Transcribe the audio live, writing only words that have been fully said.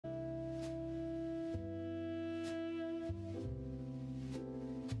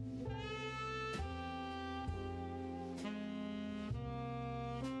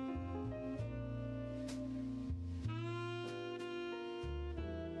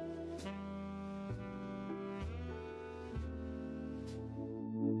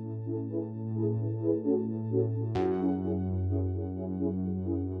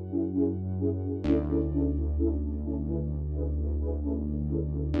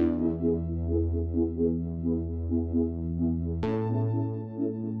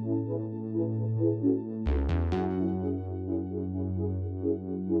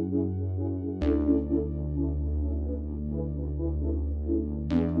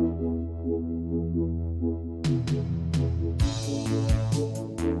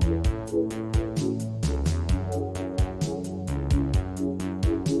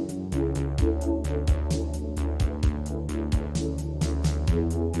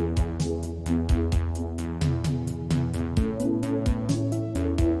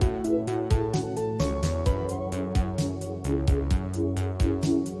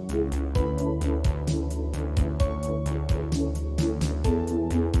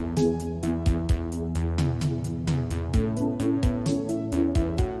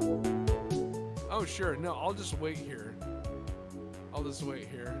Oh, sure. No, I'll just wait here. I'll just wait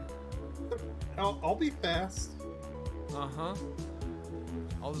here. I'll be fast. Uh-huh.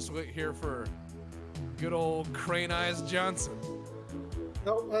 I'll just wait here for good old Crane Eyes Johnson.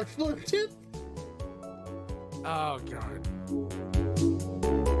 No, I flipped it. Oh, God.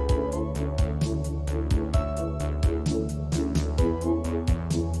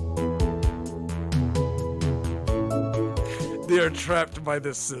 They are trapped by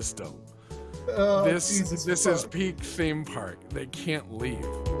this system. Oh, This is peak theme park. They can't leave.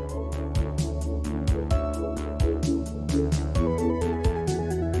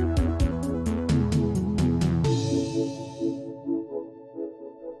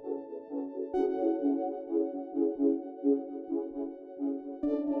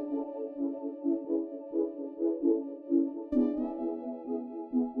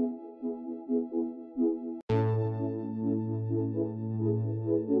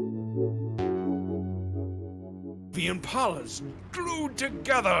 The Impalas glued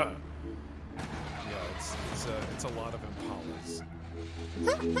together. Yeah, it's a lot of Impalas.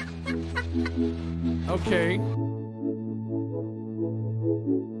 Okay.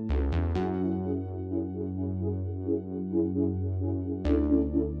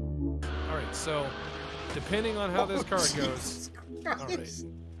 All right, so depending on how this car goes. All right.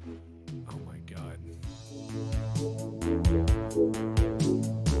 Oh my God.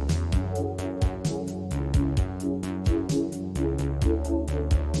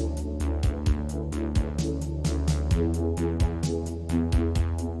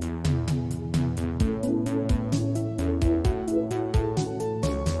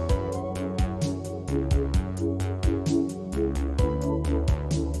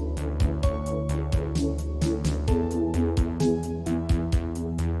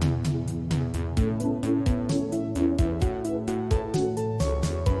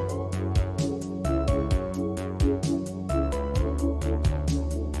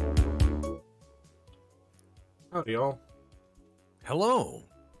 Howdy, y'all. Hello.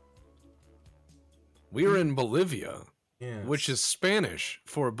 We're in Bolivia, Yes. which is Spanish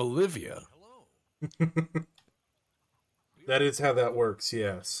for Bolivia. That is how that works,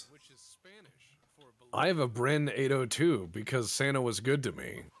 yes. I have a Bren 802 because Santa was good to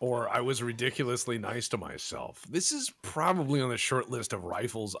me, or I was ridiculously nice to myself. This is probably on the short list of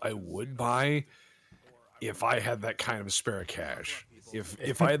rifles I would buy if I had that kind of spare cash.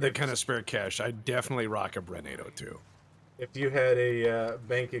 If I had that kind of spare cash, I'd definitely rock a Bren 802. If you had a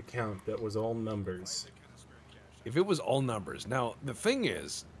bank account that was all numbers. If it was all numbers. Now, the thing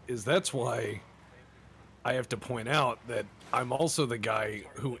is that's why I have to point out that I'm also the guy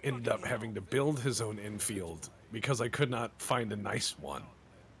who ended up having to build his own infield because I could not find a nice one.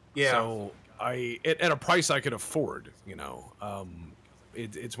 Yeah. So at a price I could afford, you know.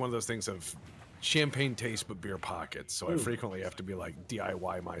 It's one of those things of champagne taste but beer pockets. So I frequently have to be like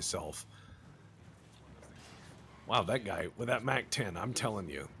DIY myself. Wow, that guy with that MAC-10, I'm telling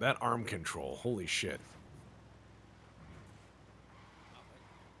you, that arm control, holy shit.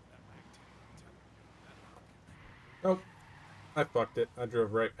 Oh, I fucked it. I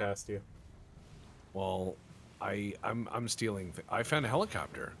drove right past you. Well, I'm stealing. I found a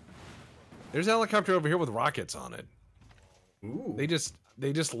helicopter. There's a helicopter over here with rockets on it. Ooh. They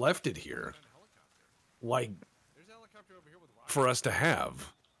just left it here, like for us to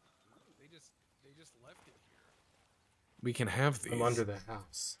have. We can have these. I'm under the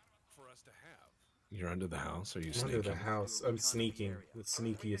house. You're under the house? Are you I'm sneaking? under the house. I'm sneaking. The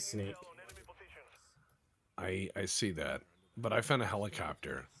sneakiest snake. I see that, but I found a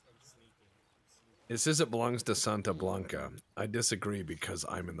helicopter. It says it belongs to Santa Blanca. I disagree because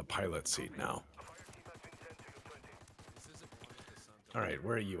I'm in the pilot seat now. All right,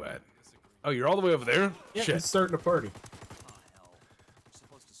 where are you at? Oh, you're all the way over there? Yeah, Shit. he's starting a party.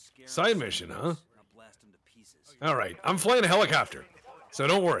 Side mission, huh? All right, I'm flying a helicopter, so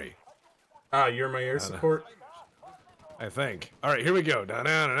don't worry. Ah, you're my air support? I think. All right, here we go.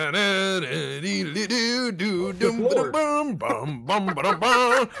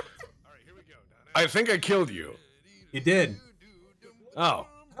 I think I killed you. You did. Oh.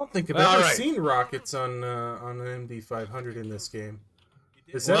 I don't think I've ever seen rockets on an MD500 in this game.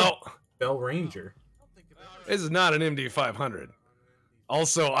 Is that a Bell Ranger? This is not an MD500.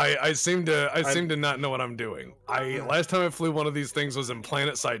 Also, I seem to not know what I'm doing. Last time I flew one of these things was in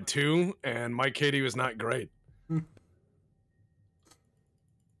PlanetSide 2, and my KD was not great.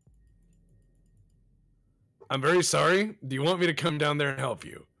 I'm very sorry. Do you want me to come down there and help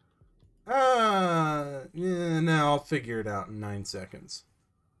you? Yeah, no, I'll figure it out in 9 seconds.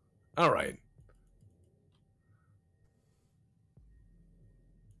 All right.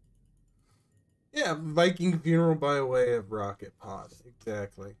 Yeah, Viking funeral by way of rocket pod.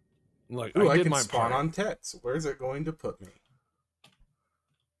 Exactly. Look, Ooh, I did can my spawn part. on Tex. Where's it going to put me?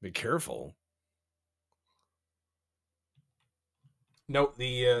 Be careful. Nope,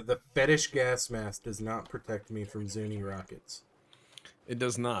 the fetish gas mask does not protect me from Zuni rockets. It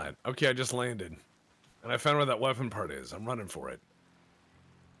does not. Okay, I just landed. And I found where that weapon part is. I'm running for it.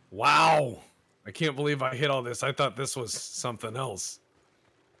 Wow! I can't believe I hit all this. I thought this was something else.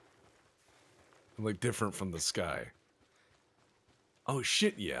 Like different from the sky. Oh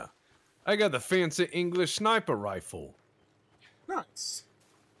shit, yeah. I got the fancy English sniper rifle. Nice.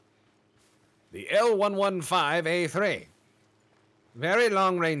 The L115A3. Very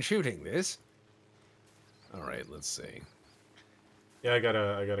long-range shooting, this. Alright, let's see. Yeah, I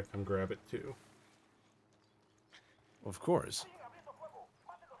gotta come grab it too. Of course.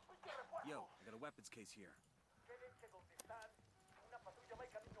 Yo, I got a weapons case here.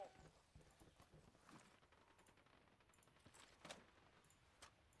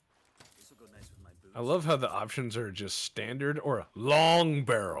 This'll go nice with my boots. I love how the options are just standard or long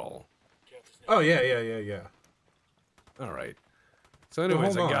barrel. Oh, yeah. Alright. So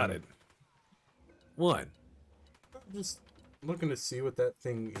anyways, hold I got on. it. What? I'm just looking to see what that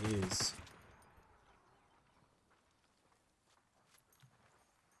thing is.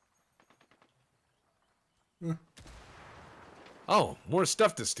 Oh, more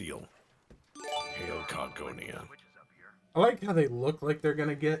stuff to steal. Hail Congonia. I like how they look like they're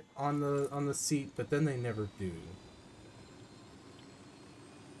gonna get on the seat, but then they never do.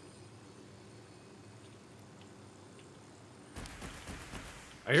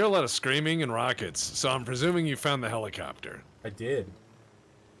 I hear a lot of screaming and rockets, so I'm presuming you found the helicopter. I did.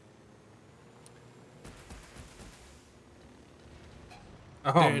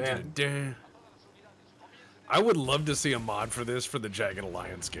 Oh, man. I would love to see a mod for this for the Jagged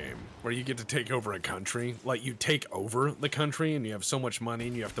Alliance game, where you get to take over a country. Like, you take over the country, and you have so much money,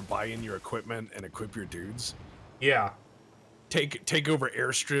 and you have to buy in your equipment and equip your dudes. Yeah. Take over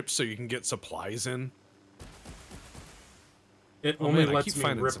airstrips so you can get supplies in. It only man, I lets keep me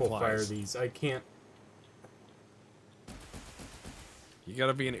finding ripple fire supplies. these. I can't. You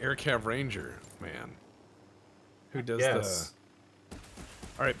gotta be an air cav ranger, man. Who does Yes. the...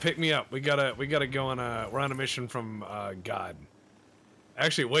 Alright, pick me up. We gotta go on a... We're on a mission from, God.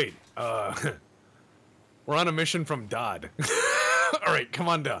 Actually, wait. We're on a mission from Dodd. Alright, come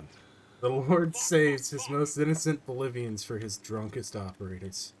on down. The Lord saves his most innocent Bolivians for his drunkest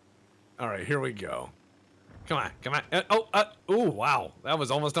operators. Alright, here we go. Come on, come on. Oh, wow. That was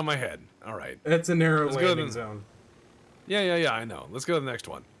almost on my head. Alright. That's a narrow Let's go to landing the- zone. Yeah, I know. Let's go to the next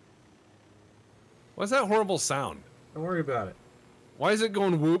one. What's that horrible sound? Don't worry about it. Why is it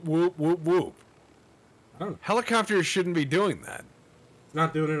going whoop, whoop, whoop, whoop? I don't know. Helicopters shouldn't be doing that. It's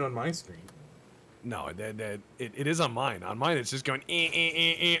not doing it on my screen. No, it is on mine. On mine, it's just going.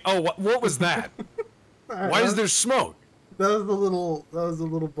 Oh, what was that? Why is there smoke? That was a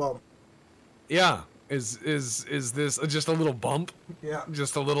little bump. Yeah, is this just a little bump? Yeah.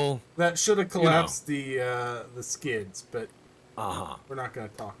 Just a little. That should have collapsed the skids, but we're not going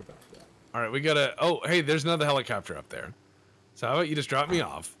to talk about that. All right, we gotta. Oh, hey, there's another helicopter up there. So how about you just drop me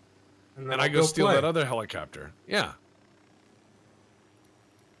off, then and I I'll go steal play. that other helicopter? Yeah.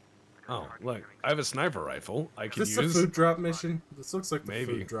 Oh, look, I have a sniper rifle I can Is use. this a food drop mission? This looks like the Maybe.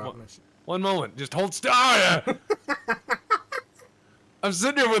 food drop mission. One moment, just hold still. Oh, yeah. I'm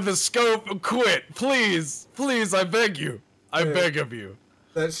sitting here with the scope. Quit, please, please. I beg you. I beg of you.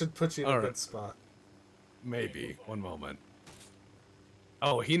 That should put you in a All good right. spot. Maybe. One moment.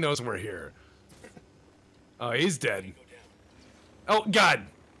 Oh, he knows we're here. Oh, he's dead. Oh, God.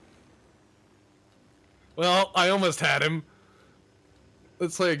 Well, I almost had him.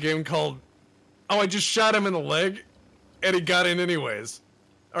 Let's play a game called... Oh, I just shot him in the leg, and he got in anyways.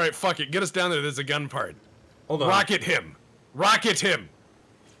 All right, fuck it. Get us down there. There's a gun part. Hold on. Rocket him. Rocket him.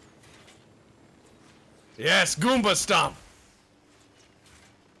 Yes, Goomba Stomp.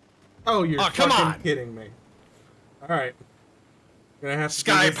 Oh, you're come fucking on. kidding me. All right. Gonna have to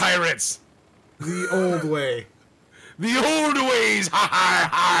Sky do this Pirates. the old way. The old ways. Ha ha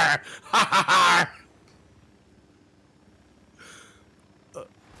ha. Ha ha ha.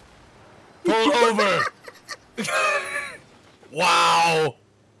 Pull over. Wow.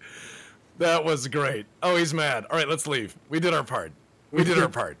 That was great. Oh, he's mad. All right, let's leave. We did our part. We did our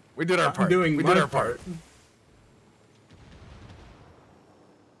part. We did our I'm part. doing We my did our part.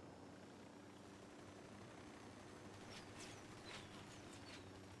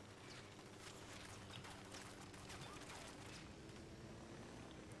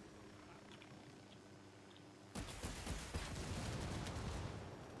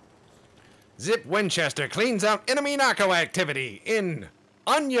 Zip Winchester cleans out enemy narco activity in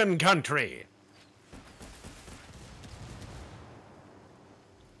Onion Country.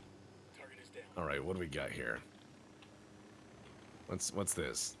 All right, what do we got here? What's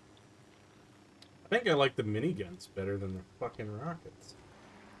this? I think I like the miniguns better than the fucking rockets.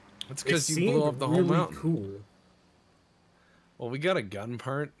 That's They because you seemed blew up the whole really mountain. cool. Well, we got a gun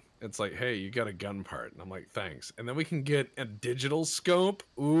part. It's like, hey, you got a gun part. And I'm like, thanks. And then we can get a digital scope.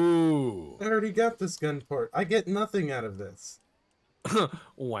 Ooh. I already got this gun part. I get nothing out of this.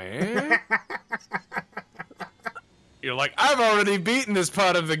 Wah. You're like, I've already beaten this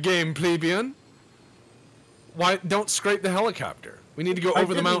part of the game, plebeian. Why? Don't scrape the helicopter. We need to go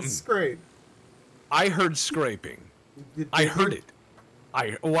over the mountain. Scrape. I heard scraping. I heard it.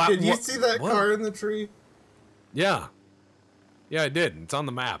 Did you see that car in the tree? Yeah. Yeah, I did. It's on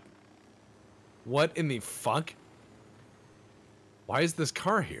the map. What in the fuck? Why is this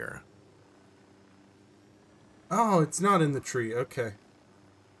car here? Oh, it's not in the tree. Okay.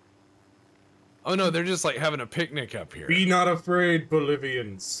 Oh no, they're just like having a picnic up here. Be not afraid,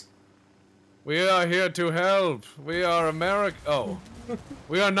 Bolivians. We are here to help. We are America. Oh.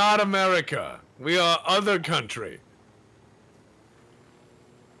 We are not America. We are other country.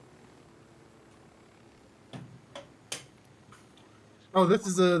 Oh, this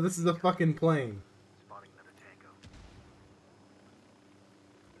is a fucking plane. Spotting another tango.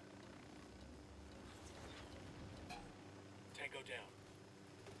 Tango down.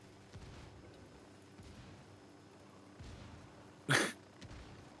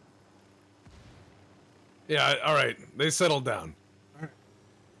 Yeah, all right. They settled down.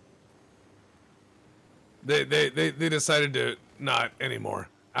 They decided to not anymore.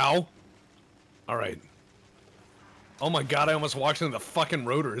 Ow. All right. Oh my god, I almost walked into the fucking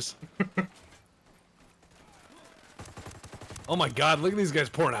rotors. Oh my god, look at these guys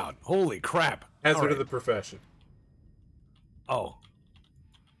pouring out. Holy crap. Hazard All right. of the profession. Oh.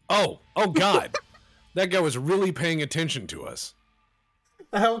 Oh. Oh god. That guy was really paying attention to us.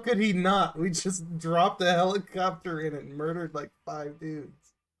 How could he not? We just dropped a helicopter in and murdered like 5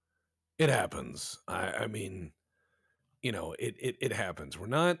 dudes. It happens. I mean, you know, it happens. We're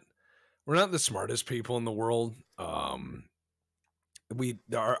not the smartest people in the world. I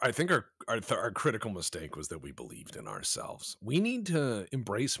think our critical mistake was that we believed in ourselves. We need to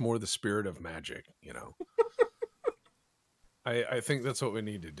embrace more the spirit of magic, you know. I think that's what we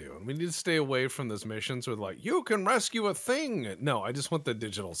need to do. And we need to stay away from those missions with like, you can rescue a thing. No, I just want the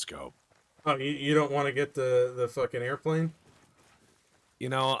digital scope. Oh, you don't want to get the fucking airplane? You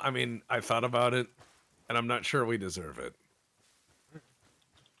know, I mean, I thought about it, and I'm not sure we deserve it.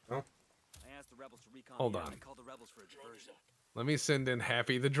 Oh. I asked the rebels to recon Hold the on. area and called the rebels for a diversion. Let me send in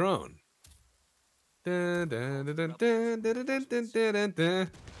Happy the drone. Dun, dun, dun, dun, dun, dun, dun, dun, dun, dun,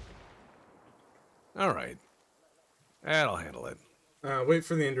 dun. All right. That'll handle it. Wait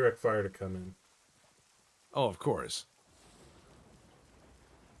for the indirect fire to come in. Oh, of course.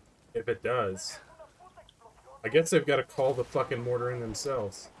 If it does. I guess they've got to call the fucking mortar in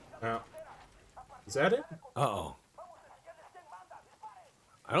themselves. Now, is that it? Uh-oh.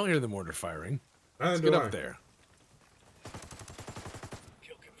 I don't hear the mortar firing. Neither Let's do get I. up there.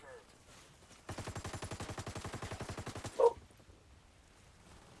 Kill confirmed.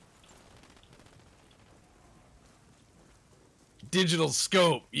 Digital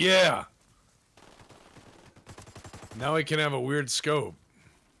scope. Yeah. Now we can have a weird scope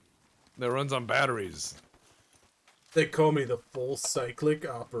that runs on batteries. They call me the full cyclic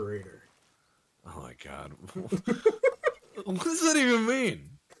operator. Oh my god. What does that even mean?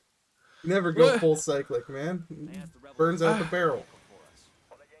 Never go What? full cyclic, man. I asked the rebels Burns out the barrel. for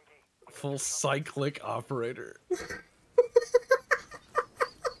us. Full cyclic operator.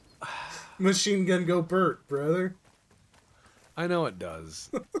 Machine gun go Burt, brother. I know it does.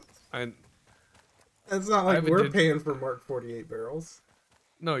 It's not I like haven't we're did- paying for Mark 48 barrels.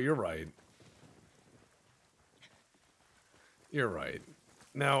 No, you're right. You're right.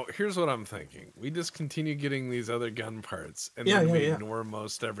 Now, here's what I'm thinking. We just continue getting these other gun parts, and then we ignore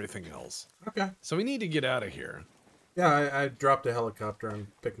most everything else. Okay. So we need to get out of here. Yeah, I dropped a helicopter. I'm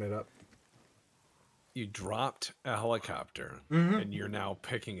picking it up. You dropped a helicopter, and you're now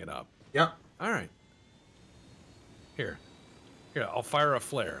picking it up. Yep. All right. Here. Here, I'll fire a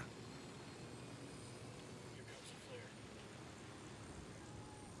flare. Here comes the flare.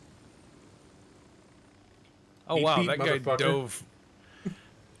 Oh Beep, wow, beep, that guy motherfucker. dove.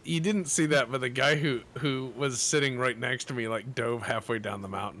 You didn't see that, but the guy who was sitting right next to me like dove halfway down the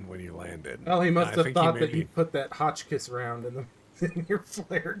mountain when you landed. Well, he must I have think he thought made that me- you put that Hotchkiss round in, in your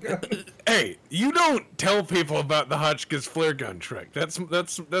flare gun. Hey, you don't tell people about the Hotchkiss flare gun trick.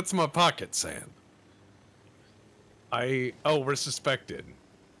 That's my pocket saying. Oh, we're suspected.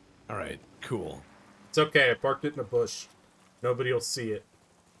 All right, cool. It's okay, I parked it in a bush. Nobody will see it.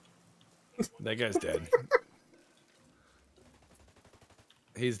 That guy's dead.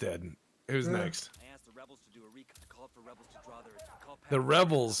 He's dead. Who's next? I asked the rebels to do a recon. Called for rebels to draw their call The pattern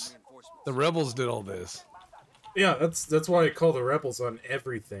rebels. reinforcements. The rebels did all this. Yeah, that's why I call the rebels on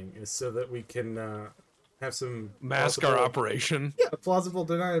everything, is so that we can have some Mask our plausible- operation. Yeah, plausible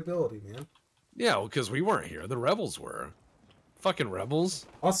deniability, man. Yeah, because we weren't here. The rebels were. Fucking rebels.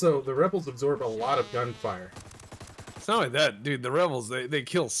 Also, the rebels absorb a lot of gunfire. It's not like that, dude. The rebels, they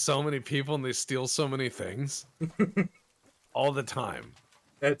kill so many people and they steal so many things. All the time.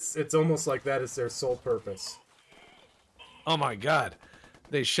 It's almost like that is their sole purpose. Oh my god.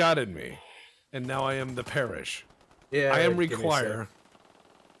 They shot at me. And now I am the parish. Yeah, I am give me a require. sec.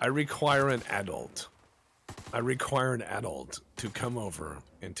 I require an adult. I require an adult to come over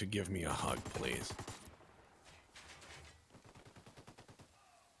and to give me a hug, please.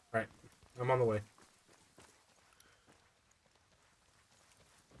 Right, I'm on the way.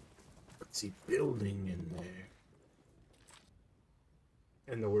 What's he building in there?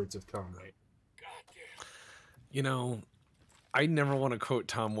 In the words of Tom Waite. You know, I never want to quote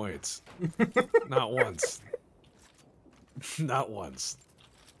Tom Waits. Not once. Not once.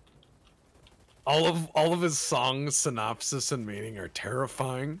 All of his songs, synopsis, and meaning are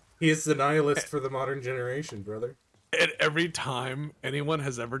terrifying. He is the nihilist for the modern generation, brother. And every time anyone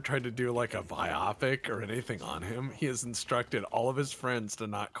has ever tried to do like a biopic or anything on him, he has instructed all of his friends to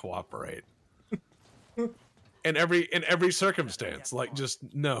not cooperate. in every circumstance, like just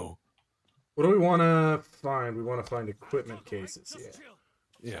no. What do we want to find? We want to find equipment cases. Yeah.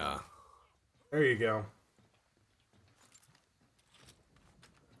 Yeah. There you go.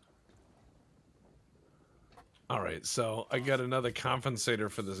 All right, so I got another compensator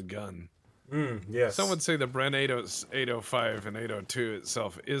for this gun. Yes. Some would say the Bren 805 and 802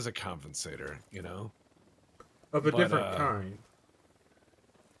 itself is a compensator, you know? Of a but, different kind.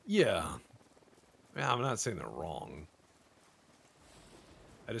 Yeah. Yeah, I'm not saying they're wrong.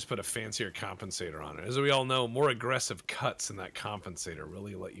 I just put a fancier compensator on it. As we all know, more aggressive cuts in that compensator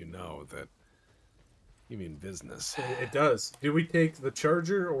really let you know that you mean business. It does. Do we take the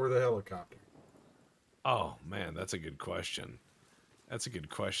Charger or the helicopter? Oh, man, that's a good question. That's a good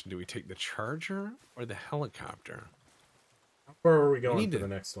question. Do we take the Charger or the helicopter? How far are we going need for to- the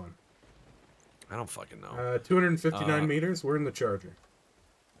next one? I don't fucking know. 259 meters. We're in the Charger.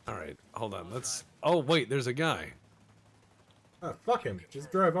 All right, hold on. Let's... Oh, wait, there's a guy. Fuck him.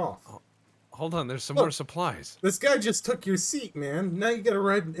 Just drive off. Hold on, there's some Look. more supplies. This guy just took your seat, man. Now you gotta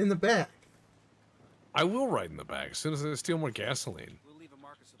ride in the back. I will ride in the back as soon as I steal more gasoline. We'll leave a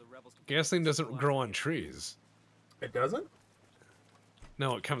marker so the rebels can Gasoline doesn't grow on trees. It doesn't?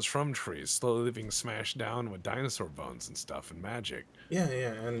 No, it comes from trees, slowly being smashed down with dinosaur bones and stuff and magic. Yeah,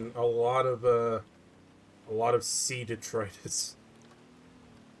 yeah, and a lot of sea detritus.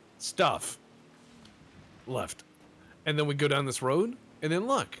 Stuff. Left. And then we go down this road, and then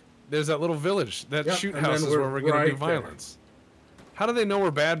look, there's that little village. That Yep, shoot and house then is where we're we're going to do right there. violence. How do they know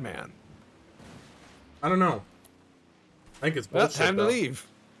we're bad man? I don't know. I think it's Well, bullshit. time to though. leave.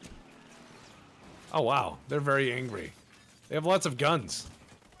 Oh, wow. They're very angry. They have lots of guns.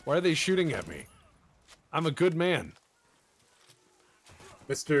 Why are they shooting at me? I'm a good man.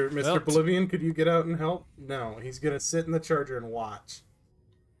 Mr. Well, Bolivian, could you get out and help? No, he's gonna sit in the Charger and watch.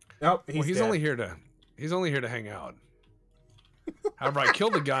 Nope, he's, Well, he's dead. only here to hang out. However, I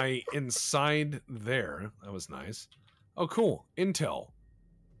killed a guy inside there. That was nice. Oh, cool. Intel.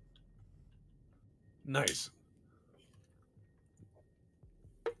 Nice.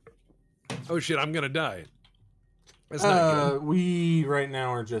 Oh shit, I'm gonna die. That's not good. We right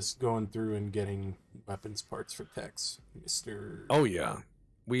now are just going through and getting weapons parts for Tex, Mr. Oh yeah.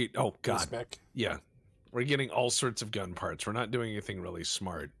 Oh god. Spec. Yeah. We're getting all sorts of gun parts. We're not doing anything really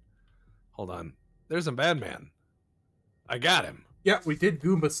smart. Hold on. There's a bad man. I got him. Yeah, we did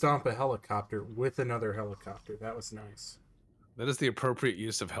Goomba stomp a helicopter with another helicopter. That was nice. That is the appropriate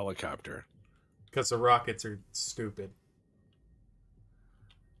use of helicopter. Because the rockets are stupid.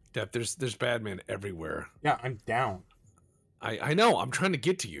 Dep, there's bad men everywhere. Yeah, I'm down. I know. I'm trying to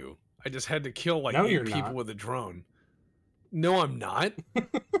get to you. I just had to kill like No, 8 you're people not. with a drone. No, I'm not.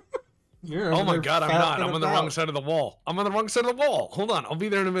 You're Oh my over god, I'm there not. I'm fapping on the wrong about. side of the wall. I'm on the wrong side of the wall. Hold on, I'll be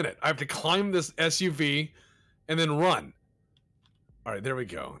there in a minute. I have to climb this SUV and then run. All right, there we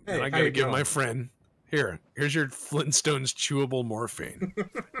go. Hey, Then I how gotta you give my doing? friend here's your Flintstones chewable morphine.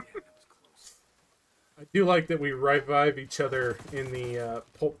 I do like that we revive each other in the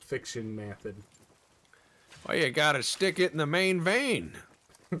Pulp Fiction method. Well, you gotta stick it in the main vein.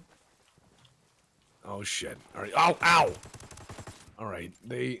 Oh shit! All right. Ow! Ow! All right,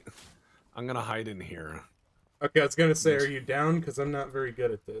 I'm gonna hide in here. Okay, I was gonna say, are you down? Because I'm not very good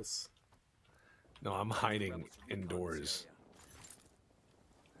at this. No, I'm hiding indoors,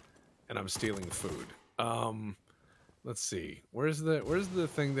 and I'm stealing food. Let's see. Where's the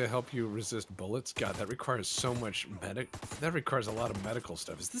thing to help you resist bullets? God, that requires so much that requires a lot of medical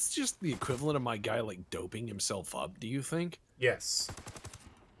stuff. Is this just the equivalent of my guy like doping himself up, do you think? Yes.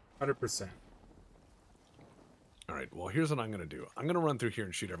 100%. All right. Well, here's what I'm going to do. I'm going to run through here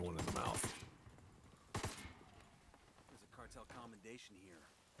and shoot everyone in the mouth. There's a cartel commendation here.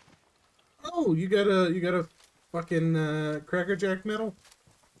 Oh, you got a fucking Cracker Jack medal?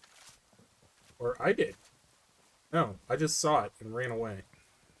 Or I did. No, I just saw it and ran away.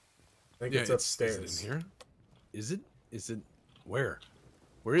 I think it's upstairs. Is it in here? Is it? Is it? Where?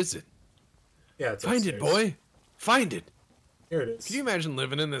 Where is it? Yeah, it's Find upstairs. it, boy. Find it. Here it is. Can you imagine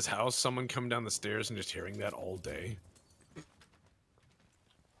living in this house, someone come down the stairs and just hearing that all day?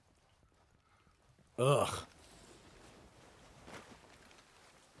 Ugh.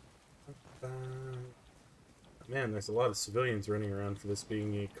 Man, there's a lot of civilians running around for this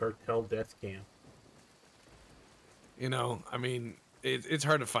being a cartel death camp. You know, I mean, it's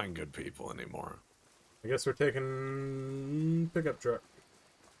hard to find good people anymore. I guess we're taking pickup truck.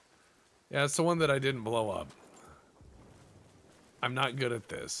 Yeah, it's the one that I didn't blow up. I'm not good at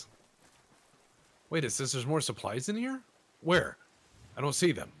this. Wait, it says there's more supplies in here? Where? I don't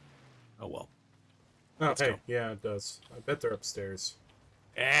see them. Oh, well. Oh, Let's hey, go. yeah, it does. I bet they're upstairs.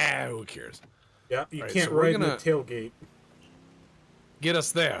 Who cares? Yeah, you Alright, can't so we're ride in the gonna- tailgate. Get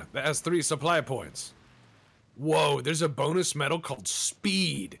us there. That has 3 supply points. Whoa, there's a bonus medal called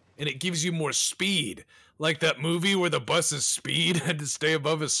Speed, and it gives you more speed. Like that movie where the bus's speed had to stay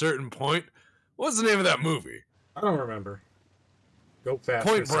above a certain point. What's the name of that movie? I don't remember. Go fast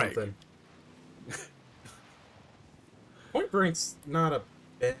Point or Break. something. Point Break's not a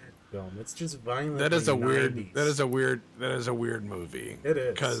bad film. It's just violent. That is a weird. 90s. That is a weird movie. It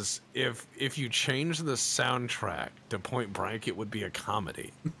is. Because if you change the soundtrack to Point Break, it would be a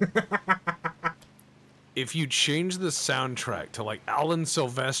comedy. If you change the soundtrack to like Alan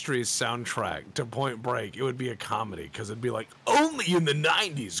Silvestri's soundtrack to Point Break, it would be a comedy because it'd be like, only in the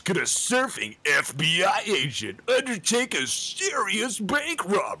 90s could a surfing FBI agent undertake a serious bank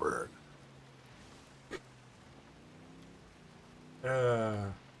robber.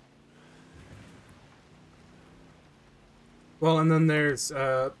 Well, and then there's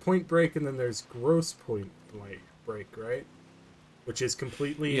Point Break, and then there's Gross Point Break, right? Which is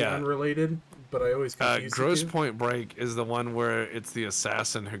completely unrelated, but I always confuse Gross the two. Point Break is the one where it's the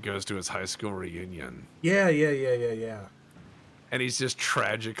assassin who goes to his high school reunion. Yeah. And he's just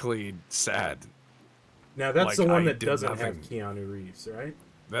tragically sad. Now, that's Like, the one I that did doesn't have nothing. Keanu Reeves, right?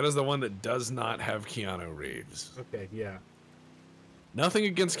 That is the one that does not have Keanu Reeves. Okay, yeah. Nothing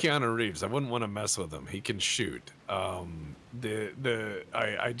against Keanu Reeves. I wouldn't want to mess with him. He can shoot.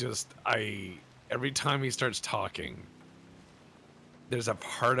 Every time he starts talking, there's a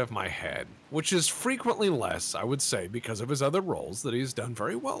part of my head, which is frequently less, I would say, because of his other roles that he's done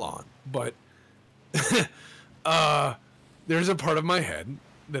very well on. But there's a part of my head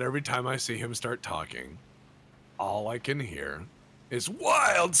that every time I see him start talking, all I can hear is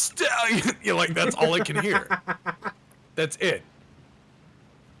 "Wild Stallion." That's all I can hear. That's it.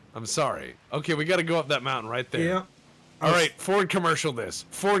 I'm sorry. Okay, we got to go up that mountain right there. Yeah. All right, Ford commercial this.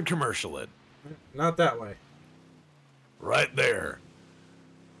 Ford commercial it. Not that way. Right there.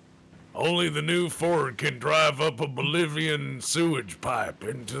 Only the new Ford can drive up a Bolivian sewage pipe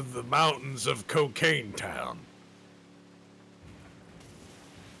into the mountains of Cocaine Town.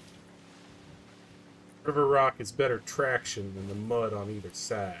 River Rock is better traction than the mud on either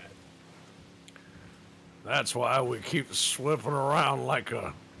side. That's why we keep swimming around like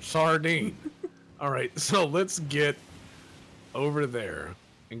a sardine. All right, so let's get over there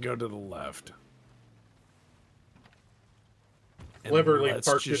and go to the left. And Cleverly let's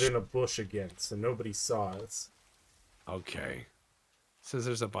parked just- it in a bush again, so nobody saw us. Okay. Says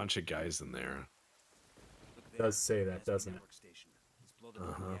there's a bunch of guys in there. It does say that, doesn't it?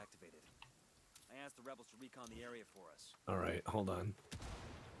 Reactivated. I asked the rebels to recon the area for us. All right, hold on.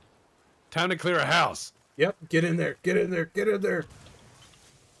 Time to clear a house. Yep, get in there, get in there, get in there.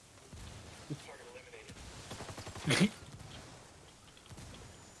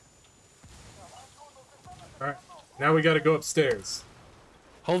 Alright, now we gotta go upstairs.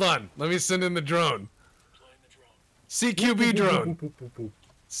 Hold on, let me send in the drone. CQB drone.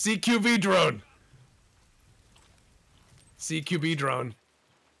 CQB drone. CQB drone.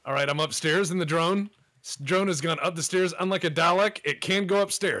 All right, I'm upstairs in the drone. Drone has gone up the stairs. Unlike a Dalek, it can go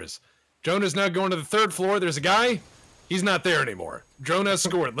upstairs. Drone is now going to the 3rd floor. There's a guy. He's not there anymore. Drone has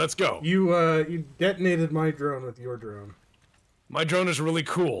scored. Let's go. You detonated my drone with your drone. My drone is really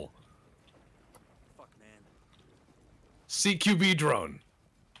cool. Fuck, man. CQB drone.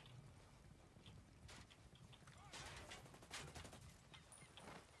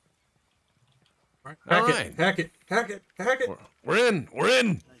 Hack it, hack it, hack it, hack it. We're in. We're in.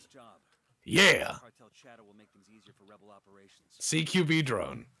 Nice job. Yeah. Cartel chatter will make things easier for rebel operations. CQB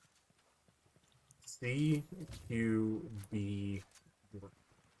drone. CQB.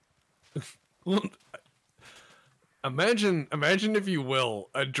 Well, imagine if you will,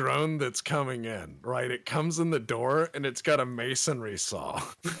 a drone that's coming in, right? It comes in the door and it's got a masonry saw.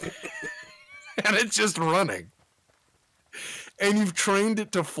 And it's just running. And you've trained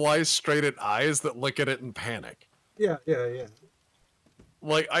it to fly straight at eyes that look at it and panic. Yeah.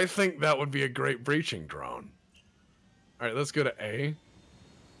 Like, I think that would be a great breaching drone. All right, let's go to A.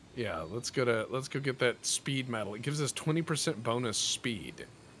 Yeah, let's go get that speed medal. It gives us 20% bonus speed.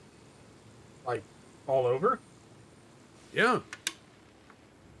 Like, all over? Yeah.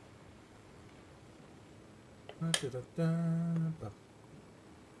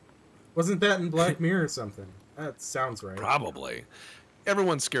 Wasn't that in Black Mirror or something? That sounds right. Probably.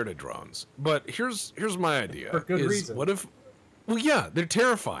 Everyone's scared of drones. But here's my idea. For good reason. What if... Well, yeah, they're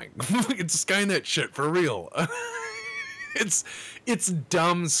terrifying. It's Skynet shit, for real. It's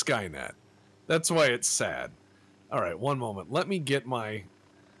dumb Skynet. That's why it's sad. All right, one moment. Let me get my...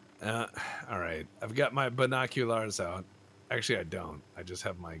 all right, I've got my binoculars out. Actually, I don't. I just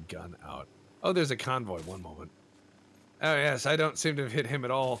have my gun out. Oh, there's a convoy. One moment. Oh, yes, I don't seem to have hit him at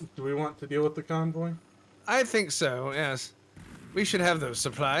all. Do we want to deal with the convoy? I think so, yes. We should have those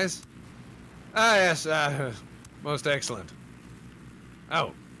supplies. Ah, yes, most excellent.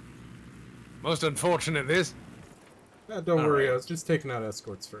 Oh. Most unfortunate, this. Don't worry, right. I was just taking out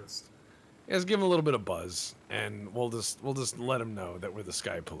escorts first. Yes, give him a little bit of buzz, and we'll just let him know that we're the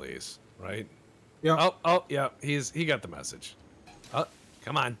Sky Police, right? Yeah. Oh, yeah, he got the message. Oh,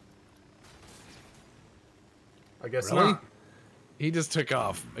 come on. I guess Really? not. He just took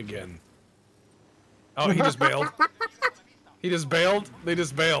off again. Oh, he just bailed. He just bailed? They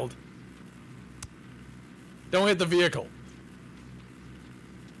just bailed. Don't hit the vehicle.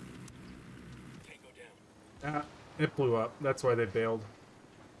 It blew up. That's why they bailed.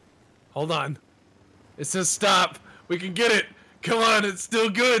 Hold on. It says stop. We can get it. Come on, it's still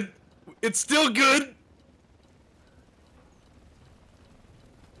good. It's still good.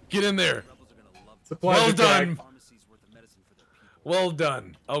 Get in there. Rebels are gonna love this. Supplies Well attack. done. Pharmacy's worth of medicine for their people. Well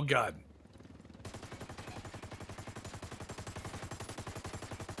done. Oh, God.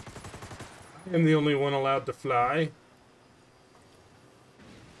 I'm the only one allowed to fly.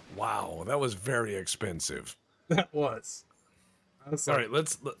 Wow, that was very expensive. That was. That's All like right,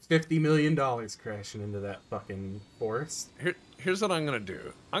 let's... $50 million crashing into that fucking forest. Here's what I'm going to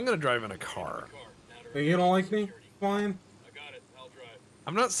do. I'm going to drive in a car. Hey, you don't like me flying? I got it. I'll drive.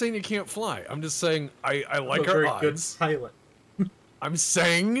 I'm not saying you can't fly. I'm just saying I I'm like a our very odds. good pilot. I'm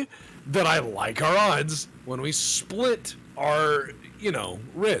saying that I like our odds when we split our,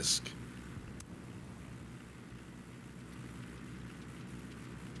 risk.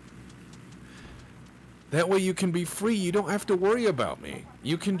 That way you can be free. You don't have to worry about me.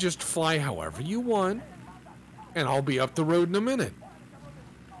 You can just fly however you want, and I'll be up the road in a minute.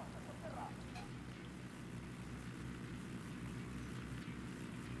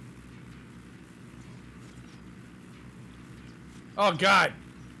 Oh, God.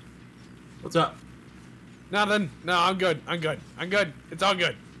 What's up? Nothing. No, I'm good. I'm good. I'm good. It's all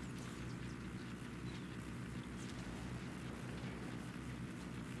good.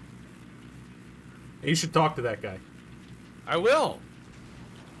 You should talk to that guy. I will.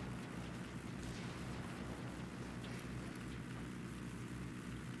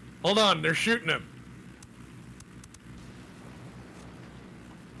 Hold on, they're shooting him.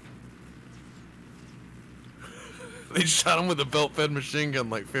 They shot him with a belt-fed machine gun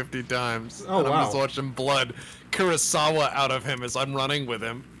like 50 times. Oh, and I'm just wow. watching blood Kurosawa out of him as I'm running with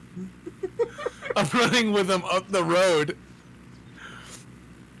him. I'm running with him up the road.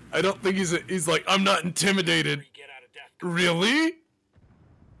 I don't think he's like, I'm not intimidated. Get out of death. Really?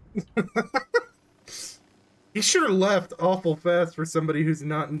 He sure left awful fast for somebody who's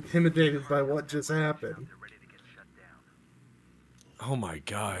not intimidated by what just happened. Oh my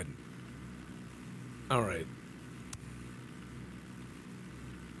god. Alright.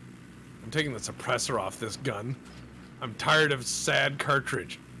 I'm taking the suppressor off this gun. I'm tired of sad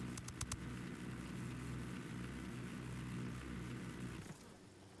cartridge.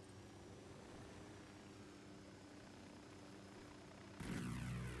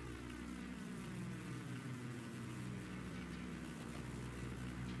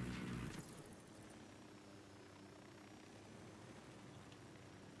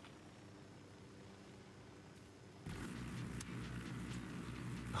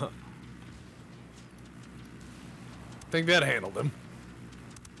 Think that handled him.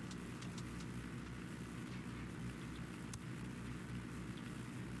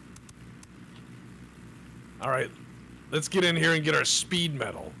 Alright, let's get in here and get our speed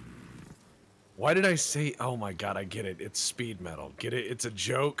medal. Why did I say, oh my god, I get it. It's speed medal. Get it? It's a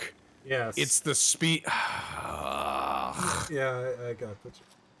joke. Yes. It's the speed. Yeah, I got the.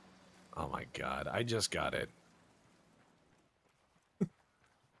 Oh my god, I just got it.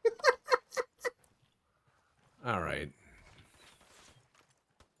 Alright.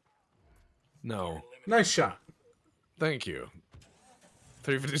 No. Nice shot. Thank you.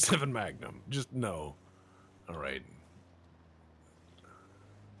 357 Magnum. Just no. Alright.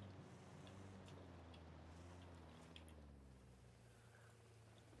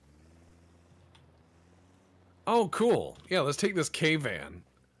 Oh, cool. Yeah, let's take this K-van.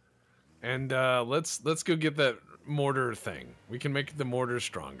 And let's go get that mortar thing. We can make the mortar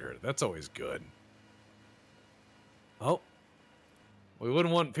stronger. That's always good. Oh. We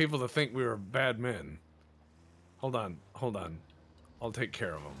wouldn't want people to think we were bad men. Hold on, hold on. I'll take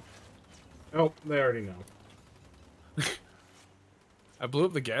care of them. Oh, they already know. I blew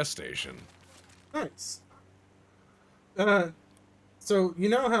up the gas station. Nice. So you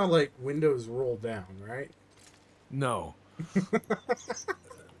know how like windows roll down, right? No.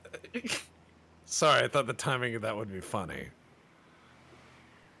 Sorry, I thought the timing of that would be funny.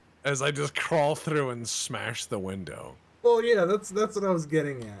 As I just crawl through and smash the window. Well, yeah, that's what I was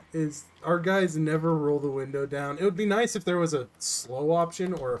getting at. Is our guys never roll the window down? It would be nice if there was a slow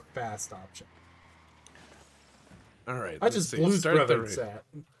option or a fast option. All right. I just Blues Brothers that.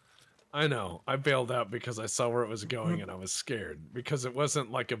 I know. I bailed out because I saw where it was going and I was scared because it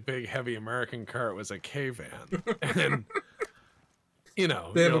wasn't like a big heavy American car. It was a K-van, and you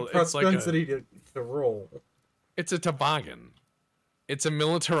know they have a it's propensity to roll. It's a toboggan. It's a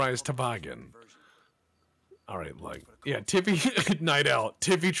militarized toboggan. All right, like, yeah, Tippy night out.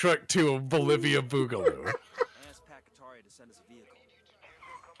 Tippy truck to Bolivia Boogaloo. I asked Pacatari to send us a vehicle.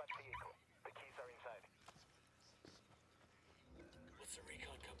 What's the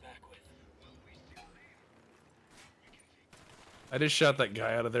recon come back with? I just shot that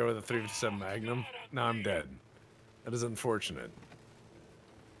guy out of there with a 357 Magnum. Now I'm dead. That is unfortunate.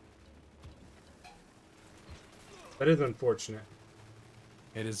 That is unfortunate.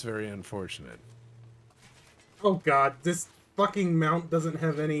 It is very unfortunate. Oh god, this fucking mount doesn't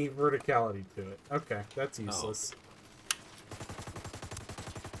have any verticality to it. Okay, that's useless.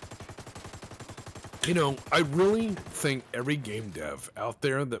 You know, I really think every game dev out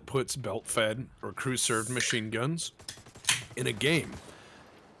there that puts belt-fed or crew-served machine guns in a game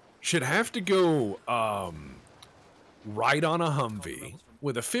should have to go ride on a Humvee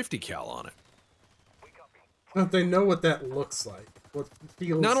with a 50 cal on it. Don't they know what that looks like? What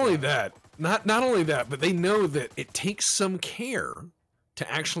feels Not only like? that, not only that, but they know that it takes some care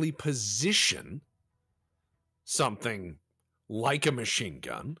to actually position something like a machine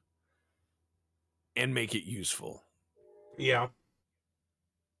gun and make it useful. Yeah.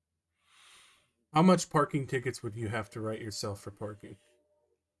 How much parking tickets would you have to write yourself for parking?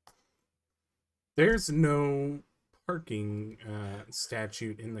 There's no parking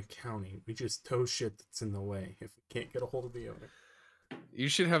statute in the county. We just tow shit that's in the way if we can't get a hold of the owner. You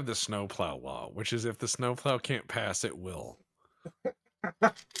should have the snowplow law, which is if the snowplow can't pass, it will.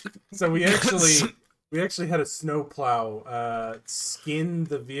 So we actually had a snowplow skin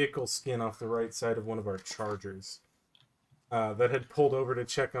the vehicle skin off the right side of one of our Chargers that had pulled over to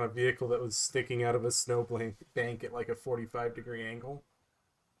check on a vehicle that was sticking out of a snow bank at like a 45-degree angle.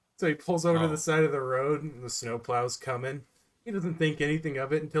 So he pulls over to the side of the road and the snowplow's coming. He doesn't think anything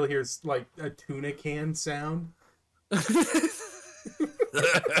of it until he hears like a tuna can sound.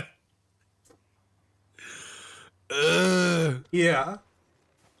 Yeah.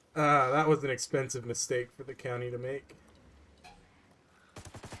 That was an expensive mistake for the county to make.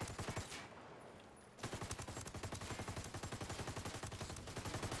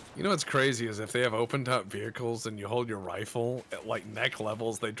 You know what's crazy is if they have open top vehicles and you hold your rifle at like neck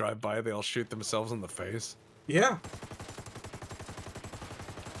levels, they drive by, they all shoot themselves in the face. Yeah.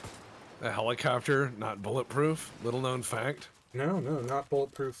 A helicopter, not bulletproof. Little known fact. No, not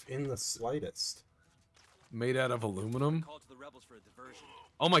bulletproof in the slightest. Made out of aluminum. Call to the rebels for a diversion.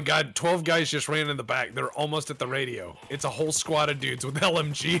 Oh my god, 12 guys just ran in the back. They're almost at the radio. It's a whole squad of dudes with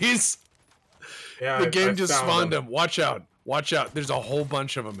LMGs. Yeah, The game I just found spawned them. Watch out. Watch out. There's a whole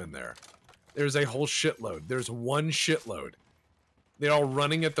bunch of them in there. There's a whole shitload. There's one shitload. They're all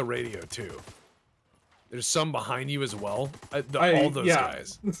running at the radio too. There's some behind you as well. All those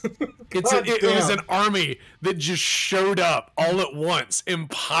guys. It was an army that just showed up all at once and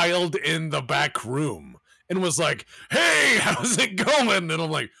piled in the back room and was like, "Hey, how's it going?" And I'm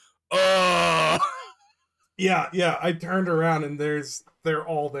like, Yeah, I turned around and they're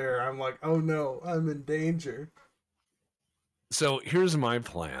all there. I'm like, oh no, I'm in danger. So here's my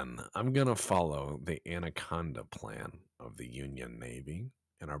plan. I'm gonna follow the Anaconda plan of the Union Navy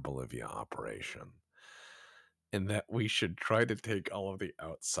in our Bolivia operation. And that we should try to take all of the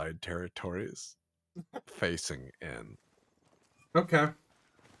outside territories facing in. Okay.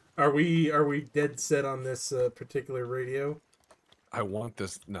 Are we dead set on this particular radio? I want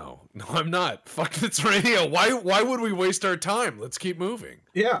this. No, I'm not. Fuck this radio. Why would we waste our time? Let's keep moving.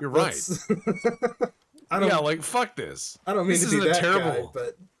 Yeah, you're right. Like fuck this. I don't mean this to be that terrible. guy,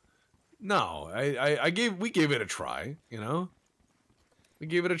 but no, we gave it a try. You know, we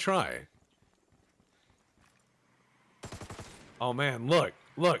gave it a try. Oh man, look!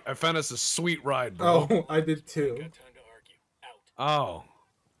 I found us a sweet ride, bro. Oh, I did too. Got time to argue. Out. Oh,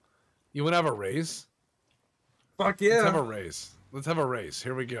 you want to have a race? Fuck yeah! Let's have a race. Let's have a race.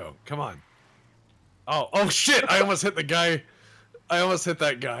 Here we go. Come on. Oh shit! I almost hit the guy. I almost hit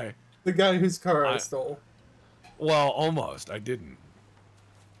that guy. The guy whose car I stole. Well, almost. I didn't.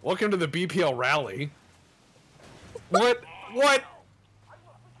 Welcome to the BPL rally. What?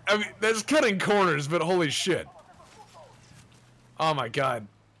 I mean, that's cutting corners, but holy shit. Oh my god.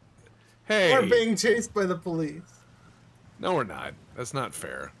 Hey. We're being chased by the police. No, we're not. That's not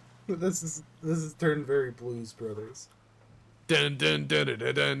fair. This is turned very Blues Brothers. Dun, dun, dun, dun,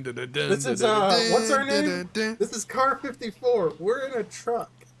 dun, dun, dun, dun, This is what's our name? This is Car 54. We're in a truck.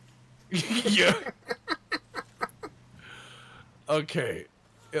 Yeah. Okay.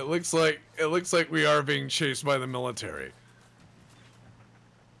 It looks like we are being chased by the military.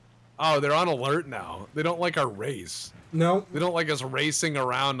 Oh, they're on alert now. They don't like our race. No. They don't like us racing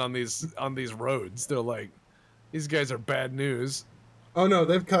around on these roads. They're like, these guys are bad news. Oh no,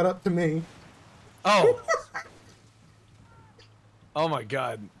 they've caught up to me. Oh. Oh my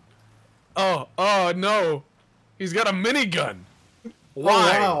god. Oh no. He's got a minigun.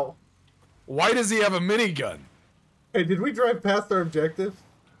 Why? Oh, wow. Why does he have a minigun? Hey, did we drive past our objective?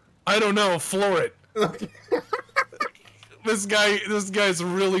 I don't know. Floor it. Okay. This guy's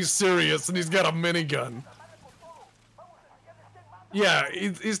really serious, and he's got a minigun. Yeah,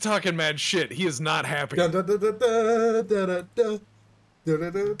 he's talking mad shit. He is not happy. All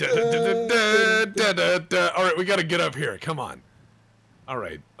right, we gotta get up here. Come on. All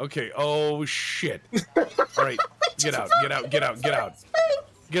right. Okay. Oh shit. All right. Get out.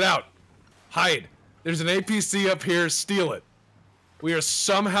 Get out. Hide. There's an APC up here. Steal it. We are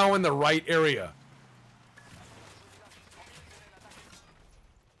somehow in the right area.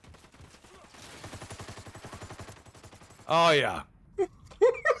 Oh yeah.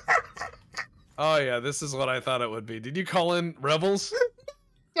 Oh yeah, this is what I thought it would be. Did you call in rebels?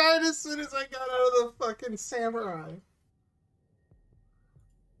 Died as soon as I got out of the fucking samurai.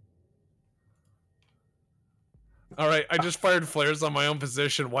 Alright, I just fired flares on my own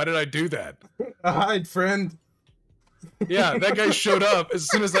position. Why did I do that? Hide, friend. Yeah, that guy showed up as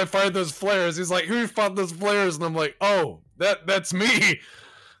soon as I fired those flares. He's like, who fought those flares? And I'm like, oh, that's me.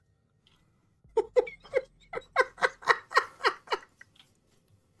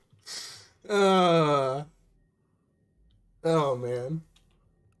 Oh man.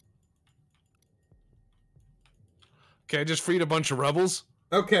 Okay, I just freed a bunch of rebels.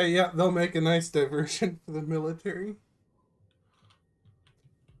 Okay, yeah, they'll make a nice diversion for the military.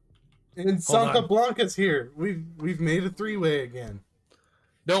 And Santa Blanca's here. We've made a three-way again.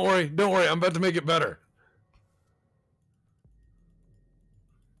 Don't worry. I'm about to make it better.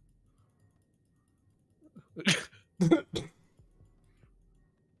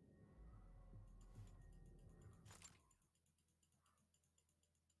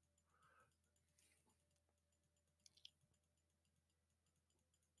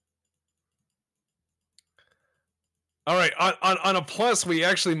 All right, on a plus, we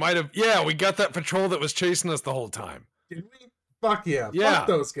actually might have... Yeah, we got that patrol that was chasing us the whole time. Did we? Fuck yeah. Yeah. Fuck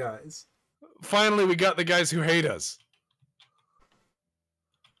those guys. Finally, we got the guys who hate us.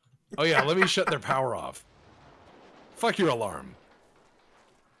 Oh yeah, let me shut their power off. Fuck your alarm.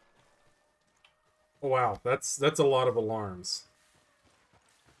 Oh, wow, that's a lot of alarms.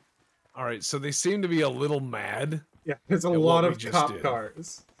 All right, so they seem to be a little mad. Yeah, there's a at lot what we of just cop did.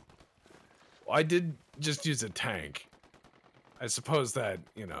 cars. Well, I did just use a tank. I suppose that,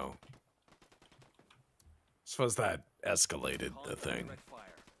 you know... suppose that escalated the thing.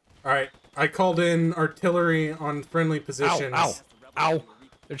 Alright, I called in artillery on friendly positions. Ow, ow, ow!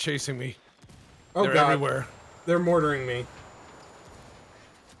 They're chasing me. Oh They're god, everywhere. they're mortaring me.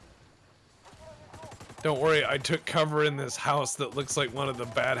 Don't worry, I took cover in this house that looks like one of the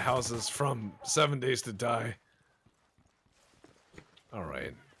bad houses from 7 Days to Die.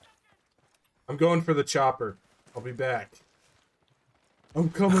 Alright. I'm going for the chopper. I'll be back. I'm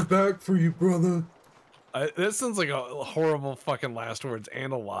coming back for you, brother. That sounds like a horrible fucking last words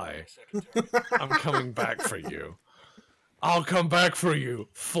and a lie. I'm coming back for you. I'll come back for you.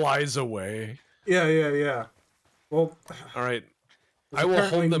 Flies away. Yeah. Well, Alright. there's I will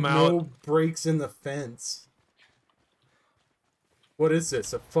apparently hold them no out. breaks in the fence. What is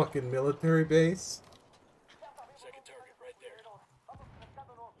this? A fucking military base? Second target right there.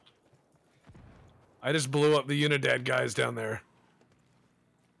 I just blew up the Unidad guys down there.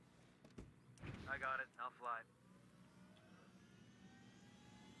 I got it. I'll fly.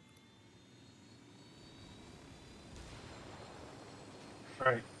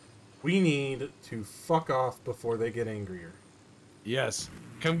 Alright. We need to fuck off before they get angrier. Yes.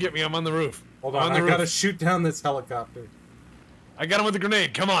 Come get me, I'm on the roof. Hold I'm on, the I roof. gotta shoot down this helicopter. I got him with a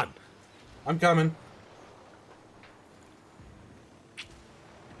grenade, come on. I'm coming.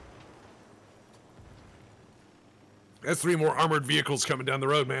 That's 3 more armored vehicles coming down the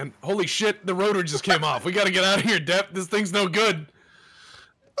road, man. Holy shit, the rotor just came off. We gotta get out of here, Depp. This thing's no good.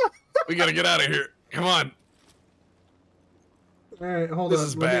 We gotta get out of here. Come on. Alright, hold This on.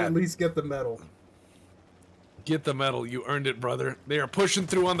 is Let me bad. at least get the medal. Get the medal. You earned it, brother. They are pushing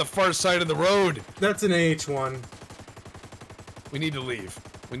through on the far side of the road. That's an AH-1. We need to leave.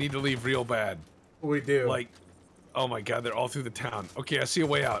 We need to leave real bad. We do. Like, oh my god, they're all through the town. Okay, I see a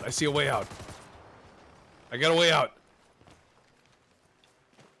way out. I see a way out. I got a way out.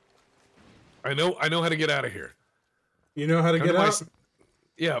 I know how to get out of here. You know how to Come get to my out?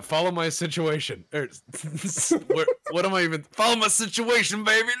 Yeah, follow my situation. What am I even? Follow my situation,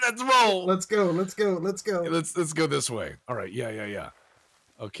 baby. Let's roll. Let's go, let's go, let's go. Let's go this way. All right. Yeah.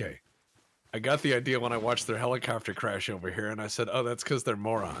 Okay. I got the idea when I watched their helicopter crash over here, and I said, "Oh, that's because they're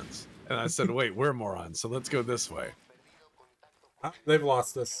morons." And I said, "Wait, we're morons, so let's go this way." Ah, they've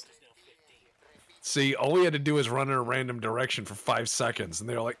lost us. See, all we had to do was run in a random direction for 5 seconds, and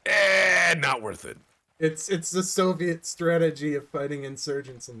they were like, not worth it." It's the Soviet strategy of fighting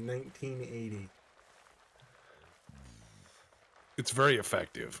insurgents in 1980. It's very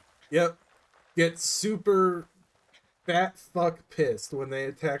effective. Yep. Get super fat fuck pissed when they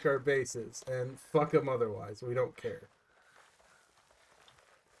attack our bases, and fuck them otherwise. We don't care.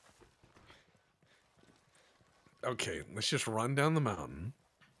 Okay, let's just run down the mountain.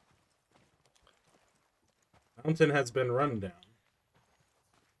 Mountain has been run down.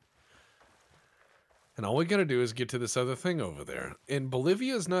 And all we gotta do is get to this other thing over there. And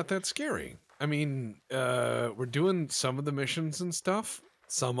Bolivia is not that scary. I mean, we're doing some of the missions and stuff.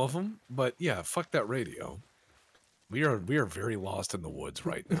 Some of them. But yeah, fuck that radio. We are very lost in the woods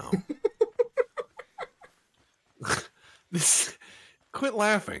right now. Quit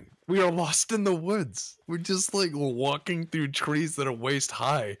laughing. We are lost in the woods. We're just like walking through trees that are waist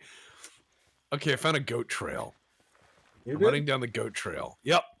high. Okay, I found a goat trail. You I'm did? running down the goat trail.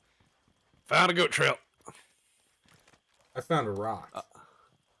 Yep. Found a goat trail. I found a rock.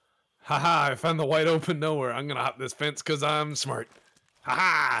 Haha, I found the wide open nowhere. I'm gonna hop this fence because I'm smart.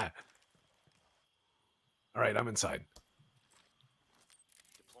 Haha! Alright, I'm inside.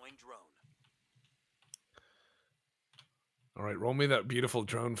 Deploying drone. Alright, roll me that beautiful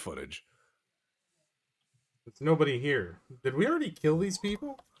drone footage. There's nobody here. Did we already kill these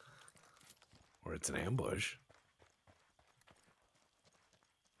people? Or it's an ambush.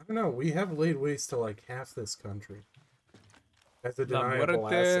 I don't know. We have laid waste to like half this country. That's a La deniable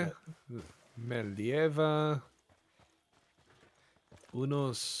muerte asset. me lleva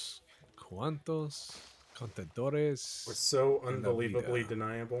unos cuantos contadores. We're so en la unbelievably vida.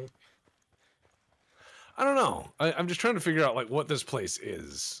 deniable. I don't know. I'm just trying to figure out like what this place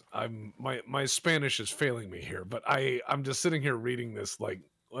is. My Spanish is failing me here, but I'm just sitting here reading this like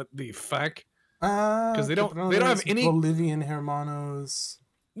what the fuck? Because they don't have any- Bolivian hermanos.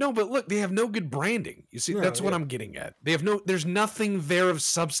 No, but look, they have no good branding. You see, No, that's what yeah. I'm getting at. They have no. There's nothing there of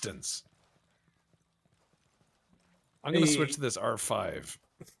substance. I'm gonna switch to this R5.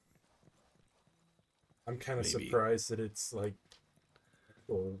 I'm kind of Maybe. surprised that it's like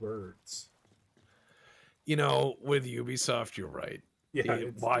actual words. You know, with Ubisoft, you're right. Yeah,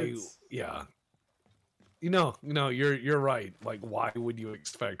 Yeah. You're right. Like, why would you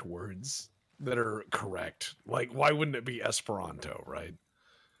expect words that are correct? Like, why wouldn't it be Esperanto, right?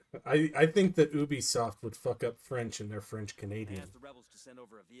 I think that Ubisoft would fuck up French and they're French Canadian.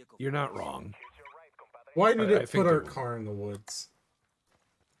 You're not wrong. Why did I it think put our it would. car in the woods?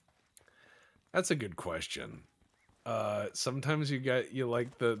 That's a good question. Sometimes you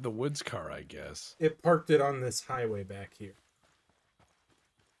like the woods car, I guess. It parked it on this highway back here.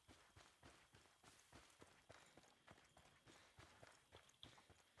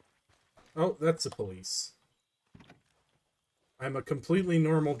 Oh, that's the police. I'm a completely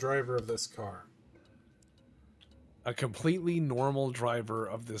normal driver of this car. A completely normal driver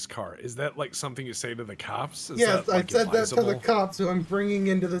of this car. Is that like something you say to the cops? Is Yes, that, like, I said that to the advisable? cops who I'm bringing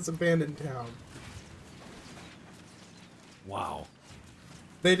into this abandoned town. Wow.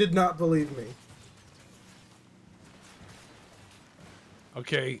 They did not believe me.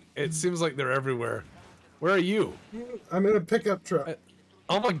 Okay, it seems like they're everywhere. Where are you? I'm in a pickup truck.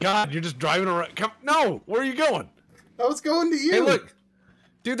 Oh my god, you're just driving around. Come, no, where are you going? I was going to you. Hey, look.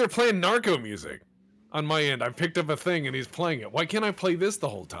 Dude, they're playing narco music on my end. I picked up a thing and he's playing it. Why can't I play this the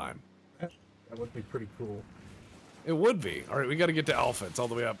whole time? That would be pretty cool. It would be. All right, we got to get to Alpha. It's all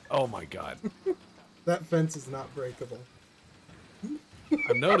the way up. Oh my god. That fence is not breakable.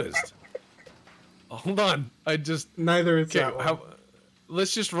 I've noticed. Hold on. I just... Neither is Okay, that one.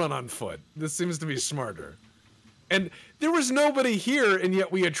 let's just run on foot. This seems to be smarter. And there was nobody here, and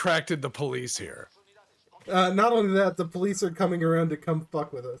yet we attracted the police here. Not only that, the police are coming around to come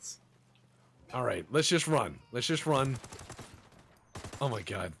fuck with us. All right, let's just run. Let's just run. Oh my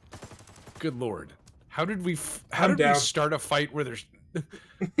god. Good lord. How did we down. start a fight where there's...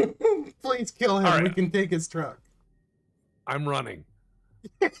 Please kill him. All right. We can take his truck. I'm running.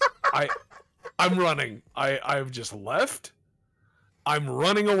 I'm running. I've just left. I'm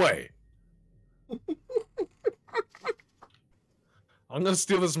running away. I'm gonna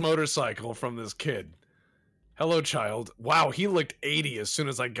steal this motorcycle from this kid. Hello, child. Wow, he looked 80 as soon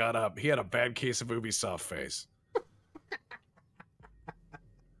as I got up. He had a bad case of Ubisoft face.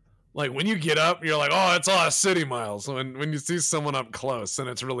 Like, when you get up, you're like, oh, it's all city miles. When you see someone up close and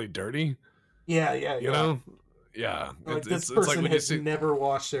it's really dirty, Yeah. you know? Yeah. Like, this It's person like when you has see... never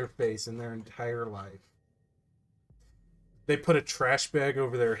washed their face in their entire life. They put a trash bag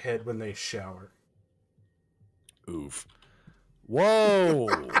over their head when they shower. Oof. Whoa!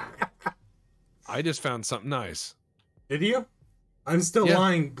 I just found something nice. Did you? I'm still Yeah.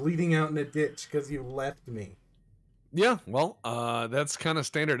 lying, bleeding out in a ditch because you left me. Yeah, well, that's kind of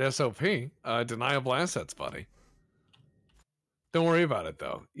standard SOP. Deniable assets, buddy. Don't worry about it,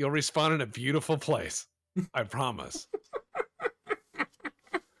 though. You'll respawn in a beautiful place. I promise.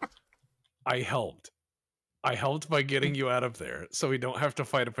 I helped. I helped by getting you out of there, so we don't have to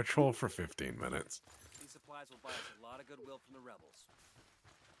fight a patrol for 15 minutes. These supplies will buy us a lot of goodwill from the rebels.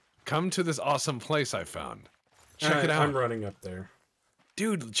 Come to this awesome place I found. Check Alright, it out. I'm running up there.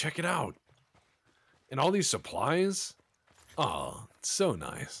 Dude, check it out. And all these supplies? Oh, it's so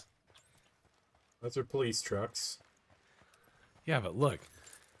nice. Those are police trucks. Yeah, but look.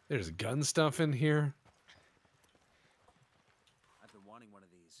 There's gun stuff in here. I've been wanting one of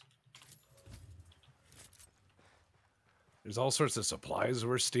these. There's all sorts of supplies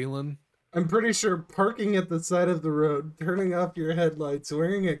we're stealing. I'm pretty sure parking at the side of the road, turning off your headlights,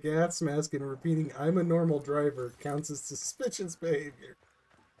 wearing a gas mask, and repeating, "I'm a normal driver," counts as suspicious behavior.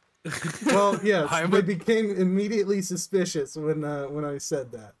 Well, yes, they became immediately suspicious when I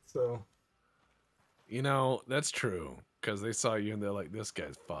said that, so... You know, that's true. Because they saw you and they're like, this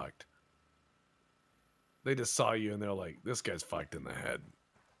guy's fucked. They just saw you and they're like, this guy's fucked in the head.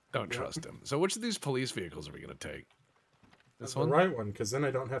 Don't trust him. So which of these police vehicles are we going to take? This That's one? the right one, because then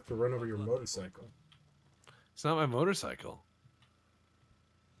I don't have to run over your motorcycle. It's not my motorcycle.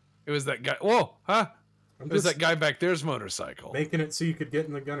 It was that guy. Whoa, huh? It was that guy back there's motorcycle. Making it so you could get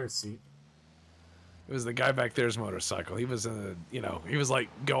in the gunner's seat. It was the guy back there's motorcycle. He was he was like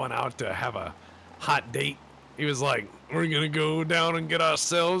going out to have a hot date. He was like, we're going to go down and get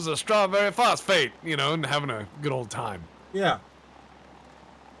ourselves a strawberry phosphate, and having a good old time. Yeah.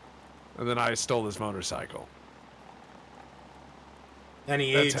 And then I stole his motorcycle. And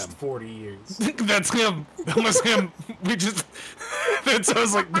he That's aged him. 40 years. That's him. That was him. I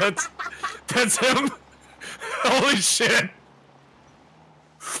was like, that's him. Holy shit.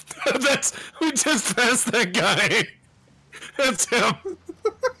 That's we just passed that guy. That's him. Do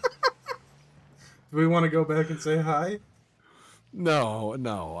we want to go back and say hi?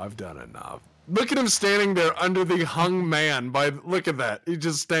 No, I've done enough. Look at him standing there under the hung man. Look at that. He's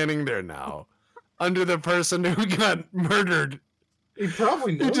just standing there now, under the person who got murdered. He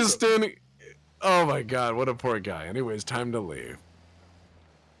probably knows. He's just him. standing. Oh my god, what a poor guy. Anyways, time to leave.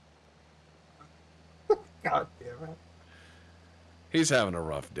 God damn it. He's having a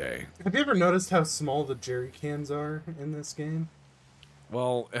rough day. Have you ever noticed how small the jerry cans are in this game?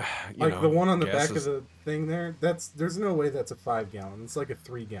 Well, you like know, the one on the gas back of the thing there, there's no way that's a 5-gallon. It's like a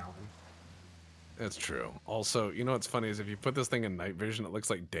 3-gallon. That's true. Also, you know what's funny is if you put this thing in night vision, it looks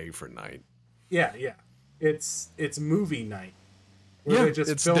like day for night. Yeah. It's movie night. Where they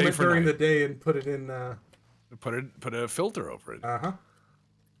just it's film day it for during night. the day and put it in Put a filter over it. Uh-huh.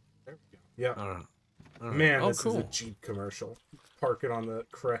 There we go. Yeah. All right. Man, Oh, this cool. is a Jeep commercial. Park it on the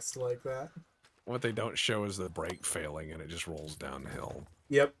crest like that. What they don't show is the brake failing and it just rolls downhill.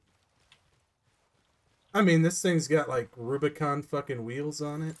 Yep. I mean, this thing's got like Rubicon fucking wheels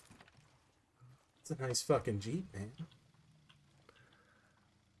on it. It's a nice fucking Jeep, man.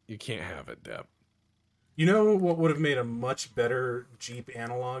 You can't have it, Deb. You know what would have made a much better Jeep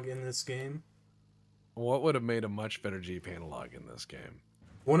analog in this game? What would have made a much better Jeep analog in this game?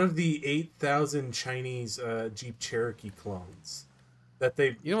 One of the 8,000 Chinese Jeep Cherokee clones. That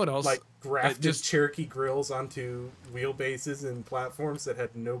they, You know what else? like, grafted just- Cherokee grills onto wheelbases and platforms that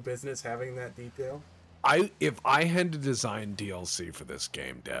had no business having that detail. If I had to design DLC for this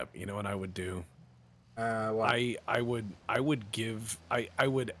game, Deb, you know what I would do? Well, I would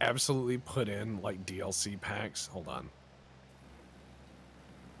absolutely put in like DLC packs. Hold on.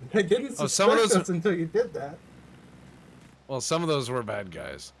 I didn't Oh, suspect some of those- us until you did that. Well, some of those were bad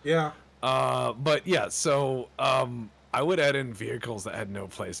guys. Yeah. But yeah, so I would add in vehicles that had no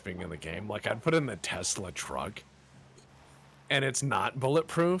place being in the game. Like I'd put in the Tesla truck, and it's not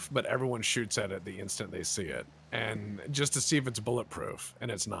bulletproof, but everyone shoots at it the instant they see it, and just to see if it's bulletproof,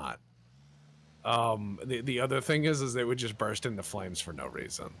 and it's not. The other thing is they would just burst into flames for no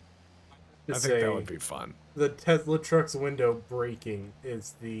reason. I think that would be fun. The Tesla truck's window breaking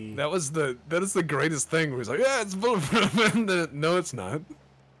is the... That is the greatest thing. Where he's like, yeah, it's bulletproof, and no, it's not.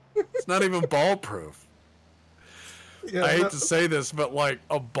 It's not even ball proof. Yeah, I hate to say this, but like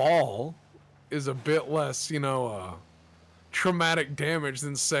a ball is a bit less, traumatic damage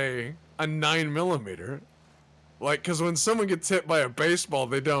than say a 9mm. Like, because when someone gets hit by a baseball,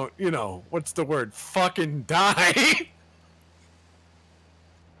 they don't, what's the word? Fucking die.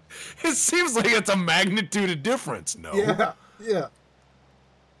 It seems like it's a magnitude of difference. No. Yeah.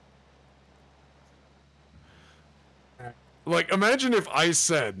 Like, imagine if I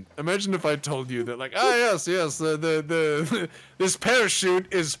told you that, like, yes, this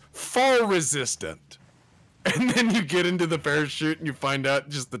parachute is fall resistant. And then you get into the parachute and you find out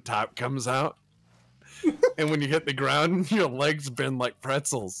just the top comes out. And when you hit the ground, your legs bend like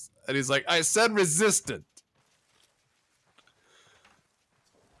pretzels. And he's like, I said resistant.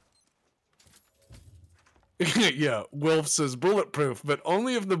 Yeah, Wilf says bulletproof, but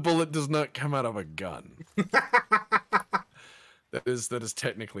only if the bullet does not come out of a gun. That is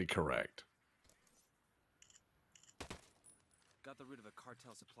technically correct. Got the root of a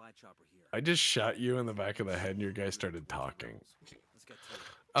cartel supply chopper here. I just shot you in the back of the head and your guy started talking. Let's get to it.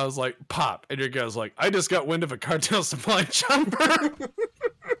 I was like, pop, and your guy's like, I just got wind of a cartel supply chopper.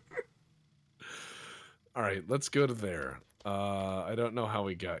 All right, let's go to there. I don't know how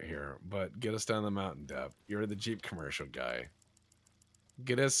we got here, but get us down the mountain, Deb. You're the Jeep commercial guy.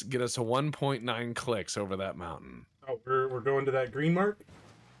 Get us 1.9 clicks over that mountain. Oh, we're going to that green mark?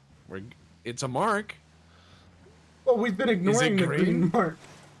 It's a mark. Well, we've been ignoring the green mark.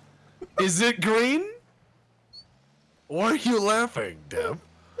 Is it green? Why are you laughing, Deb?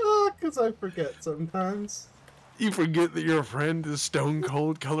 Because I forget sometimes. You forget that your friend is stone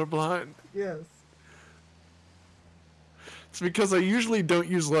cold colorblind? Yes. It's because I usually don't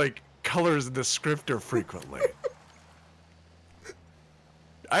use, like, color as a descriptor frequently.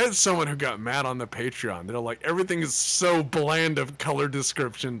 I had someone who got mad on the Patreon. They're like, everything is so bland of color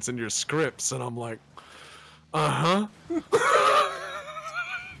descriptions in your scripts. And I'm like, uh-huh.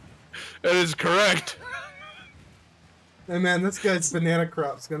 That is correct. Hey, man, this guy's banana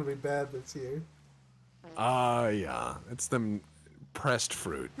crop's going to be bad this year. Yeah. It's them pressed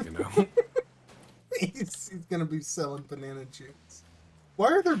fruit, you know? He's going to be selling banana juice. Why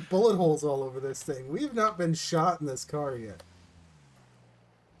are there bullet holes all over this thing? We have not been shot in this car yet.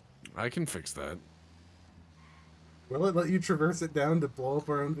 I can fix that. Will it let you traverse it down to blow up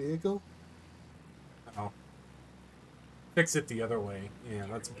our own vehicle? Oh. Fix it the other way. Yeah,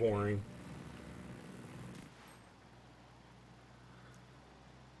 that's boring.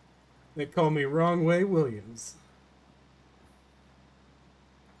 They call me Wrong Way Williams.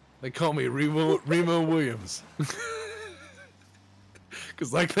 They call me Remo Williams.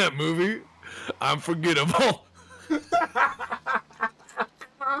 Because like that movie, I'm forgettable.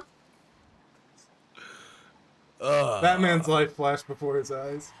 Batman's life flashed before his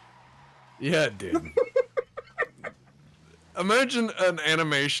eyes. Yeah, it did. Imagine an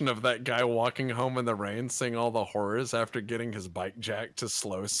animation of that guy walking home in the rain, saying all the horrors after getting his bike jacked to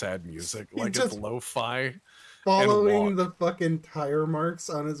slow, sad music, like it's lo-fi. Following the fucking tire marks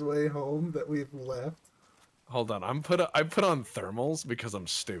on his way home that we've left. Hold on, I put on thermals because I'm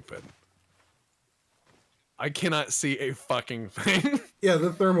stupid. I cannot see a fucking thing. Yeah, the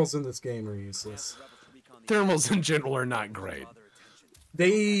thermals in this game are useless. Thermals in general are not great.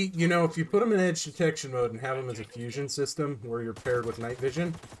 They, you know, if you put them in edge detection mode and have them as a fusion system where you're paired with night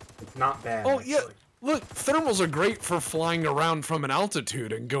vision, it's not bad. Oh, actually. yeah. Look, thermals are great for flying around from an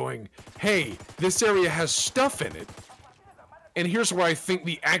altitude and going, hey, this area has stuff in it. And here's where I think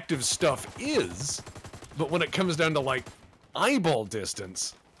the active stuff is. But when it comes down to, like, eyeball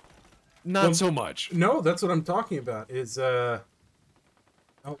distance, not so much. No, that's what I'm talking about, is, oh,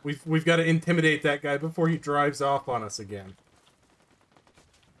 we've got to intimidate that guy before he drives off on us again.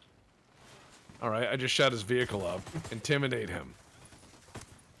 Alright, I just shot his vehicle up. Intimidate him.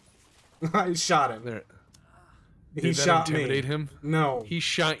 I shot him. There. He shot me. Intimidate him? No. He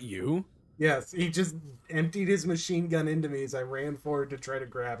shot you? Yes, he just emptied his machine gun into me as I ran forward to try to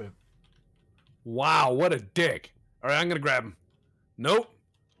grab him. Wow, what a dick. Alright, I'm gonna grab him. Nope.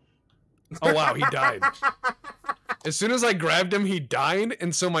 Oh wow, he died. As soon as I grabbed him, he died,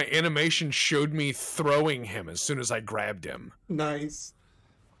 and so my animation showed me throwing him as soon as I grabbed him. Nice.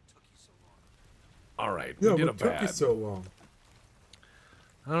 Alright, Yeah, we did a what took you bad. so long?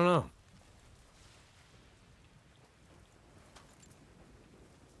 I don't know.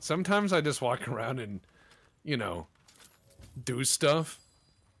 Sometimes I just walk around and, you know, do stuff.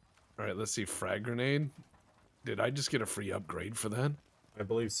 Alright, let's see. Frag grenade. Did I just get a free upgrade for that? I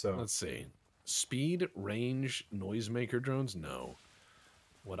believe so. Let's see. Speed, range, noisemaker drones? No.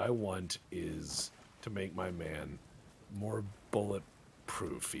 What I want is to make my man more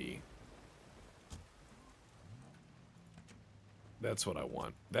bulletproofy. That's what I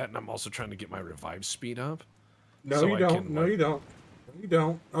want. That, and I'm also trying to get my revive speed up. No, so you I don't. can, No, like- you don't. No, you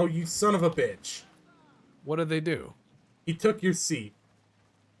don't. Oh, you son of a bitch. What did they do? He took your seat.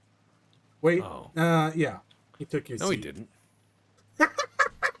 Wait. Oh. Yeah. He took your seat. No, he didn't.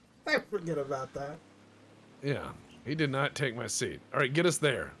 I forget about that. Yeah, he did not take my seat. All right, get us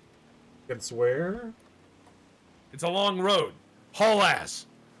there. It's where? It's a long road. Haul ass.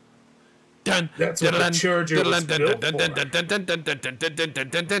 Dun, That's what the Charger was built for.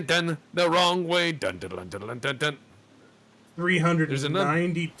 The wrong way. Dun, dun, dun, dun, dun, dun.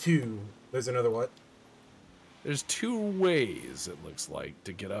 392. There's another what? There's two ways, it looks like,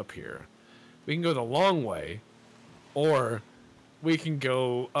 to get up here. We can go the long way, or we can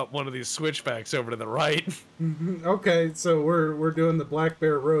go up one of these switchbacks over to the right. Okay, so we're doing the Black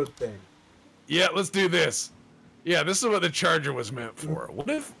Bear Road thing. Yeah, let's do this. Yeah, this is what the Charger was meant for. What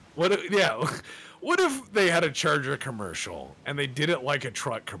if they had a Charger commercial and they did it like a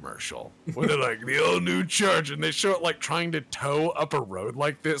truck commercial? Where they're like, the all new Charger, and they show it like trying to tow up a road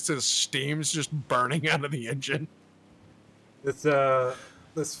like this as steam's just burning out of the engine.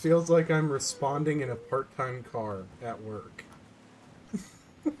 This feels like I'm responding in a part-time car at work.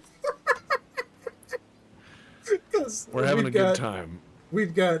 We're having a good time.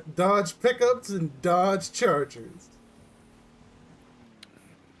 We've got Dodge pickups and Dodge Chargers.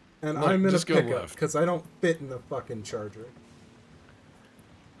 And Look, I'm in a just go pickup left. because I don't fit in the fucking Charger.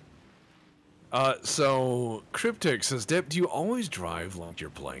 So Cryptic says, Deb, do you always drive like you're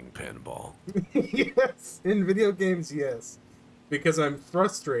playing pinball? Yes, in video games, yes, because I'm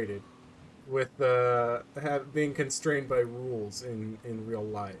frustrated with being constrained by rules in real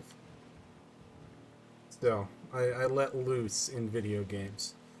life. So I let loose in video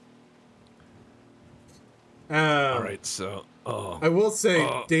games. All right, so I will say,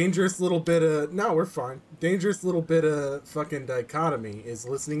 dangerous little bit of... No, we're fine. Dangerous little bit of fucking dichotomy is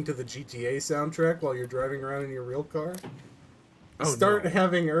listening to the GTA soundtrack while you're driving around in your real car. Start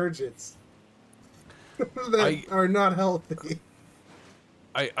having urges that are not healthy.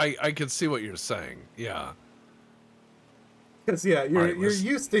 I can see what you're saying. Yeah. Because, yeah, you're Right, let's-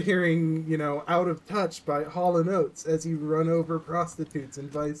 used to hearing, you know, Out of Touch by Hall & Oates as you run over prostitutes in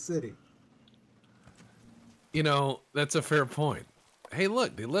Vice City. You know, that's a fair point. Hey,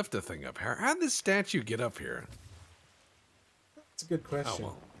 look, they left the thing up here. How'd this statue get up here? It's a good Oh, question.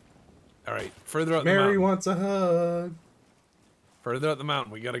 well. All right, further up the Mary mountain. wants a hug. Further up the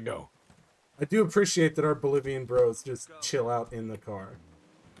mountain, we gotta go. I do appreciate that our Bolivian bros just chill out in the car.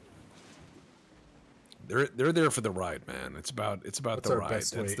 They're there for the ride, man. It's about What's the our ride.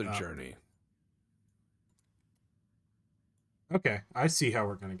 best That's way their up? journey. Okay, I see how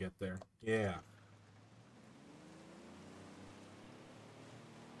we're gonna get there. Yeah.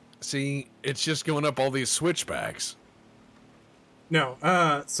 See, it's just going up all these switchbacks. No,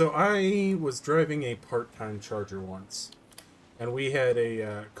 so I was driving a part-time charger once, and we had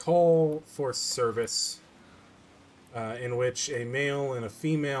a call for service in which a male and a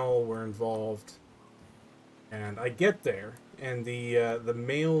female were involved. And I get there, and the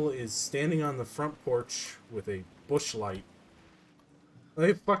male is standing on the front porch with a bush light.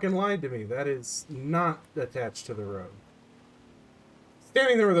 They fucking lied to me. That is not attached to the road.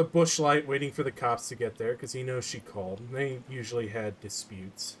 Standing there with a bush light, waiting for the cops to get there, because he knows she called. They usually had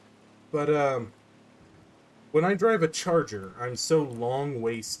disputes. But, when I drive a Charger, I'm so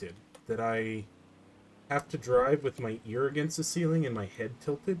long-waisted that I have to drive with my ear against the ceiling and my head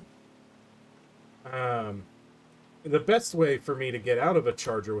tilted. The best way for me to get out of a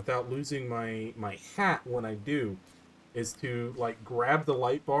Charger without losing my hat when I do is to, like, grab the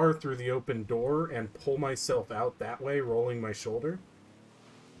light bar through the open door and pull myself out that way, rolling my shoulder.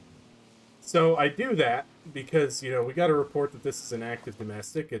 So I do that because, you know, we got to report that this is an active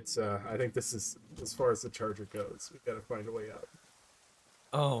domestic. It's, I think this is as far as the Charger goes. We got to find a way out.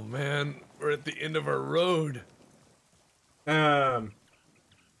 Oh man, we're at the end of our road. Um,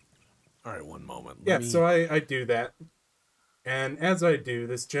 All right, one moment. yeah, Let me- so I do that. And as I do,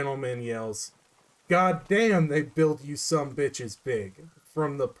 this gentleman yells, "God damn, they build you some bitches big,"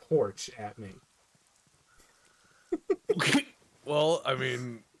 from the porch at me. Well, I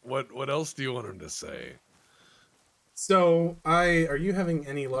mean, what else do you want him to say? So, are you having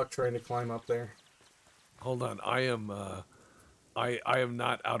any luck trying to climb up there? Hold on, I am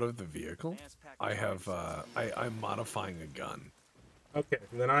not out of the vehicle. I'm modifying a gun. Okay,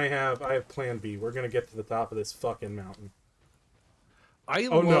 then I have plan B. We're gonna get to the top of this fucking mountain. I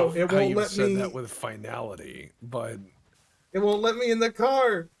Oh, no, love it how won't you let said me- that with finality, but It won't let me in the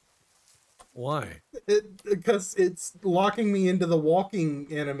car! why? Because it's locking me into the walking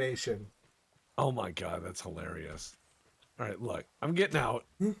animation. Oh my god, that's hilarious. All right, look, I'm getting out,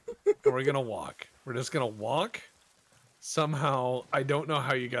 and we're gonna walk. We're just gonna walk. Somehow, I don't know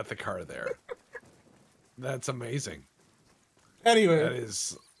how you got the car there. That's amazing. Anyway, That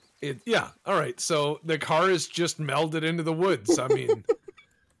is it. Yeah. All right. So the car is just melded into the woods. I mean,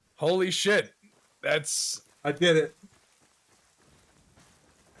 holy shit. That's I did it.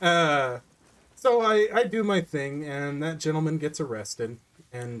 So I do my thing, and that gentleman gets arrested,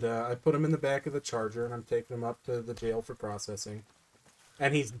 and I put him in the back of the Charger, and I'm taking him up to the jail for processing.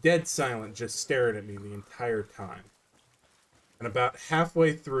 And he's dead silent, just staring at me the entire time. And about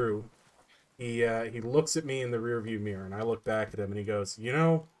halfway through, he looks at me in the rearview mirror, and I look back at him, and he goes, "You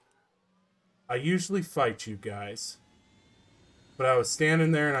know, I usually fight you guys, but I was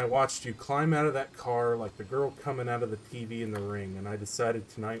standing there and I watched you climb out of that car like the girl coming out of the TV in the ring, and I decided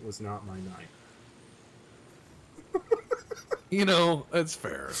tonight was not my night." you know, that's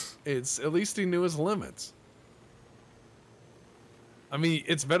fair. It's at least he knew his limits. I mean,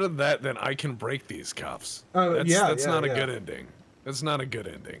 it's better that than I can break these cuffs. That's not a good ending. That's not a good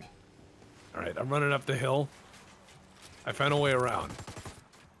ending. All right, I'm running up the hill. I found a way around.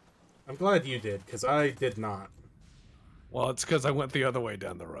 I'm glad you did, because I did not. Well, it's because I went the other way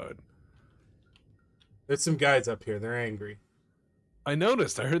down the road. There's some guys up here. They're angry. I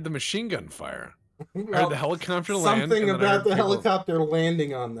noticed. I heard the machine gun fire. I Well, heard the helicopter land. something and then I about heard the people- helicopter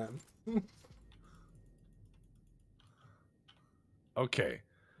landing on them. Okay.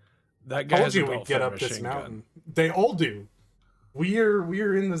 That guy Told has a you we'd belt get for a up this machine mountain. gun. They all do.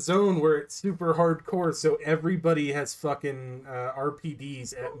 We're in the zone where it's super hardcore, so everybody has fucking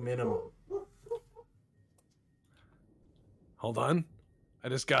RPDs at minimum. Hold on. I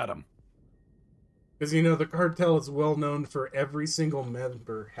just got him. Because, you know, the cartel is well known for every single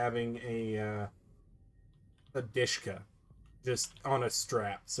member having a dishka just on a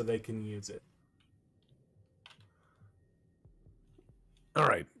strap so they can use it. All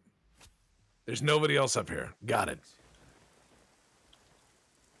right. There's nobody else up here. Got it.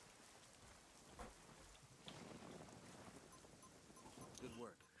 Good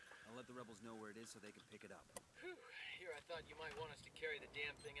work. I'll let the rebels know where it is so they can pick it up. Whew. Here, I thought you might want us to carry the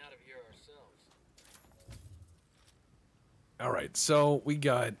damn thing out of here ourselves. All right. So we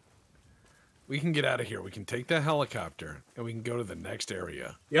can get out of here. We can take that helicopter and we can go to the next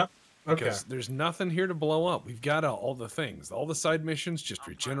area. Yep. Okay. Because there's nothing here to blow up. We've got all the things. All the side missions just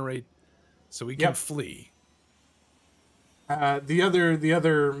regenerate so we can Yep. flee. The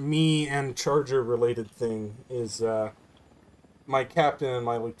other me and Charger related thing is my captain and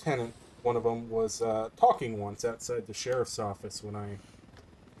my lieutenant. One of them was talking once outside the sheriff's office when I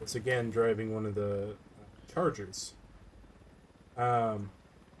was again driving one of the Chargers. Are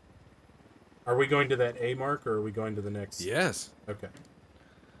we going to that A mark or are we going to the next? Yes. Okay.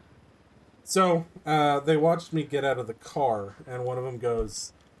 So they watched me get out of the car, and one of them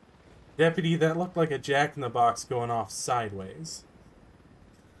goes, "Deputy, that looked like a Jack-in-the-Box going off sideways."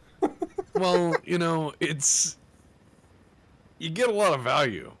 Well, you know, you get a lot of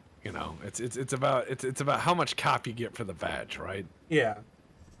value. You know, it's about how much cop you get for the badge, right? Yeah.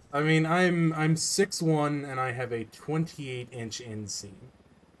 I mean, I'm 6'1", and I have a 28-inch inseam.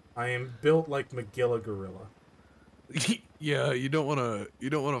 I am built like Magilla Gorilla. Yeah, you don't want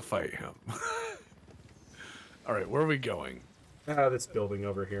to fight him. All right, where are we going? This building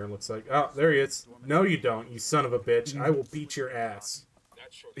over here looks like... Oh, there he is. No, you don't, you son of a bitch. I will beat your ass.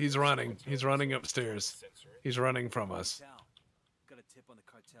 He's running. He's running upstairs. He's running from us. Got a tip on the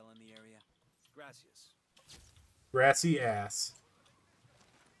cartel in the area? Gracias. Grassy ass.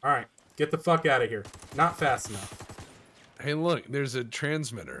 Alright, get the fuck out of here. Not fast enough. Hey, look, there's a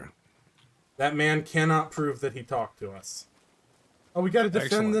transmitter. That man cannot prove that he talked to us. Oh, we gotta defend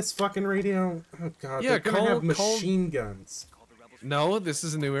Excellent. this fucking radio. Oh god, Yeah, they're gonna have call- machine guns. No, this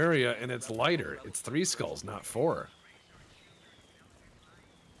is a new area, and it's lighter. It's 3 skulls, not 4.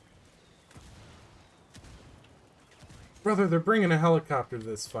 Brother, they're bringing a helicopter to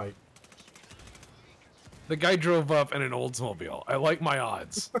this fight. The guy drove up in an Oldsmobile. I like my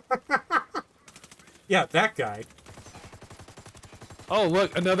odds. Yeah, that guy. Oh,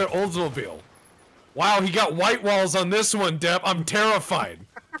 look, another Oldsmobile. Wow, he got white walls on this one, Depp. I'm terrified.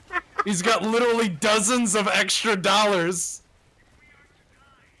 He's got literally dozens of extra dollars.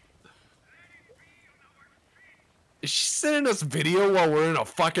 Is she sending us video while we're in a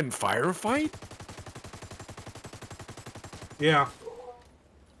fucking firefight? Yeah.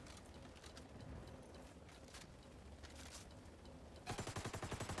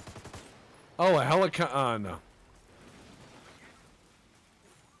 Oh, a helicopter. Oh, no.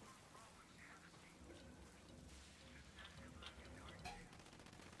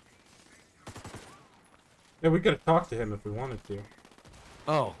 Yeah, we could have talked to him if we wanted to.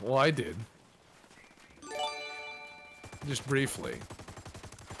 Oh, well, I did. Just briefly.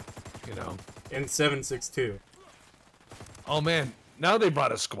 You know. In 762. Oh, man. Now they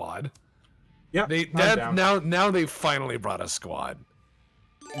brought a squad. Yeah, Now they finally brought a squad.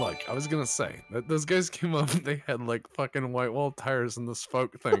 Look, I was gonna say that those guys came up and they had like fucking white wall tires and the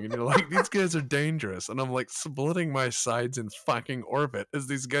spoke thing, and you're like, these guys are dangerous, and I'm like splitting my sides in fucking orbit as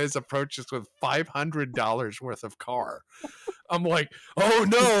these guys approach us with $500 worth of car. I'm like, oh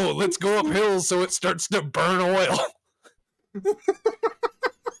no, let's go up hills so it starts to burn oil.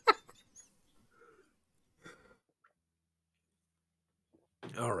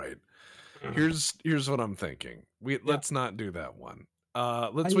 All right, here's what I'm thinking. Let's not do that one.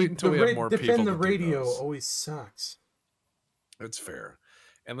 Let's wait until we have more people. Defend the to do radio those. always sucks. That's fair.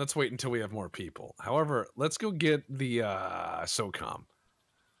 And let's wait until we have more people. However, let's go get the SOCOM.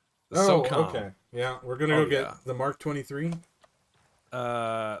 The SOCOM. Okay. Yeah, we're gonna go get yeah. the Mark 23.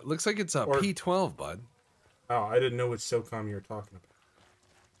 Looks like it's a Or- P12, bud. Oh, I didn't know which SOCOM you were talking about.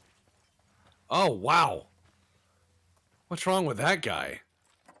 Oh, wow. What's wrong with that guy?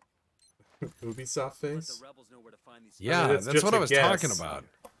 Ubisoft Let face. the rebels know where to find these. Yeah, that's that's just what a I was guess. talking about.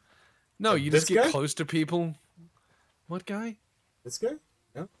 No, you This just get guy? close to people. What guy? This guy?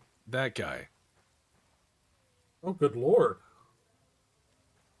 Yeah. That guy. Oh, good lord.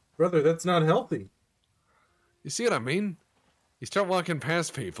 Brother, that's not healthy. You see what I mean? You start walking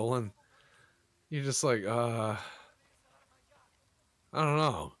past people and you're just like, I don't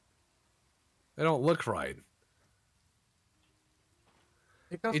know. They don't look right.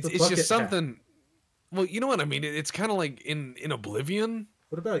 Take off It's the just bucket hat. something. Well, you know what I mean. It's kind of like in Oblivion.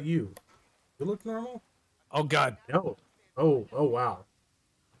 What about you? You look normal? Oh God, No. Oh, wow.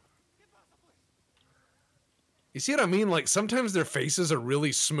 you see what I mean? Like sometimes their faces are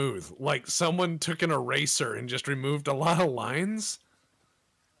really smooth. Like someone took an eraser and just removed a lot of lines.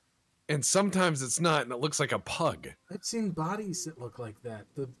 And sometimes it's not, and it looks like a pug. I've seen bodies that look like that.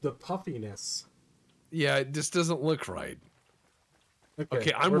 The puffiness. Yeah, it just doesn't look right.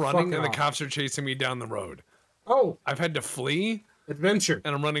 Okay, I'm we're running, fucking and the off. cops are chasing me down the road. Oh, I've had to flee, adventure.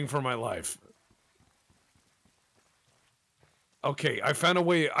 and I'm running for my life. Okay, I found a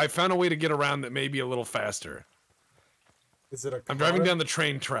way to get around that may be a little faster. Is it a I'm driving car? down the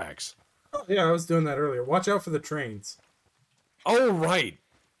train tracks. Oh, yeah, I was doing that earlier. Watch out for the trains. Oh, right.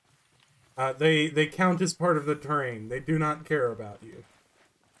 They count as part of the terrain. They do not care about you.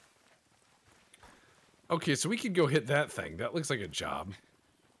 Okay, so we could go hit that thing. That looks like a job.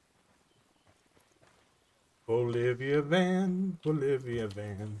 Bolivia Van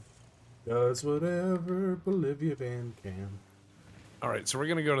does whatever Bolivia Van can. All right, so we're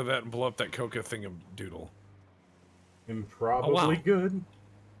going to go to that and blow up that coca thing of doodle. Improbably wow. good.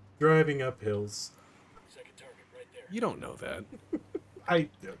 Driving up hills. Second target right there. You don't know that.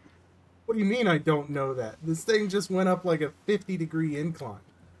 What do you mean I don't know that? This thing just went up like a 50-degree incline.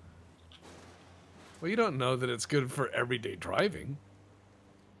 Well, you don't know that it's good for everyday driving.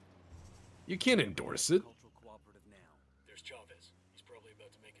 You can't endorse it. Cultural cooperative now. There's Chavez. He's probably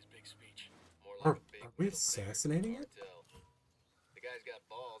about to make his big speech. More Are like a big we middle assassinating it? cartel. The guy's got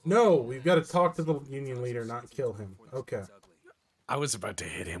balls. No, we've got to talk to the union leader, not kill him. Okay. I was about to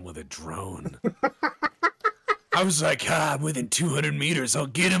hit him with a drone. I was like, I'm within 200 meters. I'll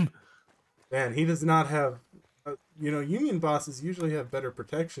get him. Man, he does not have... union bosses usually have better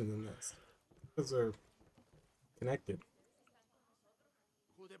protection than this. Because they're connected.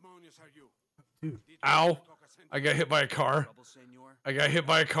 Who demonios are you? Dude. Ow. I got hit by a car. I got hit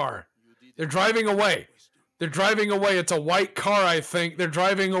by a car. They're driving away. They're driving away. It's a white car, I think. They're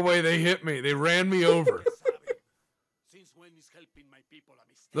driving away. They hit me. They ran me over. Since when is helping my people a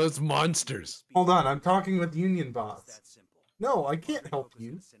mistake? Those monsters. Hold on, I'm talking with union boss. That simple. No, I can't help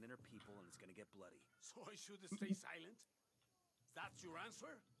you. Send in her people and it's gonna get bloody. So I should stay silent? That's your answer?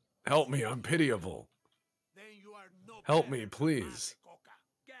 Help me. I'm pitiable. Then you are no Help better me, than please. Mate Coca.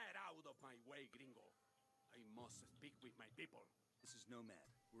 Get out of my way, gringo. I must speak with my people. This is Nomad.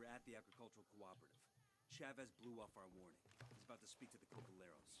 We're at the agricultural cooperative. Chavez blew off our warning. He's about to speak to the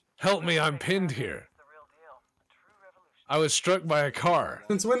Cocaleros. Help me. I'm pinned here. I was struck by a car.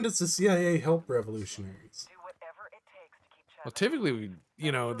 Since when does the CIA help revolutionaries? Well, typically,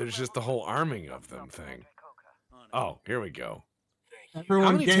 there's just the whole arming of them thing. Oh, here we go.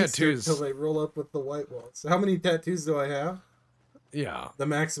 Everyone many gangster tattoos? until they roll up with the white walls. How many tattoos do I have? Yeah. The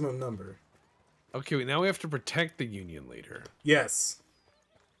maximum number. Okay, now we have to protect the union leader. Yes.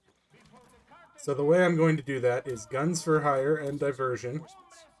 So the way I'm going to do that is guns for hire and diversion.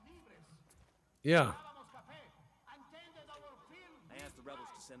 Yeah. I asked the rebels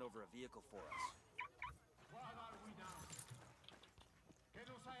to send over a vehicle for us.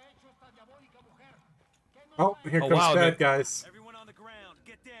 Oh, here Oh, comes wow, bad they- guys. Everyone on the ground,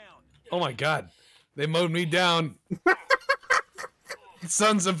 get down. Oh my god. They mowed me down.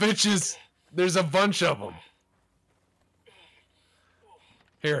 Sons of bitches. There's a bunch of them.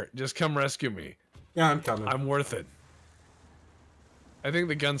 Here, just come rescue me. Yeah, I'm coming. I'm worth it. I think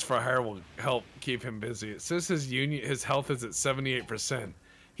the guns for hire will help keep him busy. It says his health is at 78%.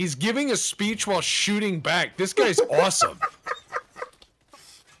 He's giving a speech while shooting back. This guy's awesome.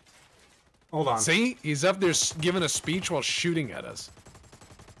 Hold on. See? He's up there giving a speech while shooting at us.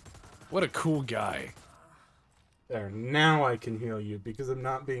 What a cool guy. There, now I can heal you because I'm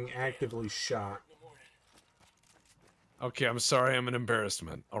not being actively shot. Okay, I'm sorry I'm an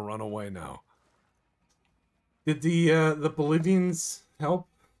embarrassment. I'll run away now. Did the Bolivians help?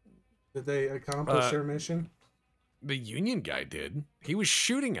 Did they accomplish Uh, their mission? The union guy did. He was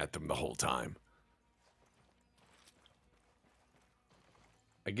shooting at them the whole time.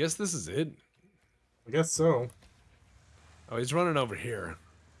 I guess this is it. I guess so. Oh, he's running over here.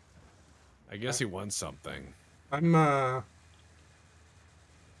 I guess he won something. I'm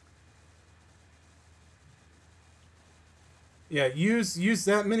Yeah, use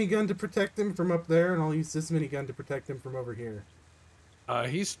that minigun to protect him from up there, and I'll use this minigun to protect him from over here.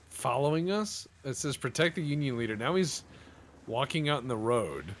 He's following us. It says protect the union leader. Now he's walking out in the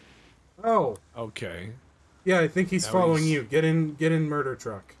road. Oh, Okay. yeah, I think he's Now following he's- you. Get in murder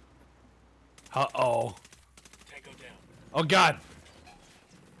truck. Uh-oh. Tango down. Oh, God.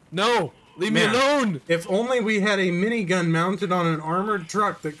 No! Leave me Man. alone! If only we had a minigun mounted on an armored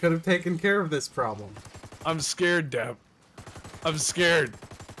truck that could have taken care of this problem. I'm scared, Deb. I'm scared.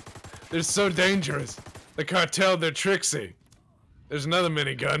 They're so dangerous. The cartel, they're tricksy. There's another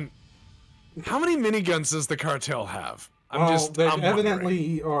minigun. How many miniguns does the cartel have? They I'm wondering.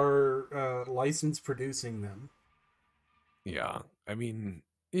 evidently are licensed producing them. Yeah, I mean,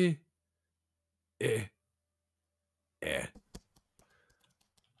 eh.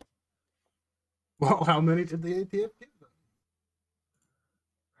 Well, how many did the ATF give them?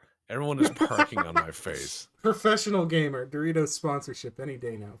 Everyone is parking on my face. Professional gamer, Doritos sponsorship any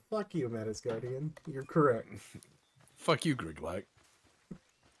day now. Fuck you, Metis Guardian. You're correct. Fuck you, Griglak.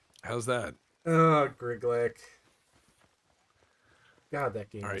 How's that? Oh, Griglek. God, that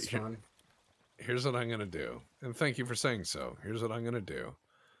game All right, is fun. Here's what I'm gonna do. And thank you for saying so. Here's what I'm gonna do.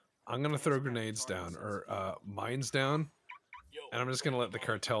 I'm gonna throw grenades down, or mines down, and I'm just gonna let the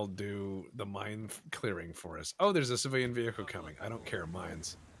cartel do the mine clearing for us. Oh, there's a civilian vehicle coming. I don't care,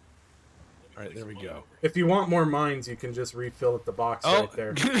 mines. All right, there we go. If you want more mines, you can just refill at the box right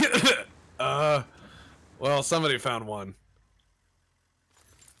there. Well, somebody found one.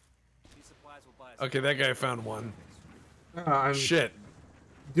 Okay, that guy found one. I'm Shit.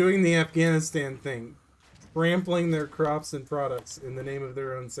 doing the Afghanistan thing, trampling their crops and products in the name of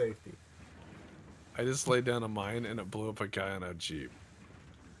their own safety. I just laid down a mine and it blew up a guy on a Jeep.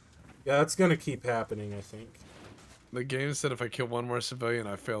 Yeah, that's gonna keep happening, I think. The game said if I kill one more civilian,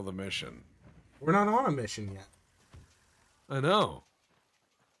 I fail the mission. We're not on a mission yet. I know.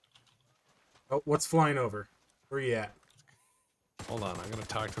 Oh, what's flying over? Where you at? Hold on, I'm gonna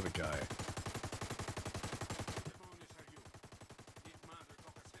talk to the guy.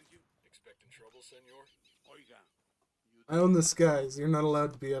 Expecting trouble, senor? Oiga. I own the skies. You're not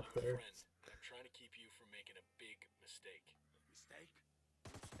allowed to be up there. I'm trying to keep you from making a big mistake. Mistake?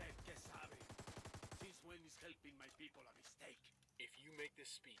 Usted que sabe? Since when is helping my people a mistake? If you make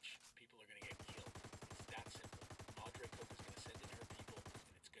this speech, people are gonna get killed. It's that simple. Madre Cook is gonna send in her people,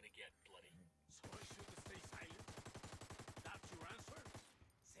 and it's gonna get bloody. So I should stay silent? That's your answer?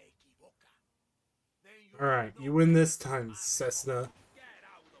 Se equivoca. Then you Alright, you win this time, Cessna. get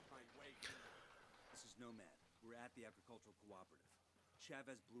out of my way. This is Nomad. We're at the agricultural cooperative.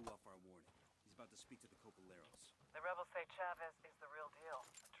 Chavez blew off our warning. He's about to speak to the Cocoleros. The rebels say Chavez is the real deal,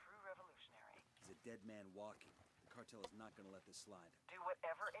 a true revolutionary. He's a dead man walking. The cartel is not going to let this slide. Do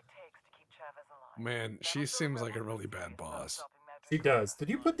whatever it takes to keep Chavez alive. Man, she seems like a really bad boss. He does. Did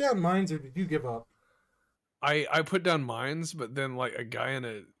you put down mines or did you give up? I put down mines, but then like a guy in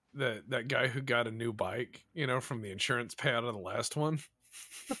a that guy who got a new bike, you know, from the insurance payout of the last one.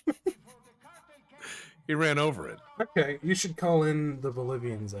 He ran over it. Okay, you should call in the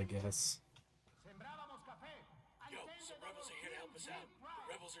Bolivians, I guess. Yo, some rebels are here to help us out.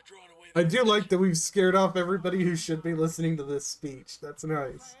 The rebels are drawing away I do like that we've scared off everybody who should be listening to this speech. That's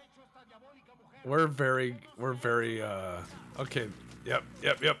nice. We're very okay. Yep.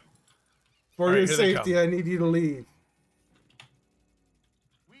 For All right, your here they safety, come. I need you to leave.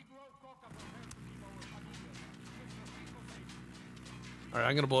 All right,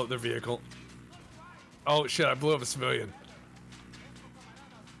 I'm gonna blow up their vehicle. Oh shit! I blew up a civilian.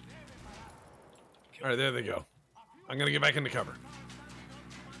 All right, there they go. I'm gonna get back into cover.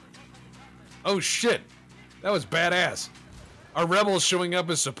 Oh shit! That was badass. Our rebels showing up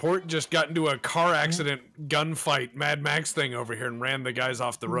as support just got into a car accident, gunfight, Mad Max thing over here and ran the guys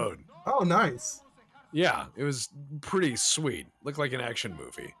off the road. Oh, nice. Yeah, it was pretty sweet. Looked like an action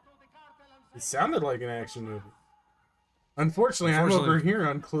movie. It sounded like an action movie. Unfortunately, I'm over here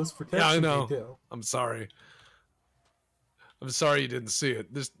on close protection Yeah, I know. detail. I'm sorry. I'm sorry you didn't see it.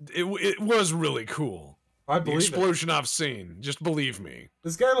 It was really cool. I The believe it. explosion off scene. Just believe me.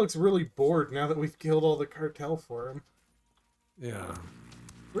 This guy looks really bored now that we've killed all the cartel for him. Yeah.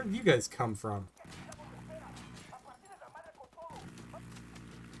 Where did you guys come from?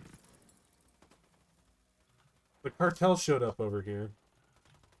 The cartel showed up over here.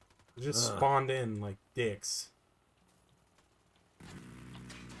 They just spawned in like dicks.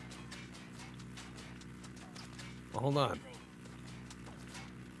 Well, hold on.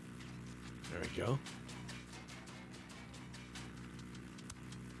 There we go.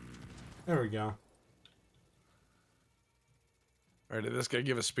 There we go. All right, did this guy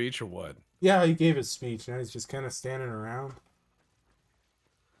give a speech or what? Yeah, he gave his speech. Now he's just kind of standing around.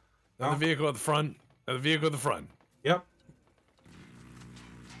 Another vehicle at the front. Another vehicle at the front. Yep.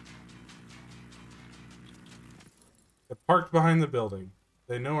 They're parked behind the building.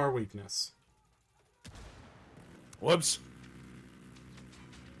 They know our weakness. Whoops.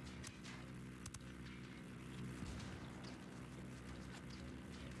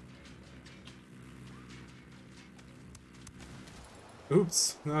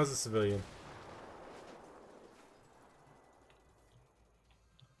 Oops, that was a civilian.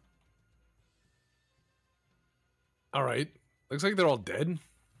 All right. Looks like they're all dead.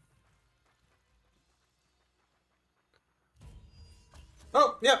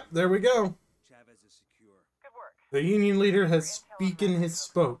 Oh, yep, there we go. Chavez is secure. Good work. The union leader has speaken his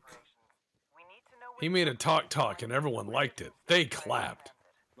spoke. We need to know He made a talk and everyone liked it. They clapped.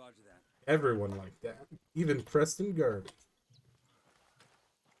 Roger that. Everyone liked that. Even Preston Garvey.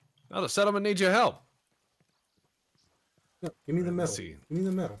 Now the settlement needs your help. No, give me the Right, medal. let's see. Give me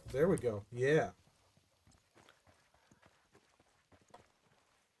the medal. There we go. Yeah.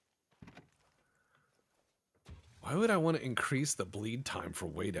 Why would I want to increase the bleed time for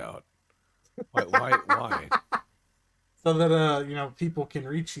wait out? Why? So that you know, people can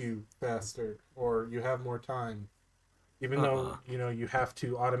reach you faster, or you have more time. Even though, you know, you have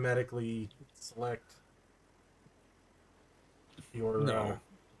to automatically select your No.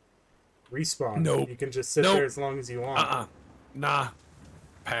 respawn. Nope. You can just sit Nope. there as long as you want. Nah.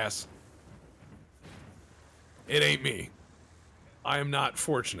 Pass. It ain't me. I am not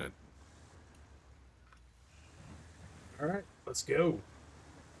fortunate. Alright, let's go.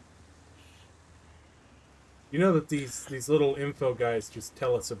 You know that these little info guys just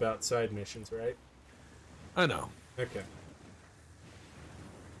tell us about side missions, right? I know. Okay.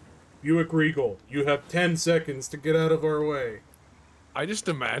 Buick Regal, you have 10 seconds to get out of our way. I just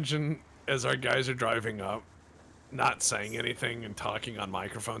imagine as our guys are driving up, not saying anything and talking on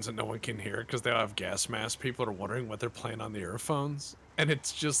microphones that no one can hear because they all have gas masks. People are wondering what they're playing on the earphones. And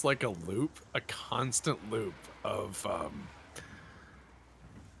it's just like a loop, a constant loop of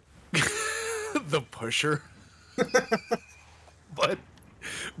the pusher. But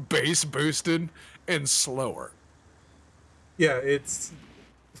bass boosted and slower. Yeah, it's...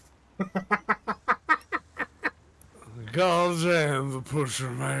 God damn, the pusher,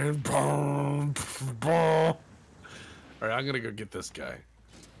 man. Boom, boom. Alright, I'm gonna go get this guy.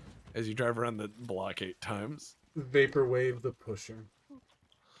 As you drive around the block 8 times. Vaporwave the pusher.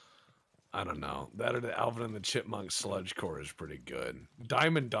 I don't know. That or the Alvin and the Chipmunk Sludge Core is pretty good.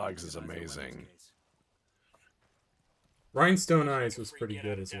 Diamond Dogs is amazing. Rhinestone Eyes was pretty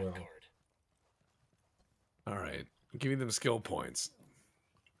good as well. Alright. Give me them skill points.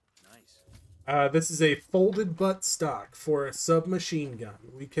 This is a folded butt stock for a submachine gun.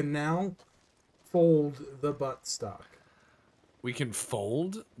 We can now fold the butt stock. We can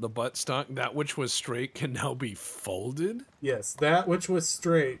fold the butt stock. That which was straight can now be folded? Yes, that which was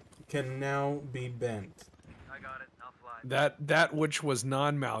straight can now be bent. I got it. I'll fly. That which was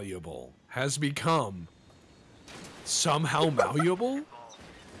non-malleable has become somehow malleable?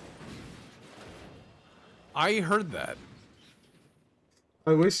 I heard that.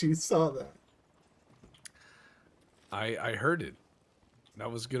 I wish you saw that. I heard it. That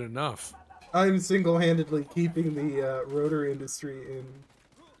was good enough. I'm single-handedly keeping the rotor industry in.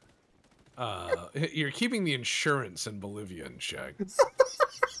 You're keeping the insurance in Bolivia in check.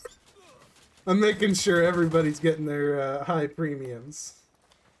 I'm making sure everybody's getting their high premiums.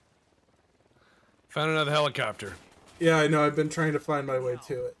 Found another helicopter. Yeah, I know. I've been trying to find my way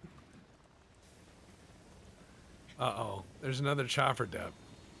to it. Uh-oh. There's another chopper dep.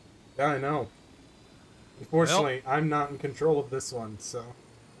 Yeah, I know. Unfortunately, I'm not in control of this one, so...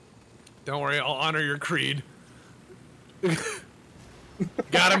 Don't worry, I'll honor your creed.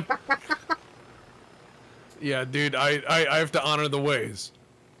 Got him? Yeah, dude, I have to honor the ways.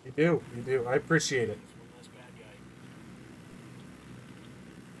 You do. I appreciate it.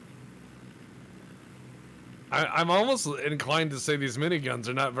 I'm almost inclined to say these miniguns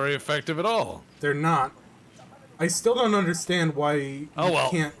are not very effective at all. They're not. I still don't understand why you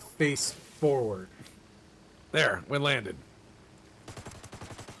can't face forward. There, we landed.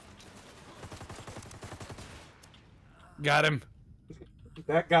 Got him.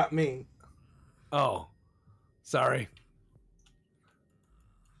 That got me. Oh. Sorry.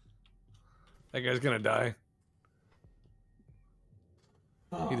 That guy's gonna die.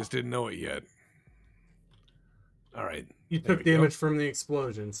 He just didn't know it yet. Alright. You took damage from the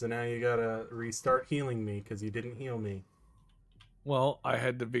explosion, so now you gotta restart healing me, because you didn't heal me. Well, I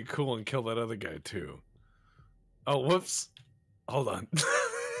had to be cool and kill that other guy, too. Oh, whoops. Hold on.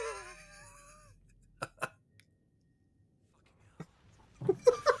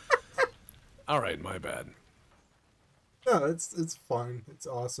 Alright, my bad. No, it's fine. It's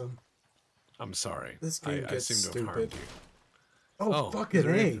awesome. I'm sorry. This game gets I seem to have stupid. harmed you. Oh, fucking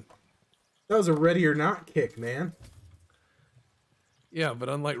there A. anything? That was a ready or not kick, man. Yeah, but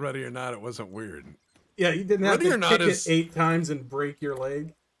unlike Ready or Not, it wasn't weird. Yeah, you didn't have Ready or to Not kick is- it 8 times and break your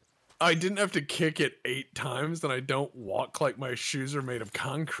leg. I didn't have to kick it 8 times, and I don't walk like my shoes are made of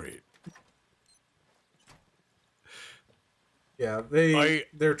concrete. Yeah,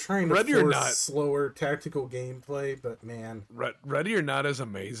 they're trying to Ready or force Not- slower tactical gameplay, but man. Ready or Not is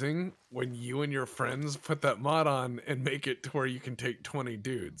amazing when you and your friends put that mod on and make it to where you can take 20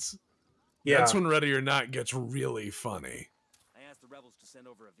 dudes. Yeah. That's when Ready or Not gets really funny. I asked the rebels to send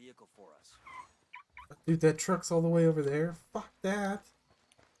over a vehicle for us. Dude, that truck's all the way over there. Fuck that.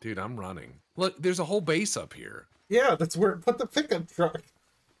 Dude, I'm running. Look, there's a whole base up here. Yeah, that's where put the pickup truck.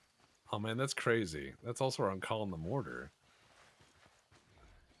 Oh man, that's crazy. That's also where I'm calling the mortar.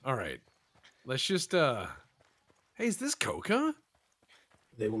 Alright. Let's just, Hey, is this Coca?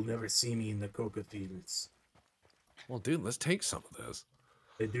 They will never see me in the Coca fields. Well, dude, let's take some of this.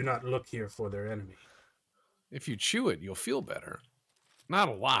 They do not look here for their enemy. If you chew it, you'll feel better. Not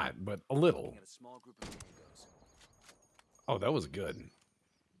a lot, but a little. Looking at a small group of tangos. Oh, that was good.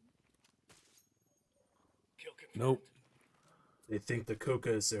 Kill confirmed. Nope. They think the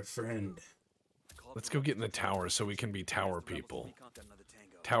Coca is their friend. Let's go get in the tower so we can be tower people.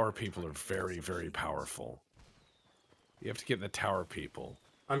 Tower people are very, very powerful. You have to get in the tower people.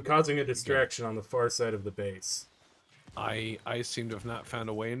 I'm causing a distraction on the far side of the base. I seem to have not found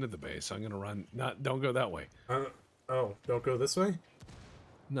a way into the base. I'm gonna run. Don't go that way. Oh, don't go this way?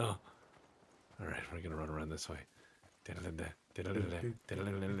 No. All right, we're gonna run around this way.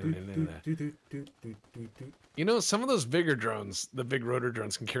 You know, some of those bigger drones, the big rotor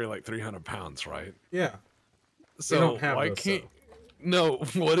drones, can carry like 300 pounds, right? Yeah. So don't have why those, can't? No.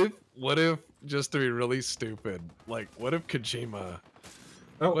 What if just to be really stupid? Like, what if Kojima?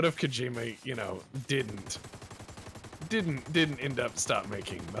 Oh. What if Kojima, you know, didn't end up stop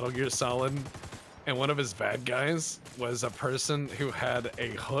making Metal Gear Solid, and one of his bad guys was a person who had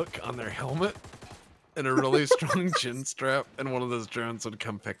a hook on their helmet and a really strong chin strap, and one of those drones would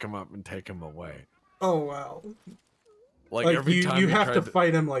come pick him up and take him away. Oh, wow. Like Like every time you have to tried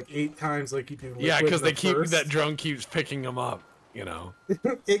fight him like 8 times like you do Liquid yeah, because in the they keep first. that drone keeps picking him up, you know.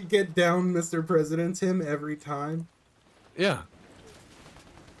 It get down Mr. President's him every time. Yeah.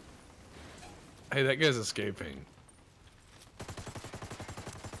 Hey, that guy's escaping.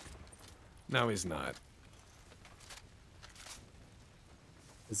 No, he's not.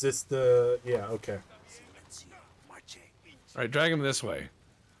 Is this the... Yeah, okay. All right, drag him this way.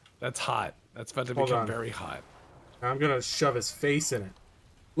 That's hot. That's about to Hold become on. very hot. I'm gonna shove his face in it.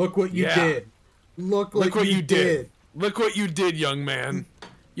 Look what you Yeah. did. Look Look what you did. did. Look what you did, young man.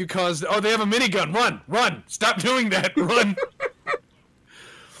 You caused... Oh, they have a minigun. Run! Run! Stop doing that! Run!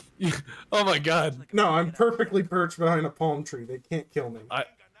 Oh my god. No, I'm perfectly perched behind a palm tree. They can't kill me.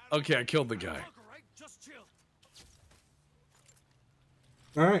 Okay, I killed the guy.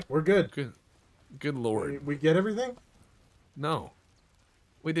 Alright, we're good. Good lord. We get everything? No.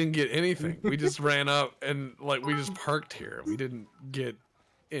 We didn't get anything. We just ran up and, like, we just parked here. We didn't get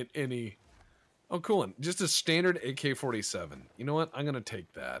any... Oh, cool. Just a standard AK-47. You know what? I'm gonna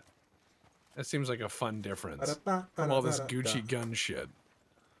take that. That seems like a fun difference from all this Gucci gun shit.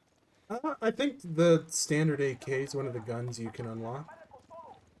 I think the standard AK is one of the guns you can unlock.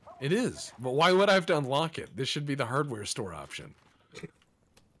 It is. But why would I have to unlock it? This should be the hardware store option.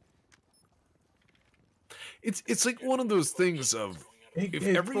 It's like one of those things of... If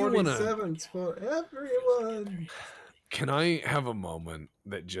everyone... AK-47s for everyone! Can I have a moment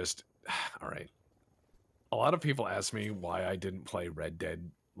that just... Alright. A lot of people ask me why I didn't play Red Dead,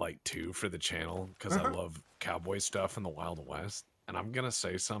 like, 2 for the channel, because I love cowboy stuff in the Wild West. And I'm gonna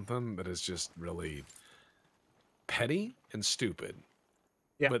say something that is just really petty and stupid.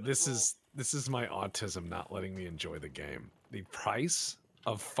 Yeah. But this is my autism not letting me enjoy the game. The price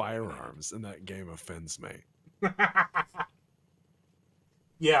of firearms in that game offends me.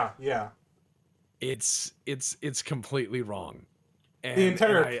 Yeah. It's completely wrong. And, The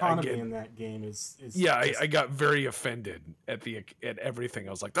entire I economy get- in that game is yeah, just- I got very offended at everything.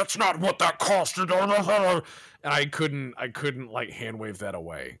 I was like, "That's not what that costed," and I couldn't like hand wave that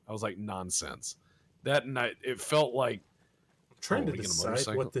away. I was like, "Nonsense." That night, it felt like I'm trying to we get a decide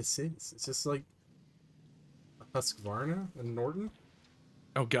motorcycle? what this is. It's just like a Husqvarna and Norton.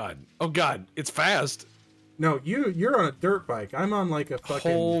 oh god, it's fast. No, you're on a dirt bike. I'm on like a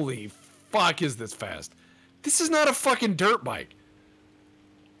fucking. Holy fuck, is this fast? This is not a fucking dirt bike.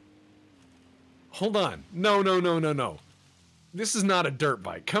 Hold on. No. This is not a dirt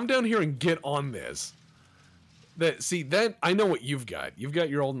bike. Come down here and get on this. That I know what you've got. You've got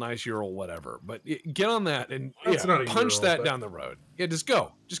your old nice Ural whatever. But get on that and It's not a punch Ural, that but- down the road. Yeah, just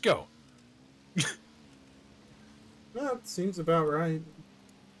go. That seems about right.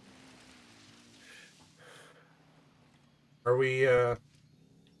 Are we? We're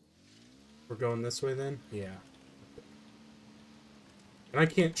going this way then. Yeah. And I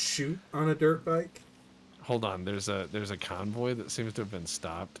can't shoot on a dirt bike. Hold on. There's a convoy that seems to have been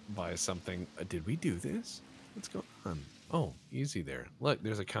stopped by something. Did we do this? What's going on? Oh, easy there. Look,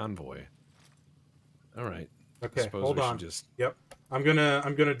 there's a convoy. All right. Okay, Suppose hold we should on. just- Yep. I'm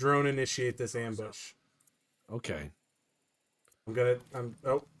gonna drone initiate this ambush. Okay.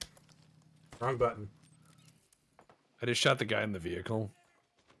 Oh, wrong button. I just shot the guy in the vehicle.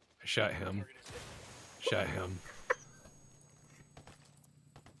 I shot him. Shot him.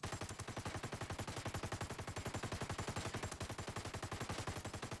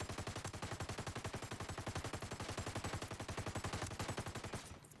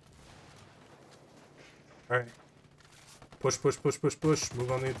 All right. Push, push, push, push, push.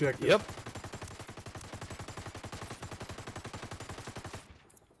 Move on the objective. Yep.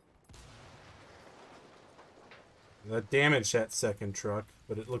 That damaged that second truck,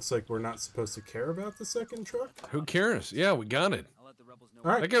 but it looks like we're not supposed to care about the second truck. Who cares? Yeah, we got it. I'll let the rebels know.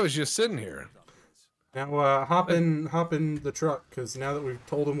 All right. That guy was just sitting here. Now, hop in the truck, because now that we've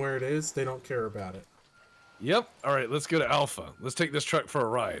told them where it is, they don't care about it. Yep. All right, let's go to Alpha. Let's take this truck for a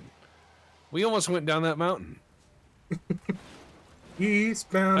ride. We almost went down that mountain.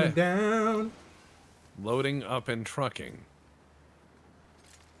 Eastbound and down. Loading up and trucking.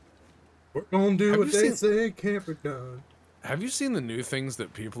 We're gonna do Have what you they seen- say can't be done. Have you seen the new things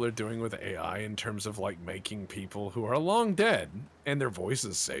that people are doing with AI in terms of like making people who are long dead and their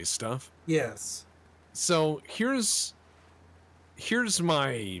voices say stuff? Yes. So here's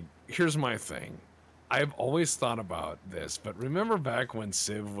my thing. I've always thought about this, but remember back when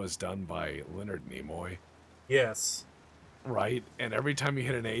Civ was done by Leonard Nimoy, Yes. right? And every time you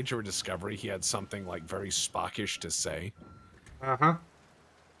hit an age or discovery, he had something like very Spockish to say. Uh-huh.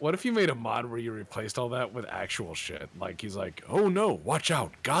 What if you made a mod where you replaced all that with actual shit? Like he's like, "Oh no, watch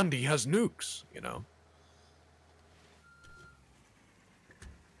out, Gandhi has nukes," you know?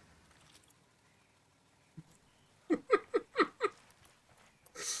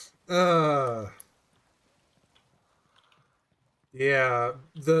 Yeah,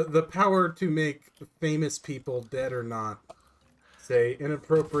 the power to make famous people, dead or not, say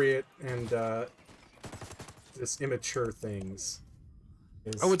inappropriate and just immature things.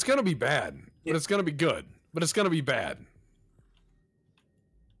 Oh, it's gonna be bad, Yeah. but it's gonna be good, but it's gonna be bad.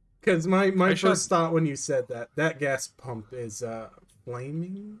 Because my I first shot- thought when you said that gas pump is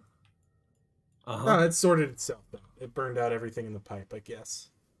flaming. Uh-huh. No, it sorted itself though. It burned out everything in the pipe, I guess.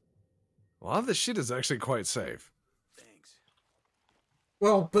 A lot of this shit is actually quite safe. Thanks.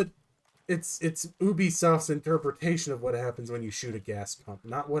 Well, but it's Ubisoft's interpretation of what happens when you shoot a gas pump,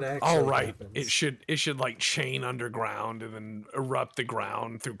 not what actually All right, happens. it should like chain underground and then erupt the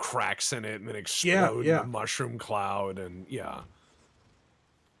ground through cracks in it and then explode yeah. in a mushroom cloud and yeah.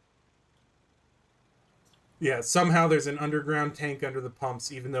 Yeah, somehow there's an underground tank under the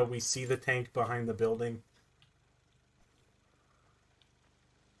pumps, even though we see the tank behind the building.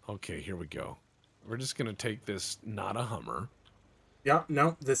 Okay, here we go. We're just gonna take this, not a Hummer. Yeah,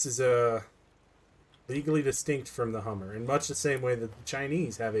 no, this is legally distinct from the Hummer, in much the same way that the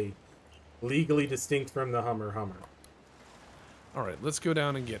Chinese have a legally distinct from the Hummer. All right, let's go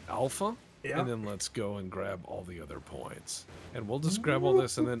down and get Alpha, Yeah. and then let's go and grab all the other points. And we'll just grab all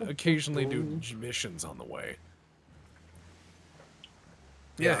this and then occasionally do missions on the way.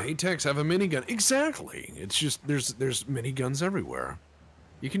 Yeah, hey Tex, have a minigun. Exactly. It's just there's miniguns everywhere.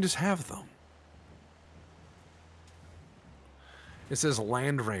 You can just have them. It says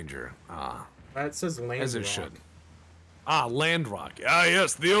Land Ranger. Ah, It says Land as it Rock. should. Ah, Land Rock. Ah,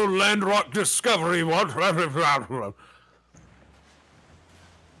 yes, the old Land Rock Discovery. What?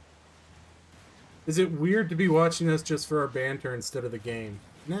 Is it weird to be watching this just for our banter instead of the game?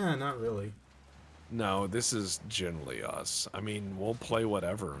 Nah, not really. No, this is generally us. I mean, we'll play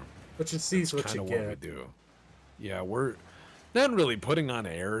whatever. But you see what Kind you of what we get. do. Yeah, we're not really putting on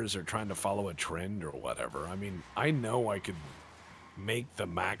airs or trying to follow a trend or whatever. I mean, I know I could make the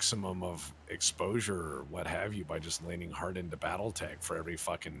maximum of exposure or what have you by just leaning hard into BattleTech for every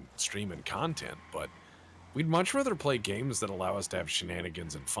fucking stream and content, but we'd much rather play games that allow us to have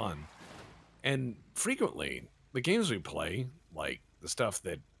shenanigans and fun. And frequently, the games we play, like the stuff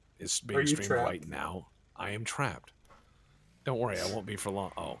that is Are being you streamed trapped? right now, I am trapped. Don't worry, I won't be for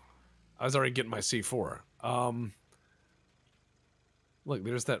long. Oh, I was already getting my C4. Look,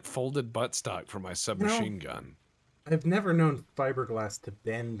 there's that folded buttstock for my submachine gun. I've never known fiberglass to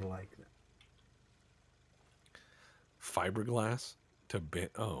bend like that. Fiberglass to bend.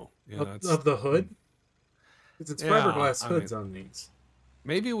 Oh, yeah, Of the hood? 'Cause it's Yeah, fiberglass I hoods mean- on these.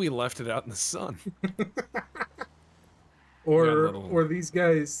 maybe we left it out in the sun. Or little- or these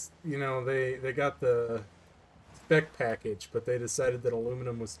guys, you know, they got the spec package, but they decided that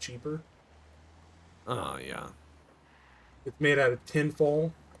aluminum was cheaper. Oh, yeah. It's made out of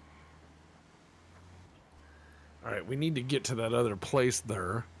tinfoil. All right, we need to get to that other place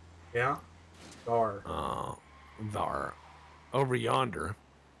there. Yeah. Dar. There. Over yonder.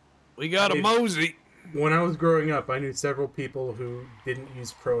 We got a Hey. mosey. When I was growing up, I knew several people who didn't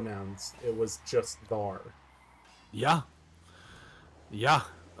use pronouns. It was just dar. Yeah. Yeah.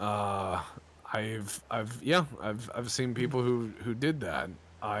 I've seen people who did that.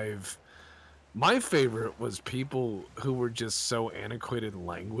 My favorite was people who were just so antiquated in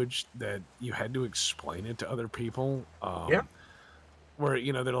language that you had to explain it to other people. Yeah. where,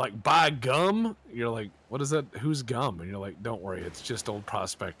 you know, they're like, buy gum. You're like, what is that? Who's gum? And you're like, don't worry, it's just old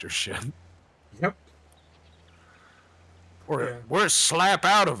prospector shit. Yep. Or Yeah. we're slap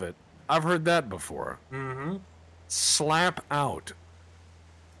out of it. I've heard that before. Mm-hmm. Slap out.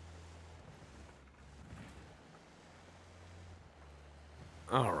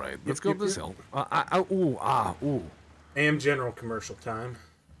 All right, let's go up this hill. Ooh. AM General commercial time.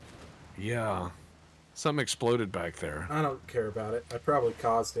 Yeah. Something exploded back there. I don't care about it. I probably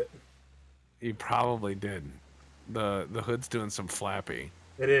caused it. You probably did. The hood's doing some flappy.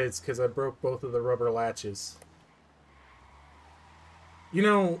 It is, because I broke both of the rubber latches. You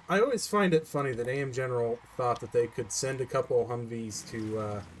know, I always find it funny that AM General thought that they could send a couple Humvees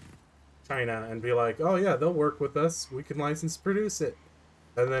to China and be like, oh yeah, they'll work with us. We can license produce it.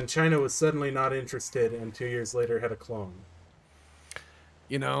 And then China was suddenly not interested, and 2 years later had a clone.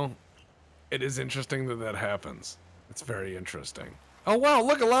 You know, it is interesting that that happens. It's very interesting. Oh, wow,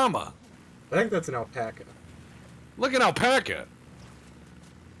 look, a llama. I think that's an alpaca. Look at alpaca.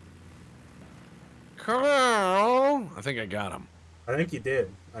 Carl. I think I got him. I think you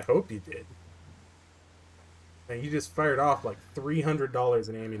did. I hope you did. And you just fired off like $300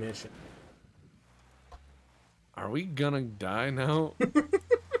 in ammunition. Are we gonna die now?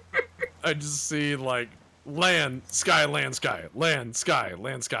 I just see, like, land, sky, land, sky, land, sky,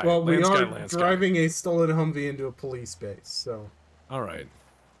 land, sky. Well, we land, are sky, land, driving a stolen Humvee into a police base, so... All right.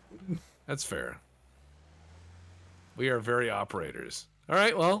 That's fair. We are very operators. All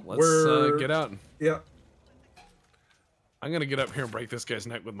right, well, let's get out. Yeah. I'm going to get up here and break this guy's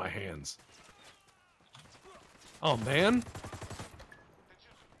neck with my hands. Oh, man.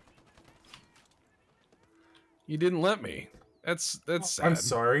 You didn't let me. That's sad. I'm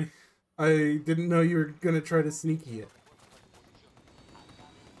sorry. I didn't know you were going to try to sneaky it.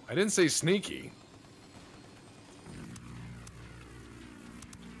 I didn't say sneaky.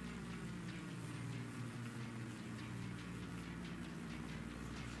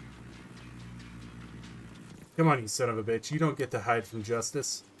 Come on, you son of a bitch. You don't get to hide from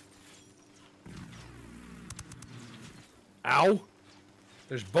justice. Ow.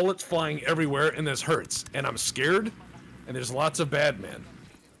 There's bullets flying everywhere, and this hurts. And I'm scared, and there's lots of bad men.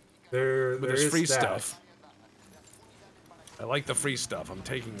 There's free that. stuff. I like the free stuff. I'm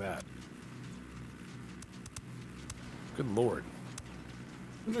taking that. Good lord.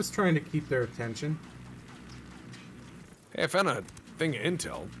 I'm just trying to keep their attention. Hey, I found a thing of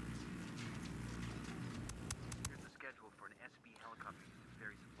intel. Here's the schedule for an SB helicopter to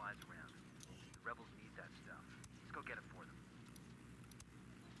ferry supplies around. The rebels need that stuff. Let's go get it for them.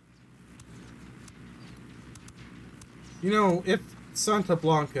 You know, if Santa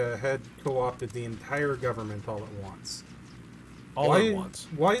Blanca had co-opted the entire government all at once... All at once.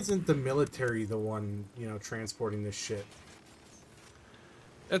 Why isn't the military the one, you know, transporting this shit?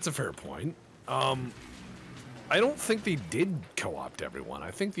 That's a fair point. I don't think they did co-opt everyone.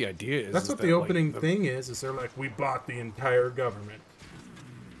 I think the idea is... That's what the opening thing is they're like, we bought the entire government.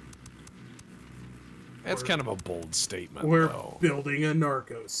 That's kind of a bold statement, We're though. building a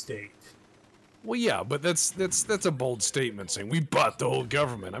narco state. Well, yeah, but that's a bold statement saying we bought the whole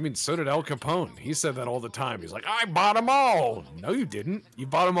government. I mean, so did Al Capone. He said that all the time. He's like, I bought them all. No, you didn't. You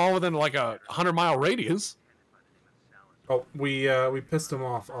bought them all within like a 100-mile radius. Oh, we pissed him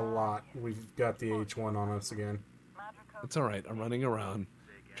off a lot. We've got the H1 on us again. It's all right. I'm running around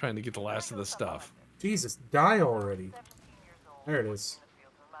trying to get the last of the stuff. Jesus, die already. There it is.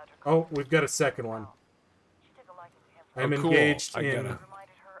 Oh, we've got a second one. I'm cool. engaged I in... get it.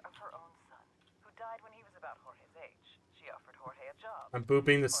 I'm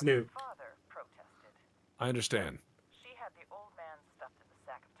booping the snoot. I understand. She had the old man stuffed in the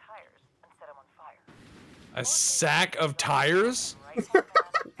sack of tires and set him on fire. A sack of tires?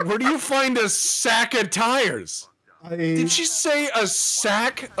 Where do you find a sack of tires? Did she say a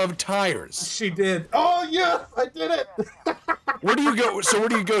sack of tires? She did. Oh, yes, I did it. Where do you go? So where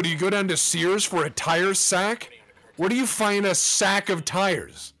do you go? Do you go down to Sears for a tire sack? Where do you find a sack of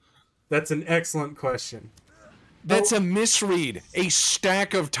tires? That's an excellent question. That's a misread. A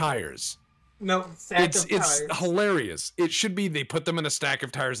stack of tires. No, sack of tires. It's hilarious. It should be they put them in a stack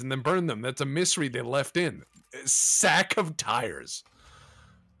of tires and then burn them. That's a misread they left in. A sack of tires.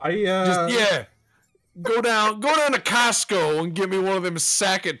 Go down to Costco and get me one of them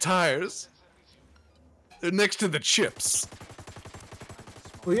sack of tires. They're next to the chips.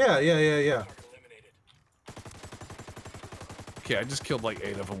 Well, yeah. Okay, I just killed like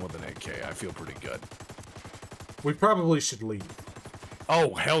 8 of them with an AK. I feel pretty good. We probably should leave.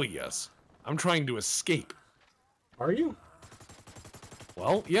 Oh, hell yes. I'm trying to escape. Are you?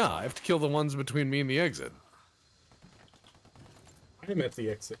 Well, yeah, I have to kill the ones between me and the exit. I'm at the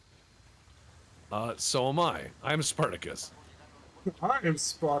exit. So am I. I'm Spartacus. I am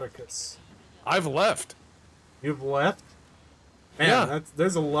Spartacus. I've left. You've left? Man, Yeah.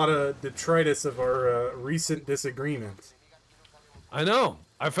 there's a lot of detritus of our recent disagreement. I know.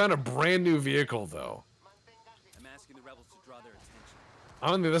 I found a brand new vehicle, though. I'm asking the rebels to draw their attention.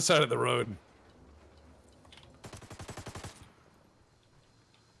 I'm on the other side of the road.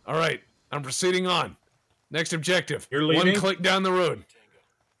 All right. I'm proceeding on. Next objective. You're leaving? One click down the road.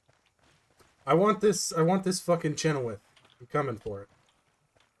 I want this fucking Chenoweth. I'm coming for it.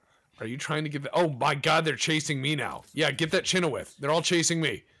 Are you trying to get the... Oh my god, they're chasing me now. Yeah, get that Chenoweth. They're all chasing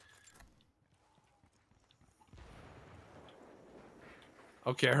me.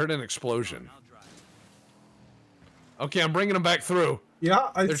 Okay, I heard an explosion. Okay, I'm bringing them back through. Yeah,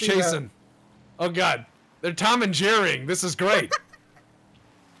 They're chasing. Oh god. They're Tom and Jerrying. This is great.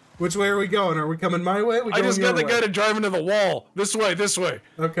 Which way are we going? Are we coming my way? I just got the guy to drive into the wall. This way, this way.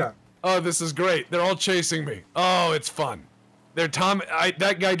 Okay. Oh, this is great. They're all chasing me. Oh, it's fun. They're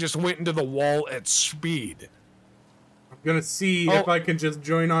that guy just went into the wall at speed. I'm gonna see if I can just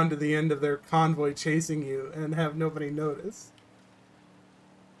join on to the end of their convoy chasing you and have nobody notice.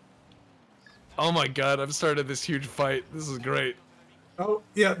 Oh my god, I've started this huge fight. This is great. Oh,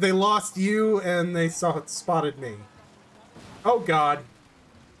 yeah, they lost you and they spotted me. Oh god.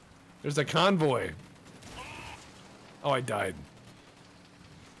 There's a convoy. Oh, I died.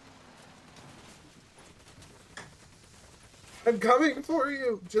 I'm coming for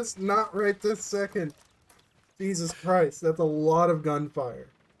you, just not right this second. Jesus Christ, that's a lot of gunfire.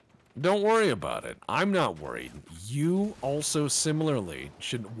 Don't worry about it. I'm not worried. You also similarly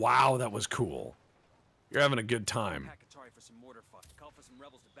should... Wow, that was cool. You're having a good time. For some mortar fire. Call for some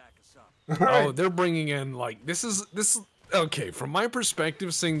rebels to back us up. Oh, they're bringing in, like, this is... Okay, from my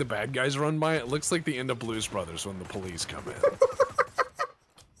perspective, seeing the bad guys run by, it looks like the end of Blues Brothers when the police come in.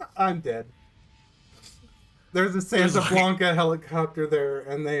 I'm dead. There's a Santa Blanca helicopter there,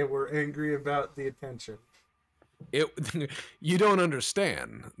 and they were angry about the attention. You don't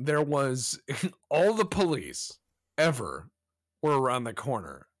understand. There was... all the police ever were around the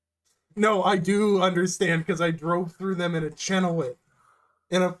corner. No, I do understand, because I drove through them in a Chenoweth.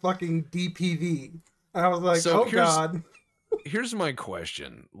 In a fucking DPV. And I was like, so oh god. Here's my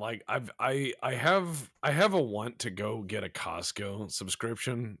question. Like, I have a want to go get a Costco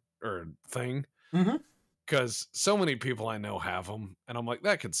subscription or thing. Mm-hmm. Because so many people I know have them, and I'm like,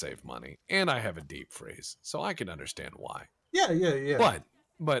 that could save money. And I have a deep freeze, so I can understand why. Yeah.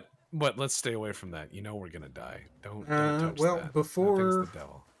 But let's stay away from that. You know we're gonna die. Don't touch well, that. before the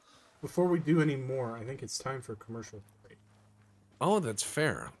devil. Before we do any more, I think it's time for a commercial break. Oh, that's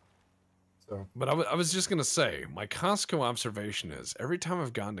fair. So, but I was just gonna say, my Costco observation is every time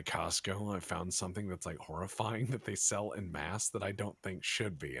I've gone to Costco, I've found something that's like horrifying that they sell in mass that I don't think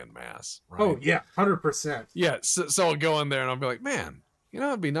should be in mass. Right? Oh yeah, 100%. Yeah, so I'll go in there and I'll be like, man, you know,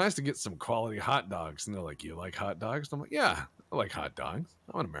 it'd be nice to get some quality hot dogs. And they're like, you like hot dogs? And I'm like, yeah, I like hot dogs.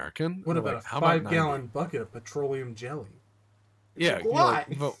 I'm an American. What about like, a 5-gallon bucket of petroleum jelly? Yeah, why?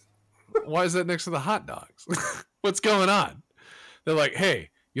 Like, but why is that next to the hot dogs? What's going on? They're like, hey,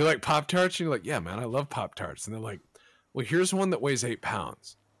 you like Pop-Tarts? And you're like, yeah, man, I love Pop-Tarts. And they're like, well, here's one that weighs 8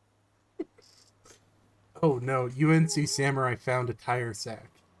 pounds. Oh, no. UNC Samurai found a tire sack.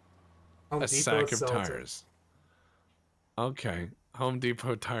 A sack of tires. Okay. Home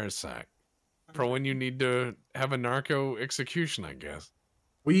Depot tire sack. For when you need to have a narco execution, I guess.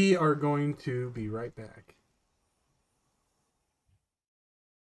 We are going to be right back.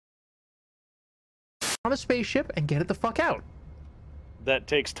 On a spaceship and get it the fuck out. That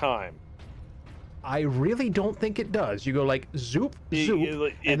takes time. I really don't think it does. You go like zoop,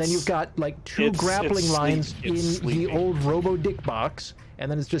 zoop, and then you've got like two grappling lines in the old Robo Dick box,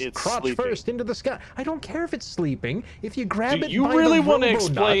 and then it's just crotch first into the sky. I don't care if it's sleeping. If you grab it by the you really want to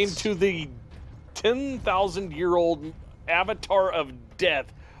explain nuts, to the 10,000-year-old avatar of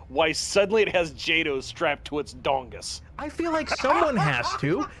death why suddenly it has JADO strapped to its dongus? I feel like someone has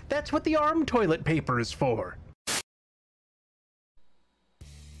to. That's what the arm toilet paper is for.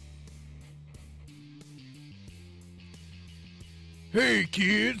 Hey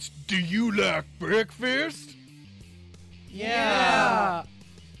kids, do you like breakfast? Yeah!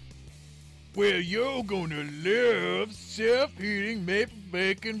 Well, you're gonna love self-heating maple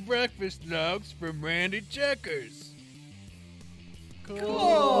bacon breakfast logs from Randy Checkers.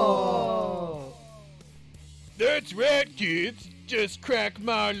 Cool! That's right, kids. Just crack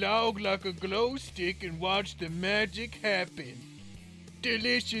my log like a glow stick and watch the magic happen.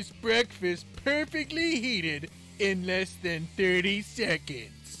 Delicious breakfast perfectly heated in less than 30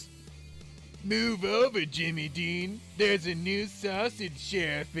 seconds. Move over, Jimmy Dean. There's a new sausage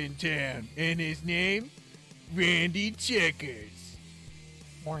sheriff in town, and his name, Randy Checkers.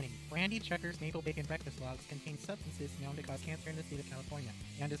 Warning. Randy Checkers maple bacon breakfast logs contain substances known to cause cancer in the state of California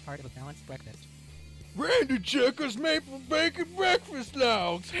and is part of a balanced breakfast. Randy Checkers maple bacon breakfast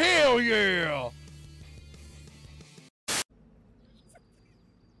logs! Hell yeah!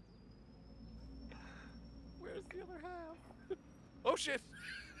 Where's the other half? Oh shit!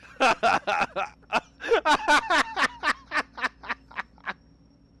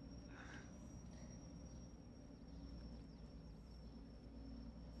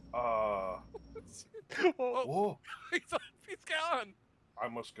 Whoa. He's gone. I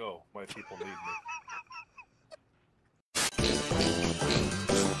must go. My people need me.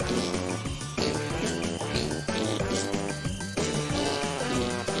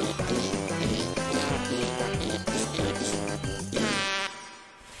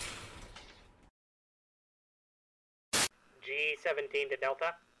 G17 to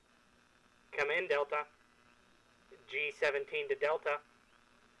Delta. Come in, Delta. G17 to Delta.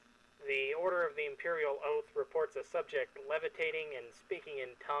 The Order of the Imperial Oath reports a subject levitating and speaking in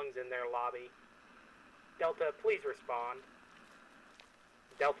tongues in their lobby. Delta, please respond.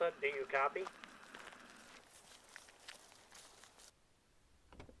 Delta, do you copy?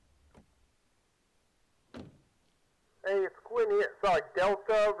 Hey, it's Quinn here. Sorry,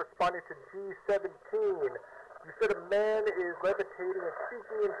 Delta responding to G17. You said a man is levitating and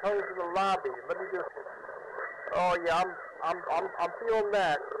speaking in tongues in the lobby. Let me just. Oh yeah, I'm feeling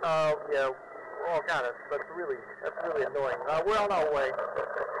that. Yeah. Oh god, that's really annoying. We're on our way.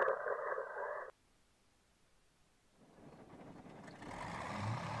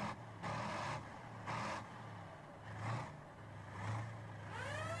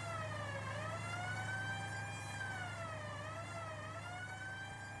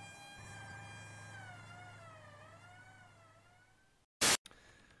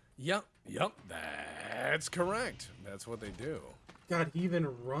 Yep, that's correct. That's what they do. God, he even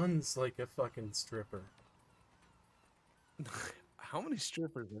runs like a fucking stripper. How many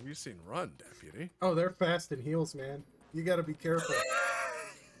strippers have you seen run, deputy? Oh, they're fast in heels, man. You gotta be careful.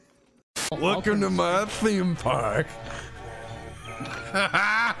 Welcome to my theme park.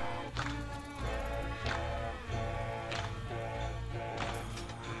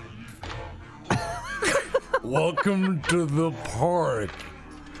 Welcome to the park.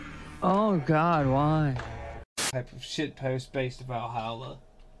 Oh god, why? Type of shitpost based Valhalla.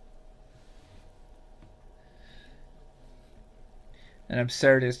 An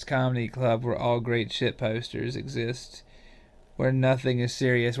absurdist comedy club where all great shitposters exist. Where nothing is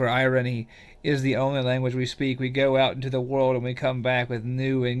serious, where irony is the only language we speak. We go out into the world and we come back with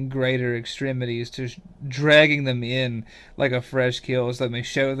new and greater extremities to dragging them in like a fresh kill so that we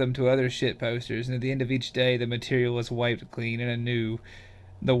show them to other shitposters. And at the end of each day, the material is wiped clean and anew.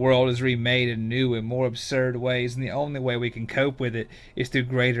 The world is remade in new and more absurd ways, and the only way we can cope with it is through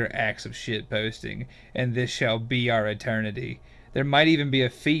greater acts of shitposting, and this shall be our eternity. There might even be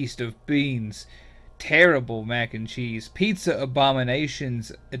a feast of beans, terrible mac and cheese, pizza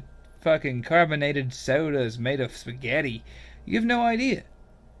abominations, fucking carbonated sodas made of spaghetti. You have no idea.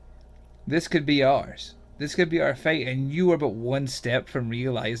 This could be ours. This could be our fate, and you are but one step from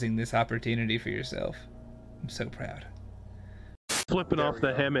realizing this opportunity for yourself. I'm so proud. Flipping off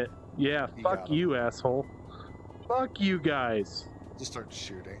the helmet. Yeah, fuck you, asshole. Fuck you guys. Just start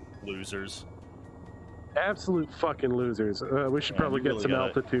shooting. Losers. Absolute fucking losers. We should probably get really some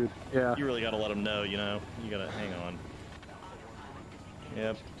altitude. Yeah. You really gotta let them know, you know. You gotta hang on.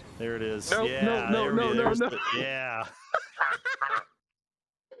 Yep. There it is. No, yeah, no. Yeah.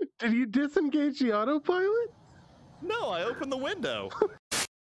 Did you disengage the autopilot? No, I opened the window.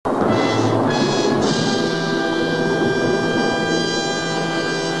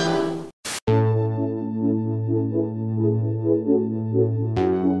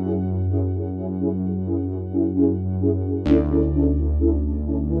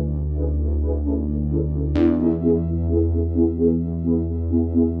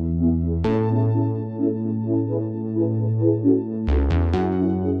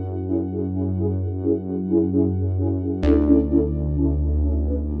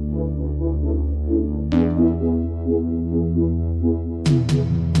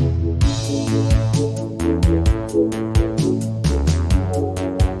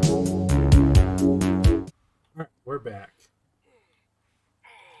 We're back.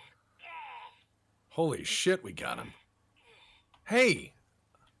 Holy shit, we got him. Hey,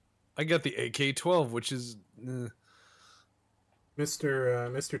 I got the AK-12, which is...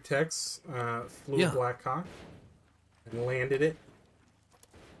 Mr. Tex flew a Black Hawk and landed it.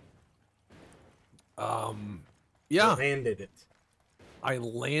 Yeah. Landed it. I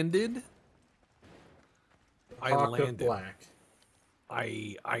landed. I landed. Black.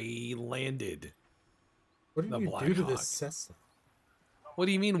 I landed. What did you do to this Cessna? What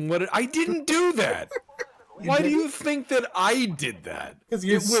do you mean? I didn't do that. Why do you think that I did that? Because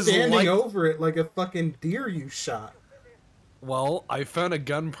you're standing over it like a fucking deer you shot. Well, I found a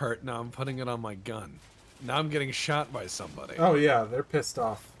gun part. Now I'm putting it on my gun. Now I'm getting shot by somebody. Oh yeah, they're pissed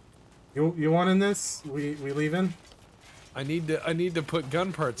off. You want in this? We leaving? I need to put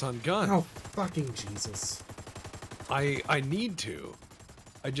gun parts on guns. Oh fucking Jesus! I need to.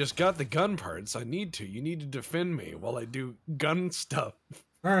 I just got the gun parts. I need to. You need to defend me while I do gun stuff.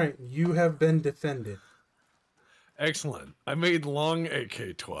 All right, you have been defended. Excellent. I made long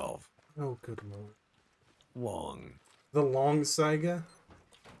AK-12. Oh good lord. Long. The long Saiga.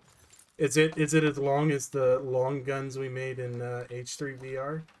 Is it as long as the long guns we made in H3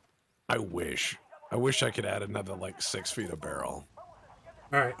 VR? I wish I could add another like 6 feet of barrel.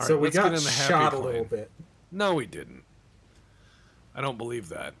 All right, so we got shot a plane. little bit. No, we didn't. I don't believe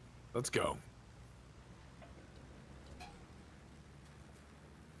that. Let's go.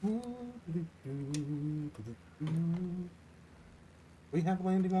 We have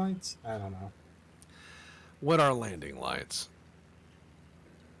landing lights? I don't know. What are landing lights?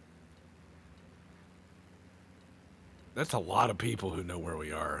 That's a lot of people who know where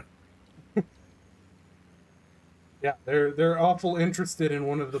we are. Yeah, they're awful interested in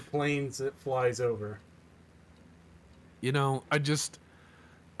one of the planes that flies over. You know, I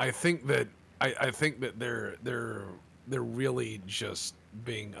think that they're really just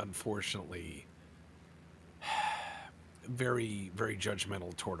being unfortunately very, very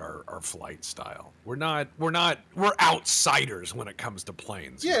judgmental toward our flight style. We're outsiders when it comes to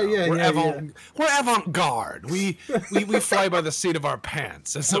planes. Yeah, you know? yeah, We're avant-garde. We fly by the seat of our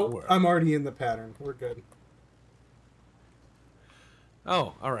pants, as it were. I'm already in the pattern. We're good.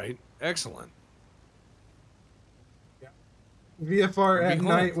 Oh, all right. Excellent. Yeah. VFR at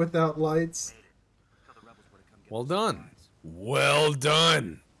night without lights. Well done. Well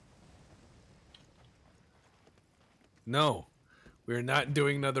done. No, we're not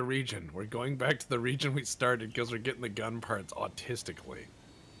doing another region. We're going back to the region we started because we're getting the gun parts autistically.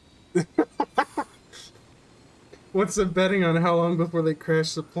 What's the betting on how long before they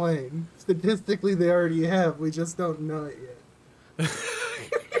crash the plane? Statistically, they already have. We just don't know it yet.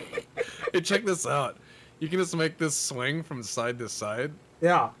 Hey, check this out. You can just make this swing from side to side.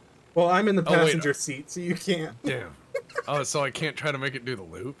 Yeah. Well, I'm in the passenger seat, so you can't. Damn. Oh, so I can't try to make it do the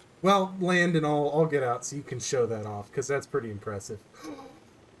loop? Well, land and I'll get out so you can show that off, because that's pretty impressive.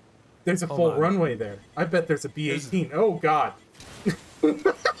 There's a full runway there. I bet there's a B-18. Oh, God.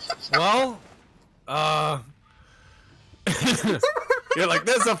 Well, you're like,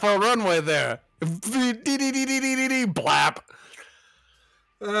 there's a full runway there. Blap.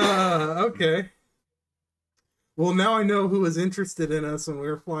 Okay. Well, now I know who was interested in us when we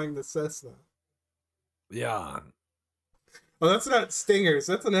were flying the Cessna. Yeah. Oh, that's not Stingers.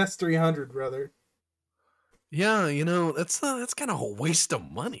 That's an S-300, brother. Yeah, you know, that's kind of a waste of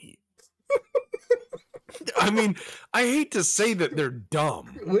money. I mean, I hate to say that they're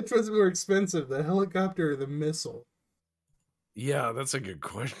dumb. Which was more expensive, the helicopter or the missile? Yeah, that's a good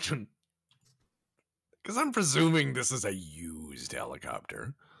question. Because I'm presuming this is a used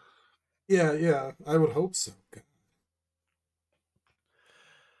helicopter. Yeah, I would hope so.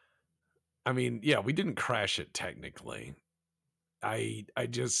 I mean, yeah, we didn't crash it technically.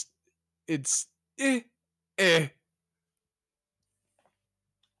 It's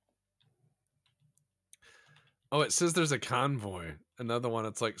Oh, it says there's a convoy. Another one.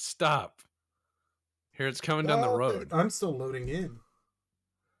 It's like, stop. Here, it's coming down the road. I'm still loading in.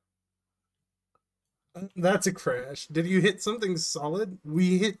 That's a crash. Did you hit something solid?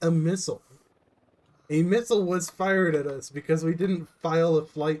 We hit a missile. A missile was fired at us because we didn't file a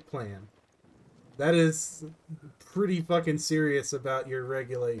flight plan. That is pretty fucking serious about your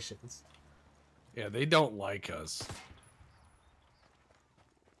regulations. Yeah, they don't like us.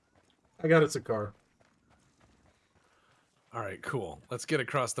 I got us a car. All right, cool. Let's get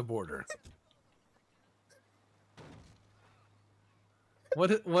across the border.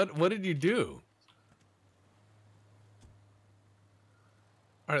 What did you do?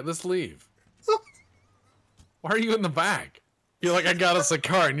 All right, let's leave. Why are you in the back? You're like, I got us a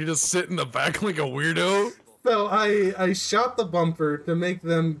car, and you just sit in the back like a weirdo? So I shot the bumper to make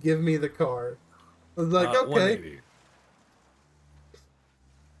them give me the car. I was like, okay. 180.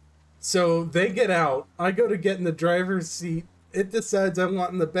 So they get out. I go to get in the driver's seat it decides I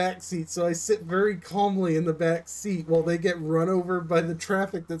want in the back seat, so I sit very calmly in the back seat while they get run over by the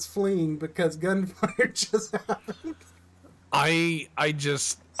traffic that's fleeing because gunfire just happened. I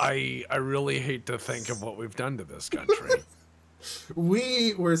really hate to think of what we've done to this country.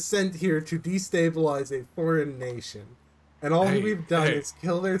 We were sent here to destabilize a foreign nation, and all we've done is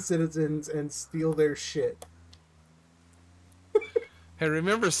kill their citizens and steal their shit. Hey,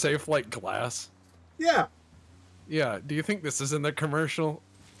 remember Safe Like Glass? Yeah. Yeah, do you think this is in the commercial?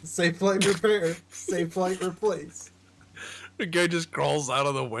 Safe Light Repair, Safe Light Replace. The guy just crawls out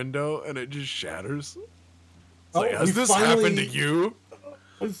of the window and it just shatters. It's like, we has this happened to you?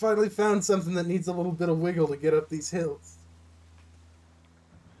 We finally found something that needs a little bit of wiggle to get up these hills.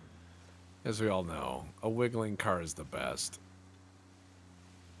 As we all know, a wiggling car is the best.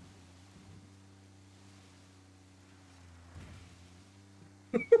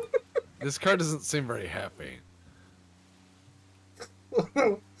 This car doesn't seem very happy.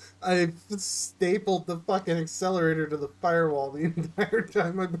 I've stapled the fucking accelerator to the firewall the entire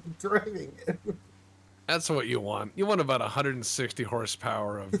time I've been driving it. That's what you want. You want about 160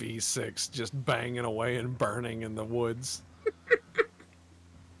 horsepower of V6 just banging away and burning in the woods.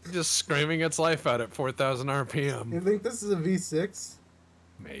 Just screaming its life out at 4,000 RPM. You think this is a V6?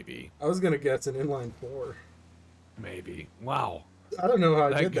 Maybe. I was gonna guess an inline 4. Maybe. Wow. I don't know how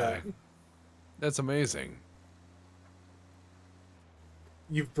I did guy. that. That's amazing.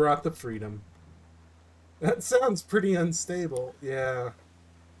 You've brought the freedom. That sounds pretty unstable. Yeah.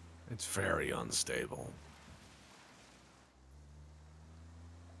 It's very unstable.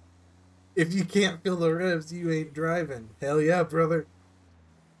 If you can't feel the revs, you ain't driving. Hell yeah, brother.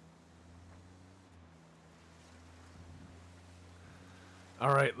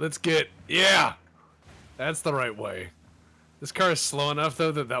 All right, let's get... Yeah! That's the right way. This car is slow enough,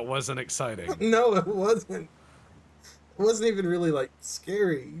 though, that wasn't exciting. No, it wasn't. It wasn't even really, like,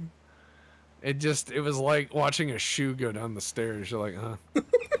 scary. It was like watching a shoe go down the stairs. You're like, huh?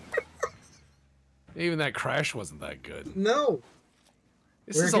 Even that crash wasn't that good. No.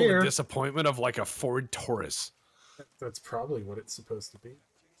 This is all the disappointment of, like, a Ford Taurus. That's probably what it's supposed to be.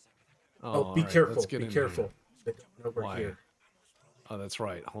 Oh, be right, careful. Be careful. They don't know we're Why? here. Oh, that's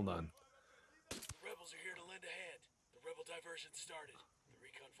right. Hold on. Rebels are here to lend a hand. The rebel diversion started. The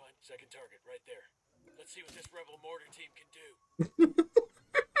recon find second target right there. Let's see what this rebel mortar team can do.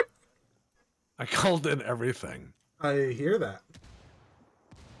 I called in everything. I hear that.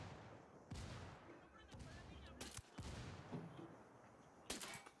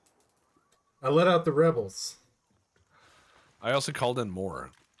 I let out the rebels. I also called in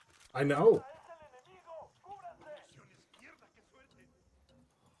more. I know.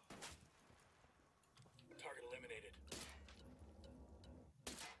 Target eliminated.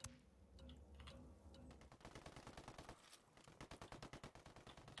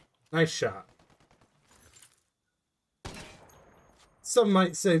 Nice shot. Some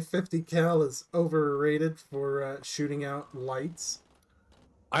might say 50 cal is overrated for shooting out lights.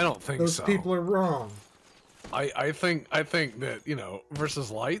 I don't think Those so. people are wrong. I think that, you know,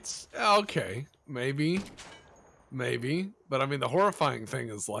 versus lights, yeah, okay, maybe, but I mean the horrifying thing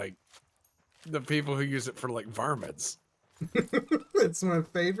is like the people who use it for like varmints. It's my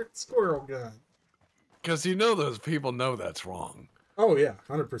favorite squirrel gun. Because you know those people know that's wrong. Oh yeah,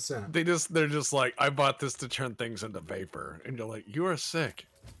 100%. They're just like, I bought this to turn things into vapor, and you're like, you are sick.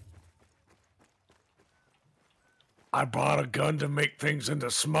 I bought a gun to make things into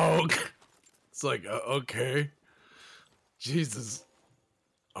smoke. It's like, okay. Jesus.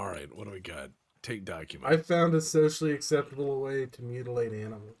 All right, what do we got? Take document. I found a socially acceptable way to mutilate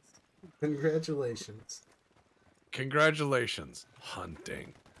animals. Congratulations. Congratulations.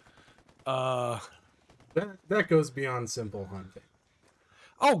 Hunting. That goes beyond simple hunting.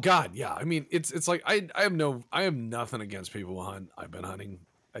 Oh God, yeah. I mean, it's like I have nothing against people who hunt. I've been hunting.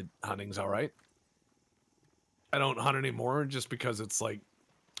 Hunting's all right. I don't hunt anymore just because it's like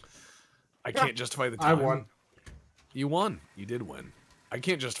I can't justify the time. I won. You won. You did win. I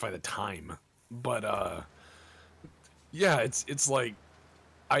can't justify the time, but yeah, it's like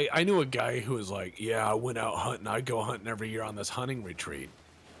I knew a guy who was like, yeah, I went out hunting. I go hunting every year on this hunting retreat.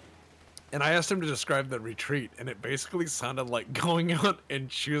 And I asked him to describe the retreat, and it basically sounded like going out and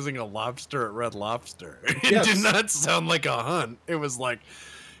choosing a lobster at Red Lobster. It Yes. did not sound like a hunt. It was like,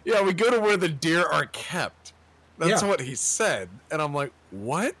 yeah, we go to where the deer are kept. That's Yeah. what he said. And I'm like,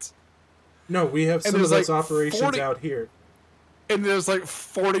 what? No, we have And some of there's those like operations 40 out here. And there's like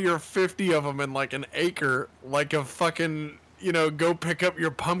 40 or 50 of them in like an acre, like a fucking, you know, go pick up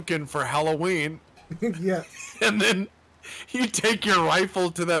your pumpkin for Halloween. Yes. And then you take your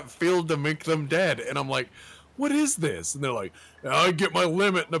rifle to that field to make them dead. And I'm like, what is this? And they're like, I get my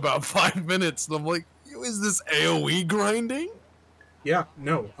limit in about 5 minutes. And I'm like, is this AoE grinding? Yeah,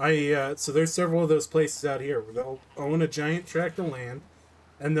 no. So there's several of those places out here where they'll own a giant tract of land,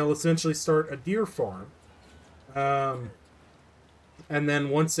 and they'll essentially start a deer farm. And then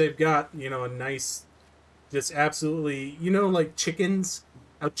once they've got, a nice, just absolutely, like chickens,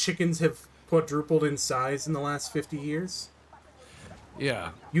 how chickens have quadrupled in size in the last 50 years?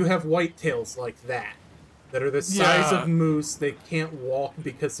 Yeah. You have whitetails like that are the size of moose. They can't walk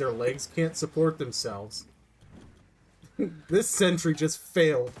because their legs can't support themselves. This sentry just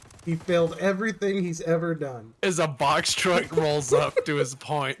failed. He failed everything he's ever done. As a box truck rolls up to his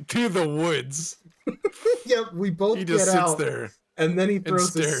point, to the woods. Yeah, we both he just get sits out, there and then he and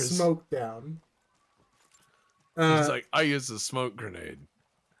throws the stares. smoke down. He's like, I use a smoke grenade.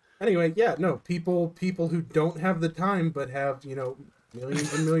 Anyway, yeah, no, people who don't have the time but have,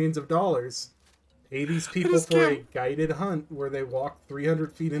 millions and millions of dollars, pay these people for a guided hunt where they walk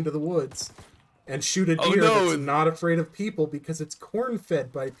 300 feet into the woods and shoot a deer that's not afraid of people because it's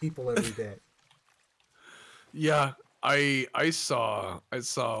corn-fed by people every day. Yeah, I saw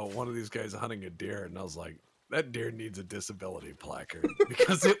one of these guys hunting a deer, and I was like, that deer needs a disability placard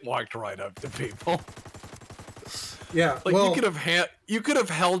because it walked right up to people. Yeah, like well, you could have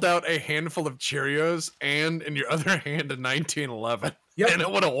held out a handful of Cheerios and in your other hand a 1911, and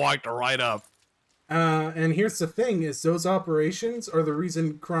it would have walked right up. And here's the thing: is those operations are the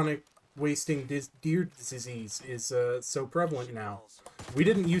reason chronic wasting deer disease is so prevalent now. We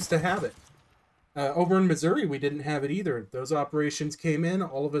didn't used to have it. Over in Missouri, we didn't have it either. Those operations came in,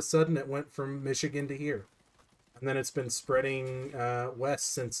 all of a sudden it went from Michigan to here. And then it's been spreading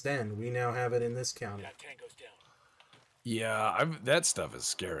west since then. We now have it in this county. Yeah, that stuff is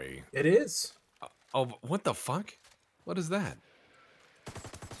scary. It is. Oh, what the fuck? What is that?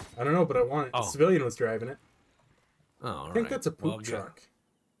 I don't know, but I want it. The civilian was driving it. Oh, I think that's a poop truck.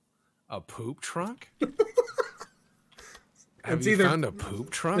 A poop truck? Have It's you either, found a poop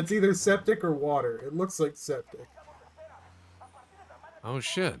truck? It's either septic or water. It looks like septic. Oh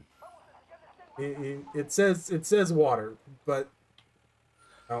shit! It says water, but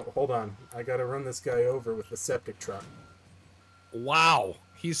hold on. I gotta run this guy over with the septic truck. Wow,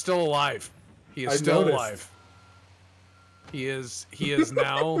 he's still alive. He is still alive. He is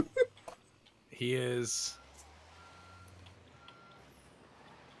now. He is.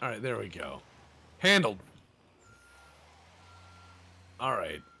 All right, there we go. Handled. All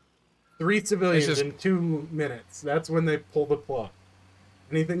right. 3 civilians in 2 minutes. That's when they pull the plug.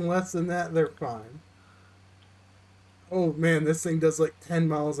 Anything less than that, they're fine. Oh man, this thing does like 10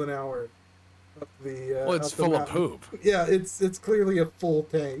 miles an hour. Up the, well, it's full of poop. Yeah, it's clearly a full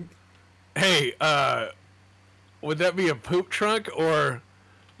tank. Hey, would that be a poop truck or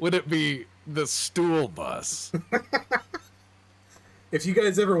would it be the stool bus? If you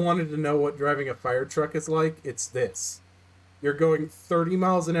guys ever wanted to know what driving a fire truck is like, it's this. You're going 30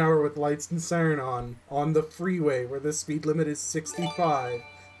 miles an hour with lights and siren on the freeway where the speed limit is 65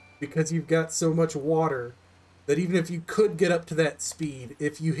 because you've got so much water that even if you could get up to that speed,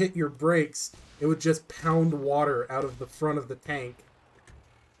 if you hit your brakes, it would just pound water out of the front of the tank.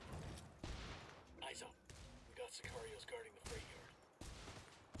 Eyes up. We got Sicarios guarding the freight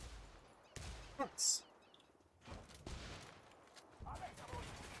yard. Nice.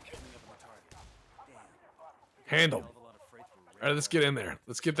 Handled. All right, let's get in there.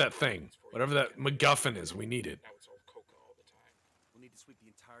 Let's get that thing. Whatever that MacGuffin is, we need it. We'll need to sweep the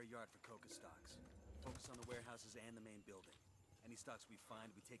entire yard for coca stocks. Focus on the warehouses and the main building. Any stocks we find,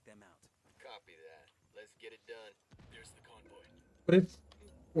 we take them out. Copy that. Let's get it done. There's the convoy. But it's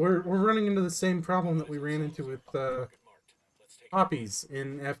we're running into the same problem that we ran into with poppies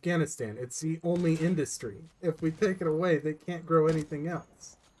in Afghanistan. It's the only industry. If we take it away, they can't grow anything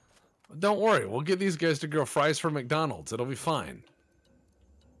else. Don't worry, we'll get these guys to grow fries for McDonald's. It'll be fine.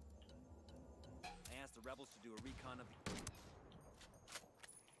 I asked the rebels to do a recon of the...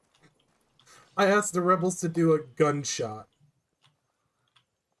 I asked the rebels to do a gunshot.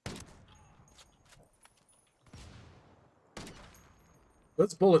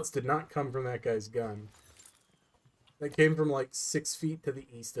 Those bullets did not come from that guy's gun. They came from like 6 feet to the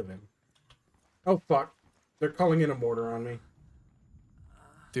east of him. Oh fuck. They're calling in a mortar on me.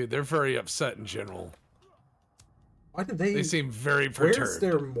 Dude, they're very upset in general. Why did they... They seem very perturbed. Where's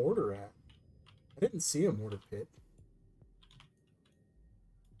their mortar at? I didn't see a mortar pit.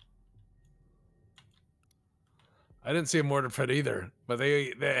 I didn't see a mortar pit either. But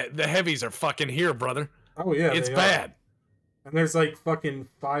the heavies are fucking here, brother. Oh yeah, it's bad. And there's like fucking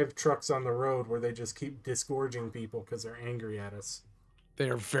 5 trucks on the road where they just keep disgorging people because they're angry at us. They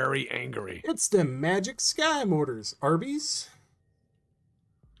are very angry. It's the Magic Sky Mortars, Arby's.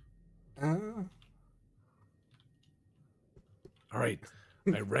 All right,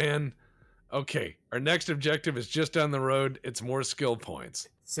 I ran. Okay, our next objective is just down the road. It's more skill points.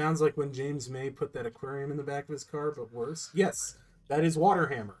 Sounds like when James May put that aquarium in the back of his car, but worse. Yes, that is water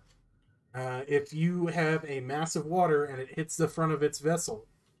hammer. If you have a mass of water and it hits the front of its vessel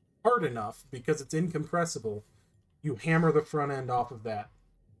hard enough, because it's incompressible, you hammer the front end off of that.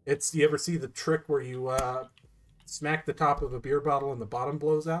 You ever see the trick where you smack the top of a beer bottle and the bottom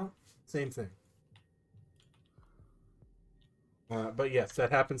blows out? Same thing. But yes,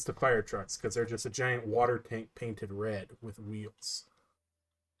 that happens to fire trucks because they're just a giant water tank painted red with wheels.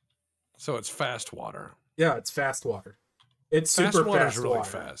 So it's fast water. Yeah, it's fast water. It's fast super water's fast really water.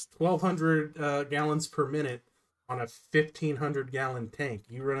 fast. 1,200 gallons per minute on a 1,500 gallon tank.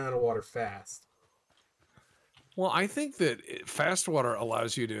 You run out of water fast. Well, I think that fast water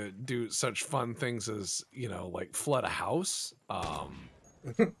allows you to do such fun things as, like flood a house,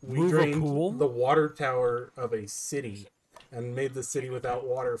 We move a drained pool. the water tower of a city and made the city without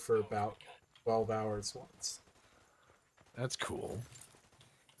water for about 12 hours once. That's cool.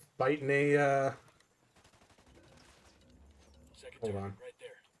 Fighting a hold on.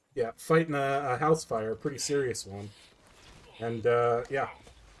 Yeah, fighting a house fire, a pretty serious one. And yeah,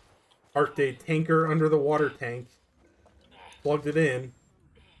 parked a tanker under the water tank, plugged it in.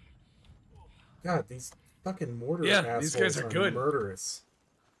 God, these fucking mortar assholes these guys are good. Murderous.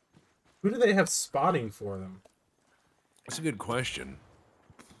 Who do they have spotting for them? That's a good question.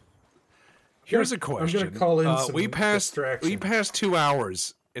 Here's a question. I'm gonna call in some we passed 2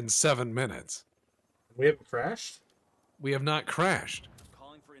 hours in 7 minutes. We haven't crashed? We have not crashed.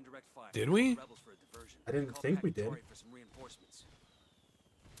 Did we? I didn't think we did.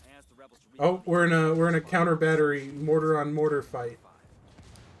 Oh, we're in a counter battery mortar on mortar fight.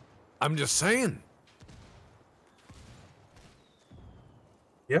 I'm just saying.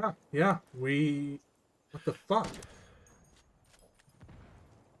 Yeah. What the fuck?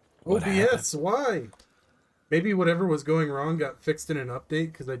 What OBS, why? Maybe whatever was going wrong got fixed in an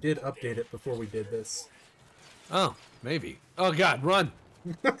update, because I did update it before we did this. Oh, maybe. Oh god, run.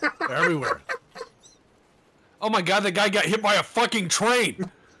 They're everywhere. Oh my god, the guy got hit by a fucking train.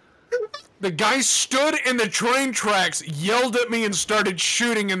 The guy stood in the train tracks, yelled at me, and started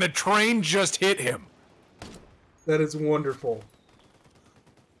shooting, and the train just hit him. That is wonderful.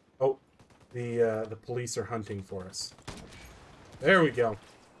 Oh, the police are hunting for us. There we go.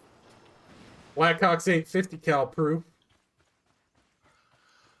 Blackhawks ain't 50 cal proof.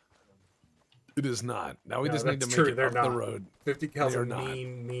 It is not. Now we just need to make true. it They're up not. the road. 50 cal's They're a not.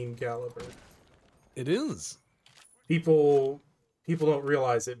 mean caliber. It is. People don't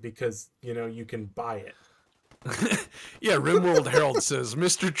realize it because, you can buy it. Yeah, Rimworld Herald says,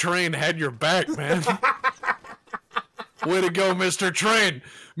 Mr. Train had your back, man. Way to go, Mr. Train!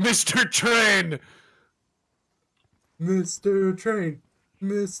 Mr. Train! Mr. Train!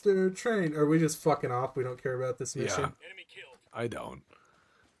 Mr. Train! Are we just fucking off? We don't care about this mission? Yeah. I don't.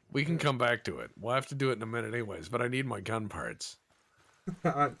 We can come back to it. We'll have to do it in a minute anyways, but I need my gun parts.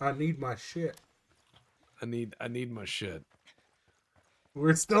 I need my shit. I need my shit.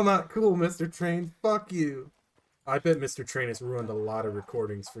 We're still not cool, Mr. Train. Fuck you. I bet Mr. Train has ruined a lot of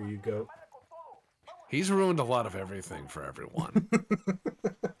recordings for you, Goat. He's ruined a lot of everything for everyone.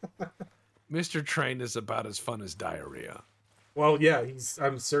 Mr. Train is about as fun as diarrhea. Well, yeah,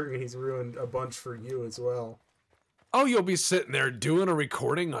 I'm certain he's ruined a bunch for you as well. Oh, you'll be sitting there doing a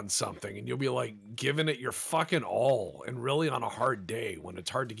recording on something, and you'll be like giving it your fucking all, and really on a hard day when it's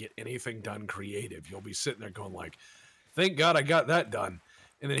hard to get anything done creative, you'll be sitting there going like, thank God I got that done.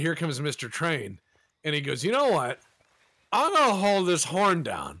 And then here comes Mr. Train, and he goes, you know what? I'm going to hold this horn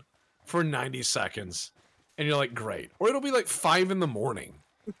down for 90 seconds. And you're like, great. Or it'll be like 5 in the morning.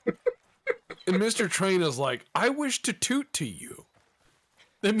 And Mr. Train is like, I wish to toot to you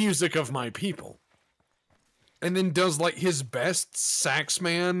the music of my people. And then does like his best sax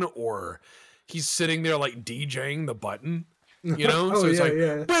man, or he's sitting there like DJing the button, you know? Oh, So it's yeah, like,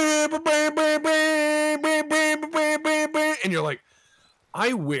 yeah. and you're like,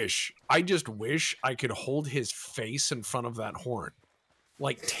 I just wish I could hold his face in front of that horn.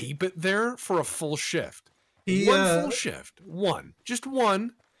 Like tape it there for a full shift. One full shift. Just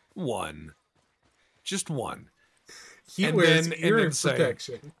one. He And wears then- and earring then say-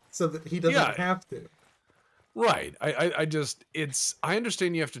 protection so that he doesn't have to. Right. I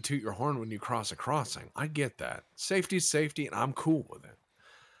understand you have to toot your horn when you cross a crossing. I get that. Safety's safety, and I'm cool with it.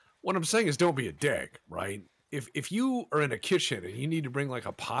 What I'm saying is don't be a dick, right? If you are in a kitchen and you need to bring like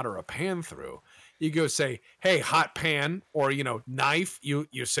a pot or a pan through, You go say, "Hey, hot pan," or knife. You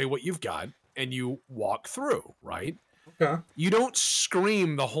say what you've got, and you walk through. Right? Okay. You don't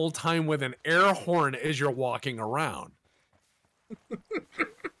scream the whole time with an air horn as you're walking around.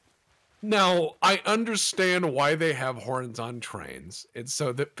 Now, I understand why they have horns on trains. It's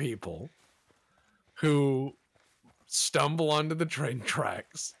so that people who stumble onto the train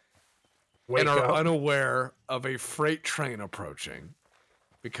tracks and are unaware of a freight train approaching,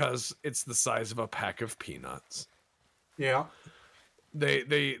 because it's the size of a pack of peanuts. Yeah. They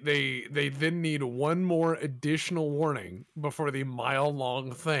then need one more additional warning before the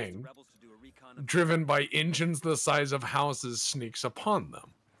mile-long thing, driven by engines the size of houses, sneaks upon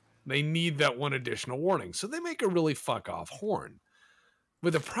them. They need that one additional warning. So they make a really fuck-off horn.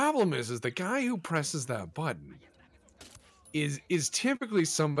 But the problem is the guy who presses that button is typically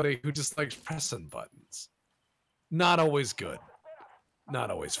somebody who just likes pressing buttons. Not always good. Not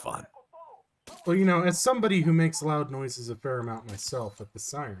always fun. Well, as somebody who makes loud noises a fair amount myself with the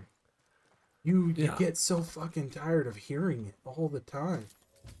siren, you get so fucking tired of hearing it all the time.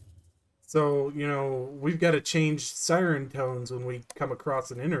 So, we've got to change siren tones when we come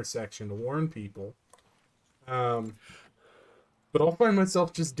across an intersection to warn people. But I'll find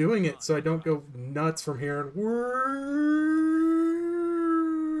myself just doing it so I don't go nuts from hearing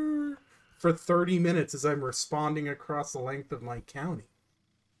for 30 minutes as I'm responding across the length of my county.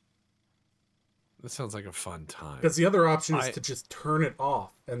 That sounds like a fun time. Because the other option is to just turn it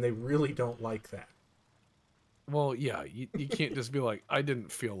off, and they really don't like that. Well, yeah, you can't just be like, I didn't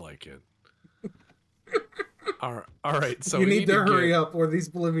feel like it. All right, so you need to hurry up, or these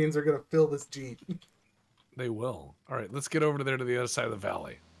Bolivians are going to fill this Jeep. They will. All right, let's get over to the other side of the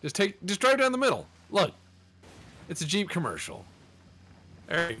valley. Just drive down the middle. Look, it's a Jeep commercial.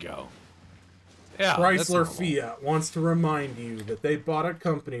 There you go. Yeah, Chrysler Fiat wants to remind you that they bought a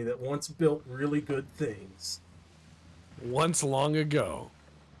company that once built really good things. Once long ago.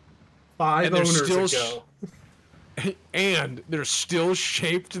 5 owners ago. And they're still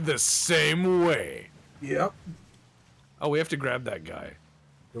shaped the same way. Yep. Oh, we have to grab that guy.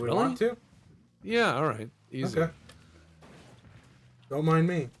 Do we want to? Yeah, all right. Easy. Okay. Don't mind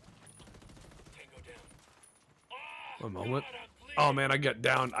me. One moment. Oh, man, I got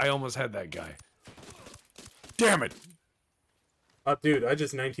down. I almost had that guy. Damn it. Oh, dude, I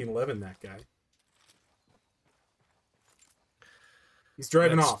just 1911 that guy. He's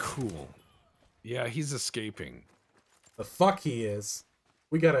driving off. Cool. Yeah, he's escaping. The fuck he is.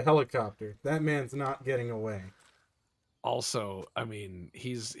 We got a helicopter. That man's not getting away. Also, I mean,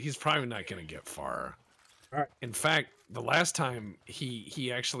 he's probably not going to get far. All right. In fact, the last time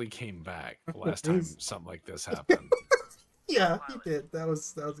he actually came back. The last time something like this happened. Yeah, he did. That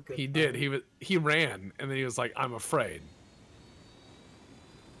was a good. He did. He ran, and then he was like, "I'm afraid."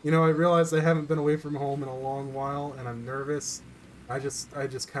 I realized I haven't been away from home in a long while, and I'm nervous. I just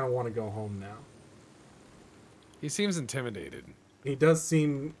kind of want to go home now. He seems intimidated. He does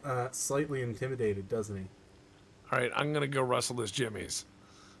seem slightly intimidated, doesn't he? All right, I'm gonna go rustle his jimmies.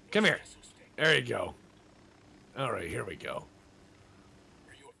 Come here. There you go. All right, here we go.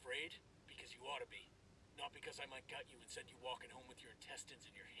 Are you afraid? Because you ought to be. Not because I might gut you and send you walking home with your intestines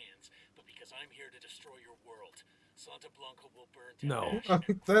in your hands, but because I'm here to destroy your world. Santa Blanca will burn to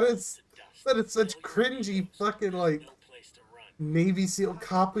ash. That is such cringy fucking Navy SEAL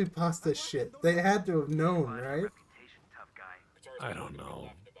copy pasta shit. They had to have known, right? I don't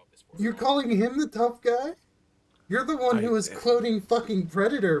know. You're calling him the tough guy? You're the one who was quoting fucking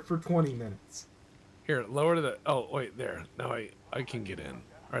Predator for 20 minutes. Here, lower to the... Oh, wait, there. Now I can get in.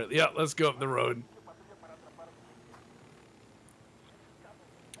 All right, yeah, let's go up the road.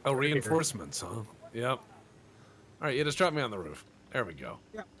 Oh, reinforcements, huh? Yep. All right, yeah, just drop me on the roof. There we go.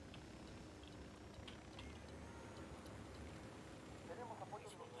 Yeah.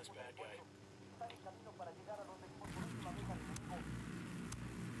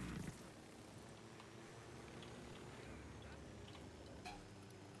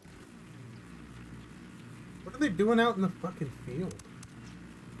 What are they doing out in the fucking field?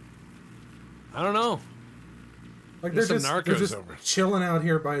 I don't know. Like they're just chilling out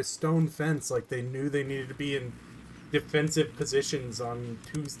here by a stone fence, like they knew they needed to be in defensive positions on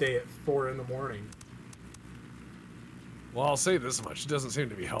Tuesday at 4 in the morning. Well, I'll say this much: it doesn't seem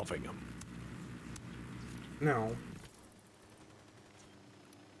to be helping them. No.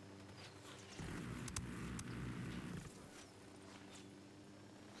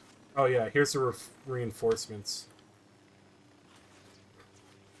 Oh yeah, here's the reinforcements.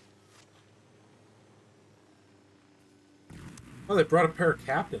 Oh, they brought a pair of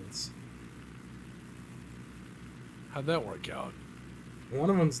captains. How'd that work out? One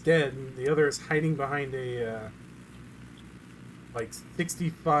of them's dead, and the other is hiding behind a, like,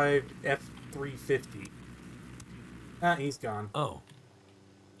 65 F-350. Ah, he's gone. Oh.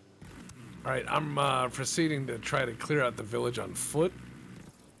 Alright, I'm proceeding to try to clear out the village on foot.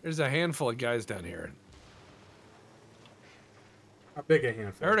 There's a handful of guys down here. How big a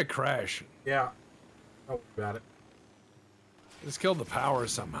handful? I heard a crash. Yeah. Oh, got it. Just killed the power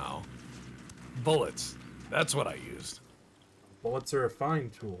somehow. Bullets. That's what I used. Bullets are a fine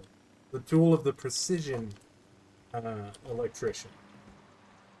tool. The tool of the precision electrician.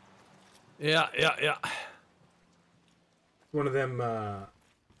 Yeah. One of them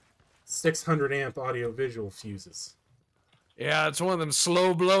 600 amp audio visual fuses. Yeah, it's one of them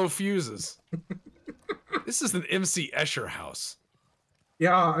slow blow fuses. This is an MC Escher house.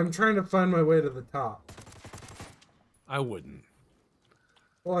 Yeah, I'm trying to find my way to the top. I wouldn't.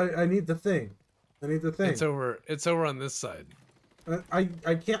 Well, I need the thing. I need the thing. It's over on this side. I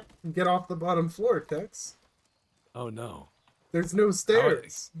can't get off the bottom floor, Tex. Oh no. There's no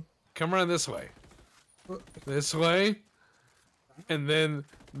stairs. Come around this way. This way. And then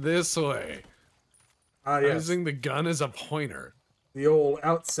this way. Ah, yes. Using the gun as a pointer. The old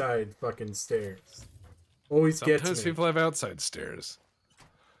outside fucking stairs. Always gets me. Sometimes people have outside stairs.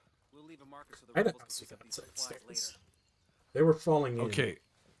 I had a house with outside stairs. They were falling in. Okay.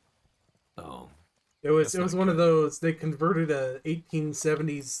 Oh. It was one of those. They converted a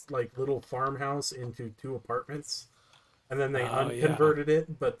 1870s like little farmhouse into 2 apartments, and then they unconverted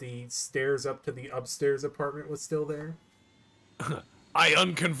it. But the stairs up to the upstairs apartment was still there. I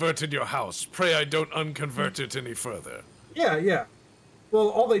unconverted your house. Pray I don't unconvert it any further. Yeah. Well,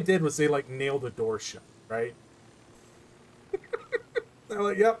 all they did was they like nailed the door shut, right? They're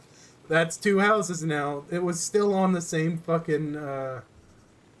like, yep, that's 2 houses now. It was still on the same fucking.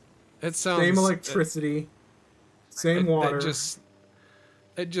 Same electricity, same water.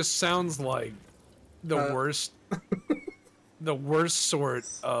 It just sounds like the worst, the worst sort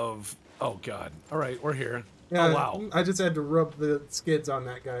of. Oh God! All right, we're here. Yeah, oh wow! I just had to rub the skids on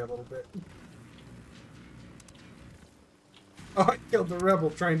that guy a little bit. Oh, I killed the rebel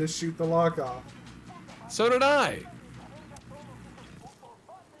trying to shoot the lock off. So did I.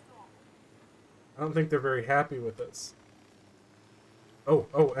 I don't think they're very happy with us.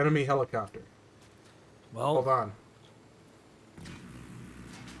 Oh, enemy helicopter. Well, hold on.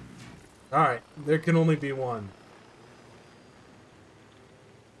 Alright, there can only be one.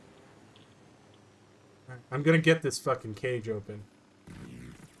 I'm gonna get this fucking cage open.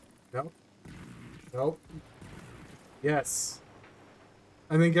 Nope. Yes.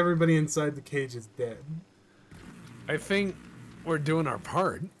 I think everybody inside the cage is dead. I think we're doing our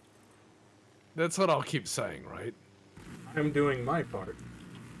part. That's what I'll keep saying, right? I'm doing my part.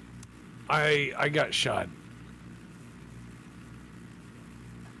 I got shot.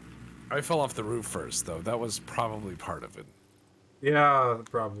 I fell off the roof first, though. That was probably part of it. Yeah,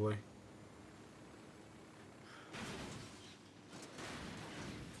 probably.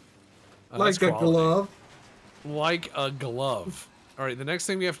 Like a glove. Like a glove. All right, the next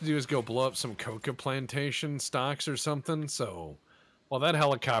thing we have to do is go blow up some coca plantation stocks or something. So, while that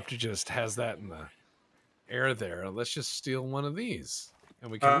helicopter just has that in the air there, let's just steal one of these, and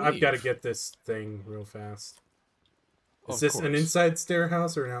we can leave. I've got to get this thing real fast. Is this an inside stair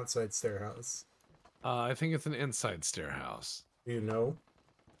house or an outside stair house? I think it's an inside stair house. You know?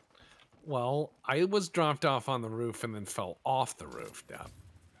 Well, I was dropped off on the roof and then fell off the roof down.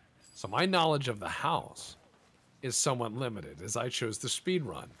 So my knowledge of the house is somewhat limited, as I chose the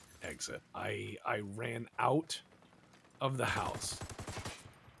speedrun exit. I ran out of the house.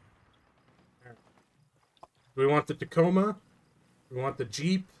 Do we want the Tacoma? Do we want the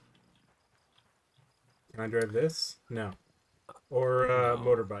Jeep? Can I drive this? No. Or No.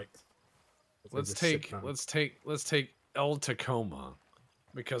 motorbike. Let's take El Tacoma,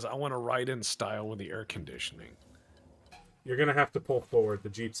 because I want to ride in style with the air conditioning. You're gonna have to pull forward. The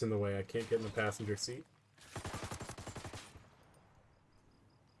Jeep's in the way. I can't get in the passenger seat.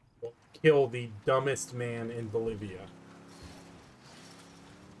 We'll kill the dumbest man in Bolivia.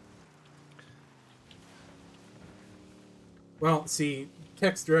 Well, see,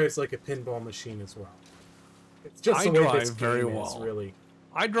 Tex drives like a pinball machine as well. It's just the way this game is, really.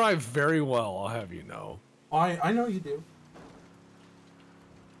 I drive very well, I'll have you know. I know you do.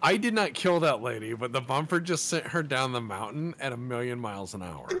 I did not kill that lady, but the bumper just sent her down the mountain at 1,000,000 miles an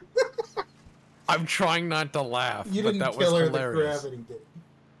hour. I'm trying not to laugh, but that was hilarious. The gravity did.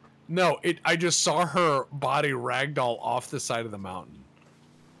 No, I just saw her body ragdoll off the side of the mountain.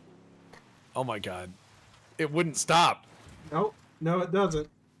 Oh my god. It wouldn't stop. Nope. No, it doesn't.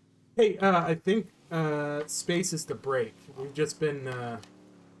 Hey, I think space is to brake. We've just been,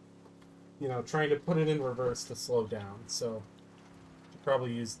 you know, trying to put it in reverse to slow down, so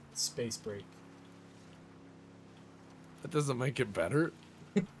probably use space brake. That doesn't make it better.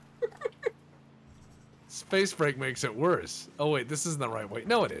 Space brake makes it worse. Oh wait, this isn't the right way.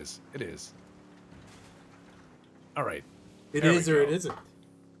 No, it is. It is. All right. It is or it isn't.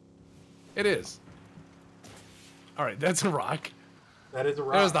 It is. All right, that's a rock. That is a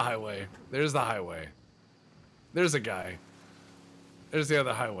rock. There's the highway. There's the highway. There's a guy. There's the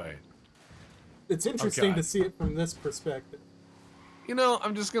other highway. It's interesting to see it from this perspective. You know,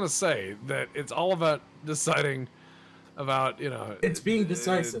 I'm just gonna say that it's all about deciding about, you know, it's being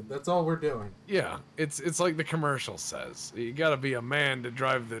decisive. That's all we're doing. Yeah, it's like the commercial says. You got to be a man to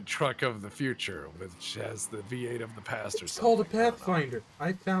drive the truck of the future, which has the V8 of the past or something. It's called a Pathfinder.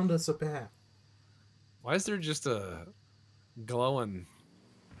 I found us a path. Why is there just a glowing?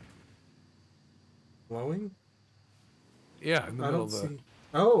 Glowing? Yeah, in the middle of the. See.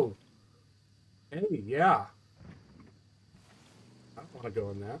 Oh. Hey, yeah. I don't want to go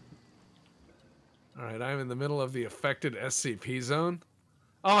in that. All right, I'm in the middle of the affected SCP zone.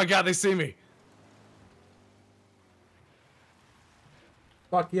 Oh my god, they see me.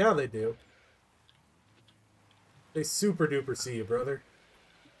 Fuck yeah, they do. They super duper see you, brother.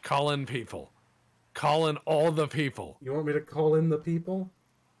 Call in people. Call in all the people. You want me to call in the people?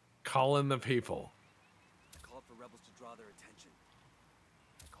 Call in the people. Call for rebels to draw their attention.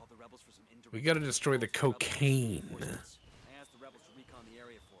 Call the rebels for some indirect. We gotta destroy the cocaine. I asked the rebels to recon the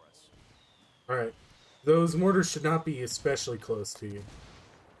area for us. Alright. Those mortars should not be especially close to you.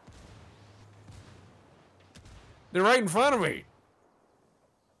 They're right in front of me.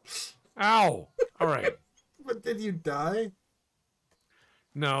 Ow. All right. But did you die?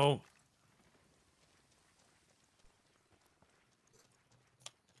 No.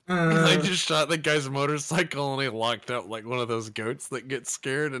 I just shot the guy's motorcycle and he locked up like one of those goats that gets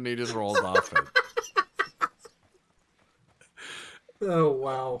scared and he just rolled off it. Oh,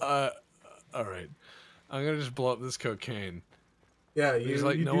 wow. All right. I'm going to just blow up this cocaine. Yeah, He's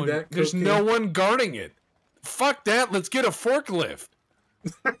like, you no do one, that there's cocaine. no one guarding it. Fuck that. Let's get a forklift.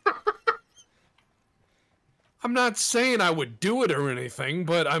 I'm not saying I would do it or anything,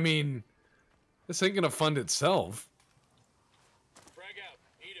 but I mean, this ain't going to fund itself. Frag out.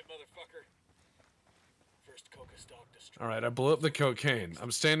 Eat it, motherfucker. First coca stock destroyed. All right, I blew up the cocaine.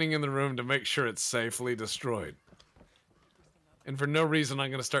 I'm standing in the room to make sure it's safely destroyed. And for no reason,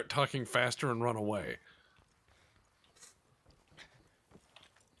 I'm going to start talking faster and run away.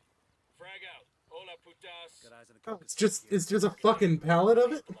 Frag out. Hola, putas. Oh, it's just a fucking pallet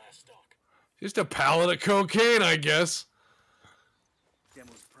of it? Just a pallet of cocaine, I guess.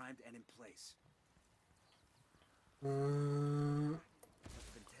 Demo's primed and in place. $10 Must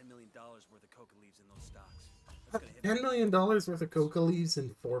have been $10 million worth of coca leaves in those stocks. $10 million worth of coca leaves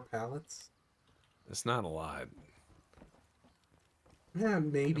in 4 pallets? It's not a lot. Yeah,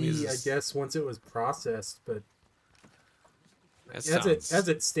 maybe, I mean, I guess, once it was processed, but as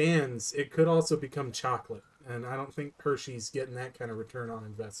it stands, it could also become chocolate, and I don't think Hershey's getting that kind of return on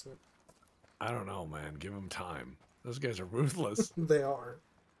investment. I don't know, man. Give them time. Those guys are ruthless. They are.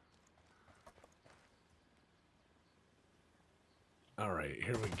 All right,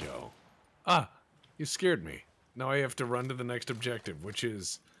 here we go. Ah, you scared me. Now I have to run to the next objective, which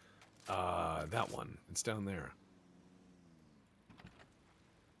is that one. It's down there.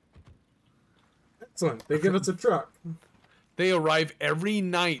 Excellent. They give us a truck. They arrive every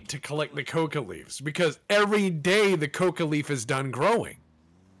night to collect the coca leaves because every day the coca leaf is done growing.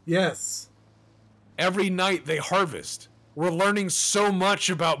 Yes. Every night they harvest. We're learning so much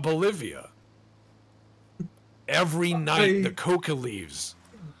about Bolivia. Every night the coca leaves.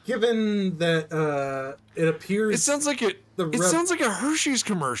 Given that it appears, it sounds like it sounds like a Hershey's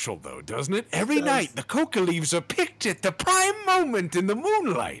commercial, though, doesn't it? Every night the coca leaves are picked at the prime moment in the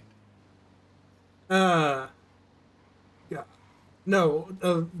moonlight. Yeah.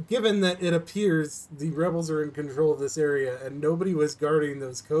 No, given that it appears the rebels are in control of this area and nobody was guarding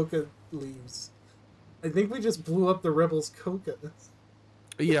those coca leaves, I think we just blew up the rebels' coca.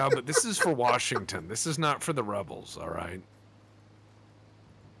 Yeah, but this is for Washington. This is not for the rebels, all right?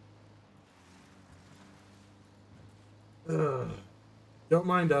 Don't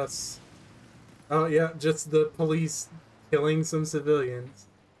mind us. Oh, yeah, just the police killing some civilians.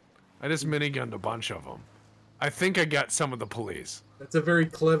 I just minigunned a bunch of them. I think I got some of the police. That's a very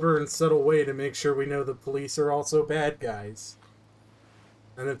clever and subtle way to make sure we know the police are also bad guys.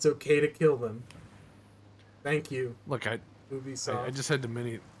 And it's okay to kill them. Thank you. Look, I Ubisoft. just had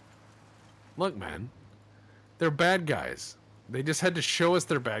to Look, man. They're bad guys. They just had to show us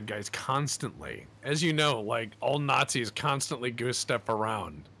they're bad guys constantly. As you know, like, all Nazis constantly goose step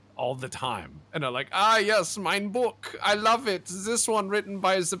around all the time. And they're like, ah, yes, mine book. I love it. This one written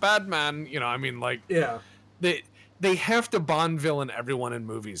by the bad man. You know, I mean, like, yeah. They have to Bond villain everyone in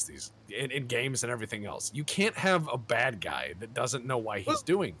movies, in games and everything else. You can't have a bad guy that doesn't know why he's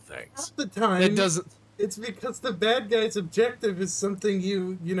doing things. Half the time, that doesn't. It's because the bad guy's objective is something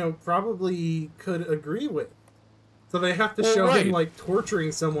you know, probably could agree with. So they have to show him, like,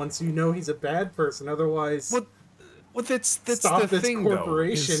 torturing someone so you know he's a bad person. Otherwise, well, that's stop the this thing,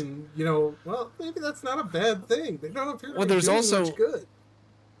 corporation, you know, well, maybe that's not a bad thing. They don't appear to be there's doing also much good.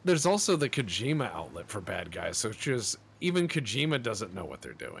 There's also the Kojima outlet for bad guys, so it's just, even Kojima doesn't know what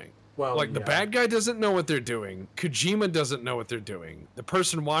they're doing. Well, like, the bad guy doesn't know what they're doing. Kojima doesn't know what they're doing. The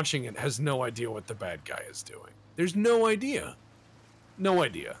person watching it has no idea what the bad guy is doing. There's no idea. No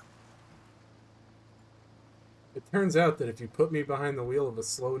idea. It turns out that if you put me behind the wheel of a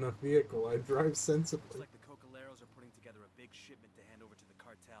slow enough vehicle, I drive sensibly. Looks like the Cocaleros are putting together a big shipment to hand over to the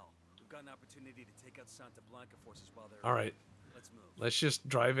cartel. We've got an opportunity to take out Santa Blanca forces while they're... All right. Let's move. Let's just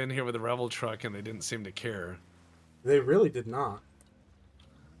drive in here with a rebel truck, and they didn't seem to care. They really did not.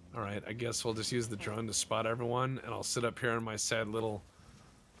 All right, I guess we'll just use the drone to spot everyone, and I'll sit up here in my sad little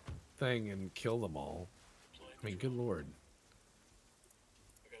thing and kill them all. I mean, good lord.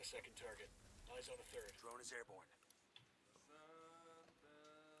 I got a second target. Eyes on a third. Drone is airborne.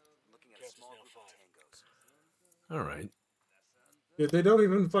 Looking at a small group of tangos. All right. Dude, they don't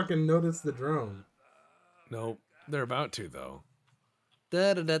even fucking notice the drone. Nope. They're about to, though.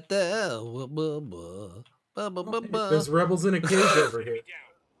 Da da da da. There's rebels in a cage over here.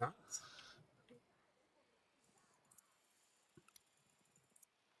 Nice.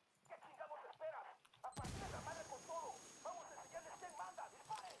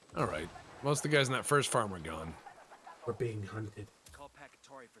 All right. Most of the guys in that first farm are gone. We're being hunted. Call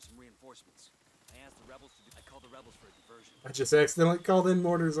Pakatori for some reinforcements. I asked the rebels to I called the rebels for a diversion. I just accidentally called in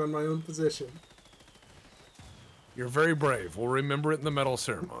mortars on my own position. You're very brave. We'll remember it in the medal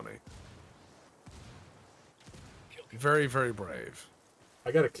ceremony. Very, very brave.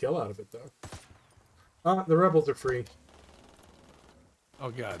 I got a kill out of it, though. Ah, the rebels are free. Oh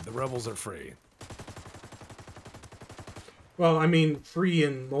god, the rebels are free. Well, I mean, free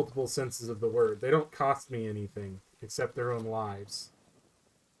in multiple senses of the word. They don't cost me anything, except their own lives.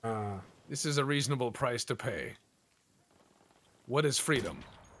 This is a reasonable price to pay. What is freedom?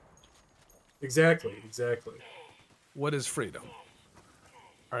 Exactly, exactly. What is freedom?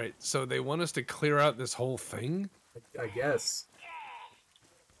 Alright, so they want us to clear out this whole thing? I guess.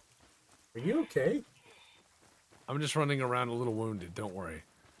 Are you okay? I'm just running around a little wounded, don't worry.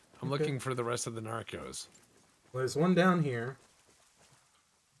 I'm Okay. looking for the rest of the narcos. Well, there's one down here.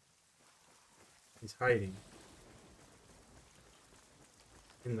 He's hiding.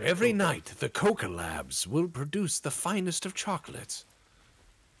 In the Every coca. night, the Coca Labs will produce the finest of chocolates.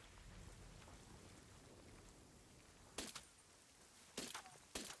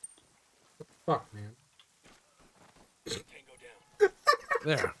 Fuck, man.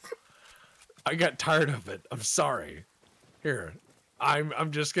 There. I got tired of it. I'm sorry. Here.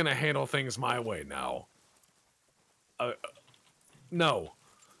 I'm just gonna handle things my way now. No.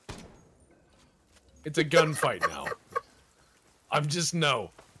 It's a gunfight now. I'm just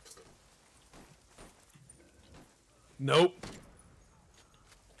no. Nope.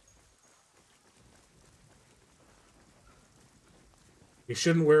 You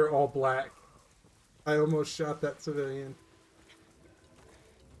shouldn't wear all black. I almost shot that civilian.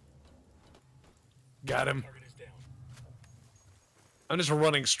 Got him. I'm just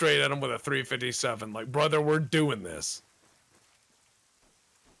running straight at him with a 357. Like, brother, we're doing this.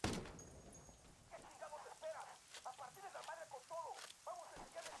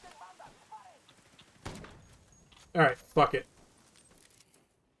 Alright, fuck it.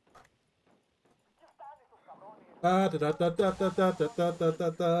 Da da da da da da da da da da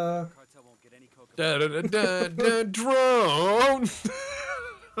da. Da da da da da drone.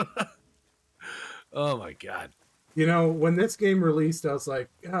 Oh my god. You know, when this game released, I was like,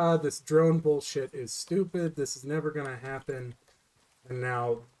 ah, this drone bullshit is stupid. This is never gonna happen. And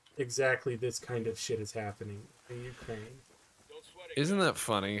now, exactly this kind of shit is happening in Ukraine. Isn't that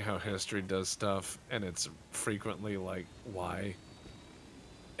funny how history does stuff and it's frequently like, why?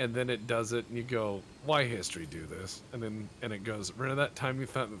 And then it does it and you go, why history do this? And it goes, remember that time you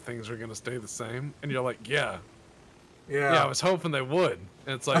thought that things were gonna stay the same? And you're like, yeah. Yeah, I was hoping they would.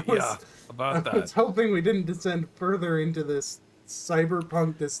 And it's like, yeah, about that. I was hoping we didn't descend further into this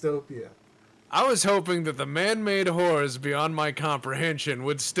cyberpunk dystopia. I was hoping that the man-made horrors beyond my comprehension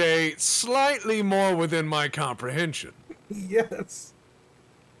would stay slightly more within my comprehension. Yes.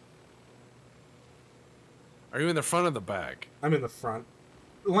 Are you in the front or the back? I'm in the front.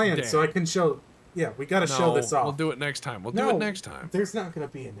 Land, so I can show. Yeah, we gotta show this off. We'll do it next time. We'll do it next time. There's not gonna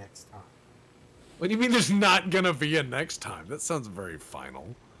be a next time. What do you mean there's not gonna be a next time? That sounds very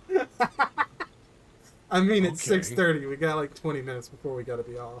final. I mean, it's 6:30. We got like 20 minutes before we gotta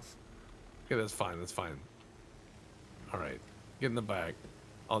be off. Okay, that's fine. That's fine. All right, get in the back.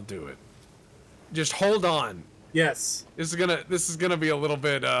 I'll do it. Just hold on. Yes. This is gonna be a little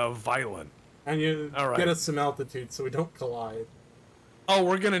bit violent. And you All right. get us some altitude so we don't collide. Oh,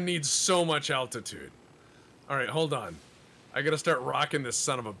 we're gonna need so much altitude. All right, hold on. I gotta start rocking this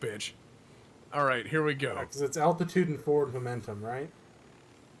son of a bitch. All right, here we go. Because it's altitude and forward momentum, right?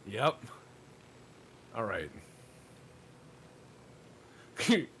 Yep. All right.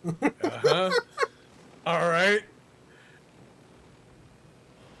 Uh-huh. All right.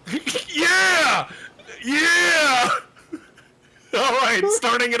 Yeah! Yeah! All right,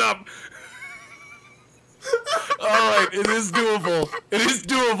 starting it up. All right, it is doable. It is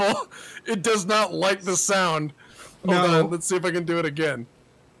doable. It does not like the sound. Hold on, let's see if I can do it again.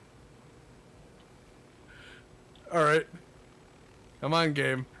 All right. Come on,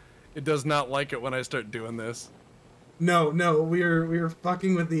 game. It does not like it when I start doing this. No, we're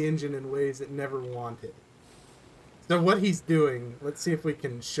fucking with the engine in ways it never wanted. So what he's doing, let's see if we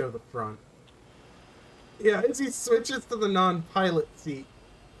can show the front. Yeah, as he switches to the non-pilot seat,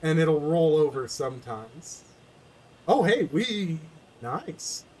 and it'll roll over sometimes. Oh, hey,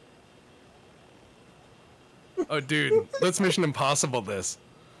 nice. Oh, dude, let's Mission Impossible this.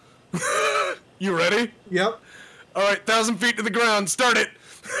 You ready? Yep. All right, 1,000 feet to the ground. Start it.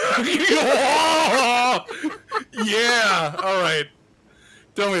 Yeah. All right.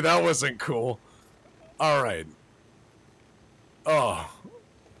 Tell me that wasn't cool. All right. Oh.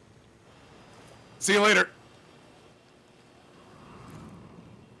 See you later.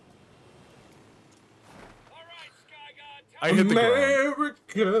 I hit the ground.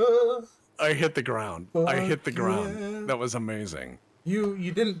 I hit the ground. I hit the ground. Yeah. That was amazing.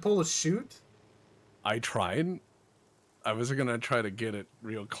 You didn't pull a chute? I tried. I was gonna try to get it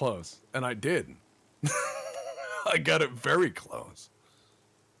real close, and I did. I got it very close.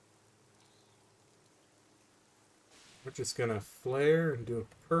 We're just gonna flare and do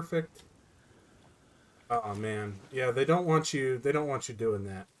a perfect. Oh man, yeah, they don't want you. They don't want you doing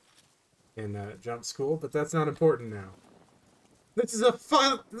that in jump school, but that's not important now. This is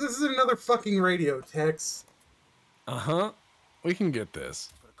This is another fucking radio, Tex. Uh-huh. We can get this.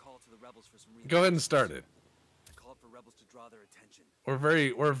 Go ahead and start it. We're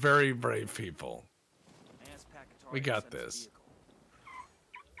very brave people. We got this.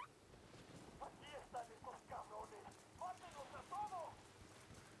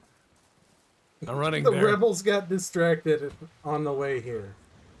 I'm running The there. rebels got distracted on the way here.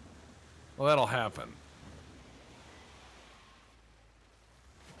 Well, that'll happen.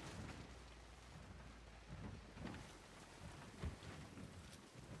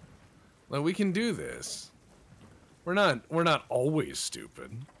 Like, we can do this. We're not always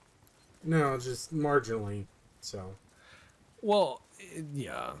stupid. No, just marginally. So. Well,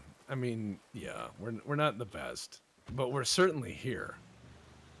 yeah. I mean, yeah. We're not the best, but we're certainly here.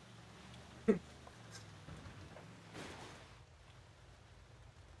 That's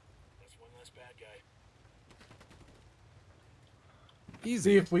one less bad guy.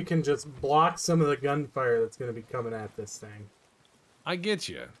 Easy. See if we can just block some of the gunfire that's going to be coming at this thing. I get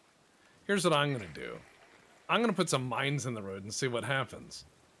you. Here's what I'm gonna do. I'm gonna put some mines in the road and see what happens.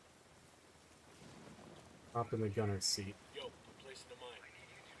 Hop in the gunner's seat. Yo, I'm placing the mine.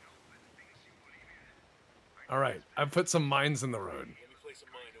 All right, I put some mines in the road. Let me place a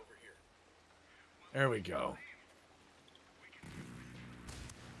mine over here. There we go.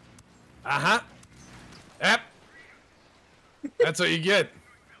 Uh-huh. Yep. That's what you get.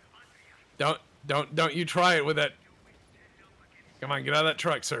 Don't you try it with that. Come on, get out of that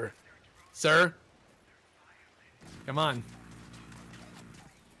truck, sir. Sir? Come on.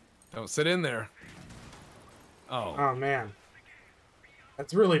 Don't sit in there. Oh. Oh, man.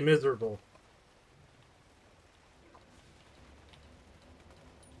 That's really miserable.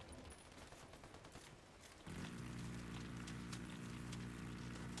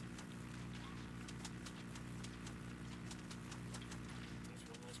 That's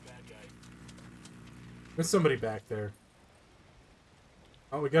one less bad guy. There's somebody back there.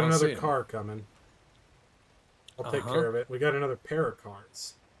 Oh, we got I another see him. car coming. I'll take care of it. We got another pair of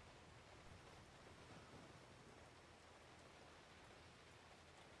cars.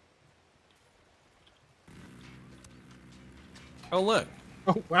 Oh, look.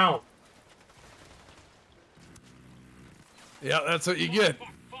 Oh, wow. Yeah, that's what you get.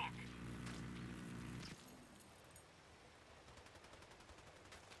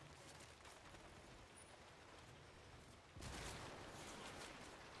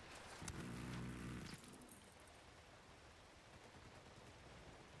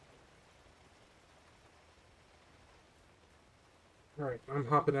 Alright, I'm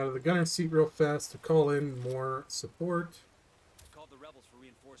hopping out of the gunner seat real fast to call in more support. Called the rebels for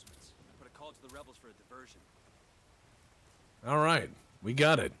reinforcements. Put a call to the rebels for a diversion. All right, we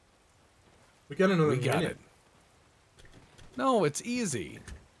got it. We got another We got minute. it. No, it's easy.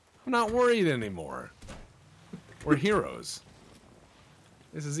 I'm not worried anymore. We're heroes.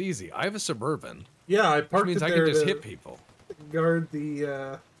 This is easy. I have a Suburban. Yeah, I Which parked means it I there can just to hit people. guard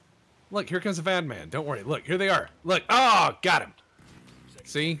the, Look, here comes a van man. Don't worry. Look, here they are. Look. Oh, got him.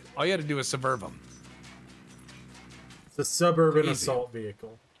 See? All you had to do was subvert them. It's a suburban Easy. assault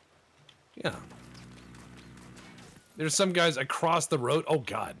vehicle. Yeah. There's some guys across the road. Oh,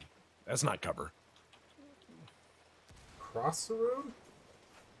 God. That's not cover. Cross the road?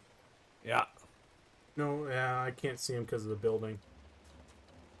 Yeah. No, yeah, I can't see him because of the building.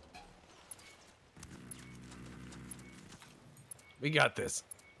 We got this.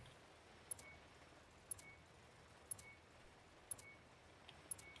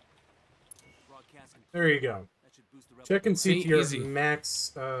 There you go. Check and see if you're easy.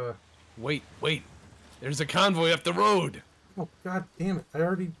 max, Wait. There's a convoy up the road. Oh, god damn it. I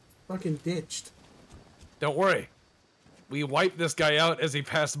already fucking ditched. Don't worry. We wiped this guy out as he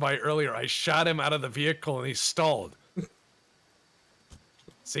passed by earlier. I shot him out of the vehicle and he stalled.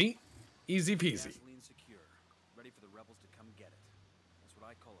 See? Easy peasy.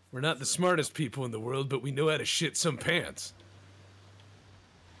 We're not the smartest people in the world, but we know how to shit some pants.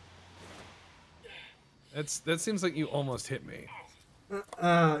 That seems like you almost hit me.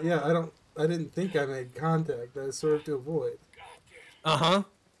 Yeah, I didn't think I made contact. I swerved to avoid. Uh-huh.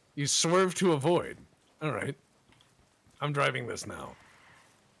 You swerved to avoid. All right. I'm driving this now.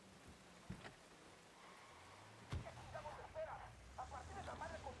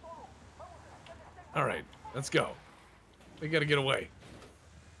 All right, let's go. We gotta get away.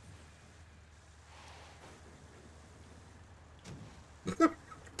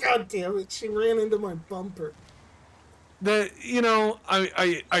 God damn it, she ran into my bumper.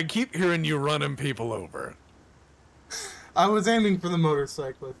 I keep hearing you running people over. I was aiming for the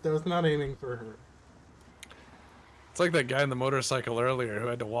motorcyclist. I was not aiming for her. It's like that guy on the motorcycle earlier who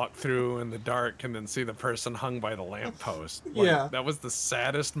had to walk through in the dark and then see the person hung by the lamppost. Like, Yeah. That was the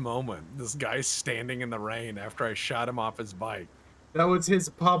saddest moment. This guy standing in the rain after I shot him off his bike. That was his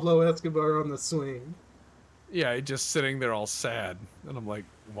Pablo Escobar on the swing. Yeah, he just sitting there all sad. And I'm like,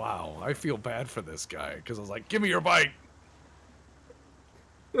 wow, I feel bad for this guy. Because I was like, give me your bike.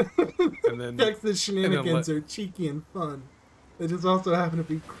 And then Texas shenanigans are cheeky and fun. They just also happen to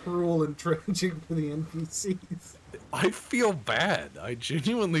be cruel and tragic for the NPCs. I feel bad. I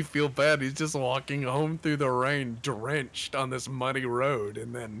genuinely feel bad. He's just walking home through the rain, drenched on this muddy road,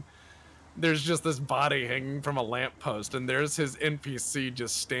 and then there's just this body hanging from a lamppost, and there's his NPC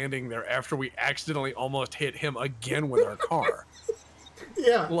just standing there after we accidentally almost hit him again with our car.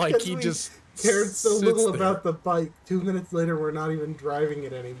 Yeah, Like he we just cared so sits little there. about the bike. 2 minutes later, we're not even driving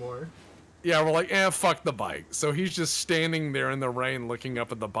it anymore. Yeah, we're like, fuck the bike. So he's just standing there in the rain looking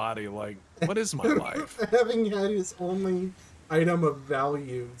up at the body like, what is my life? Having had his only item of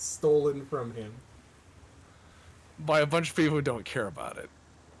value stolen from him. By a bunch of people who don't care about it.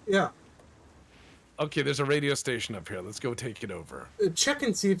 Yeah. Okay, there's a radio station up here. Let's go take it over. Check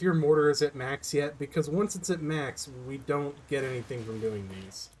and see if your mortar is at max yet, because once it's at max, we don't get anything from doing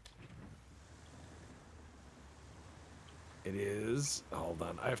these. It is. Hold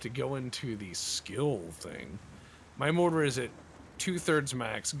on. I have to go into the skill thing. My mortar is at 2/3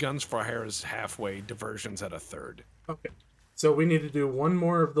 max. Guns for hire is halfway. Diversion's at 1/3. Okay. So we need to do one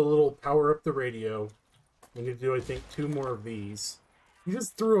more of the little power up the radio. We need to do, I think, 2 more of these. You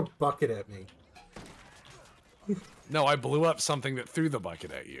just threw a bucket at me. No, I blew up something that threw the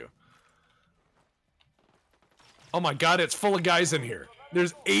bucket at you. Oh my god, it's full of guys in here.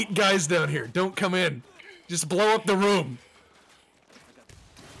 There's 8 guys down here. Don't come in. Just blow up the room.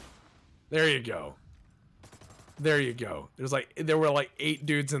 There you go. There you go. There were like 8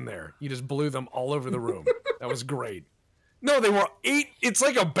 dudes in there. You just blew them all over the room. That was great. No, they were 8. It's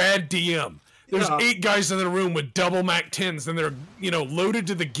like a bad DM. There's 8 guys in the room with double Mac 10s and they're, loaded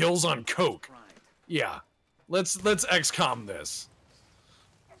to the gills on coke. Yeah. Let's XCOM this.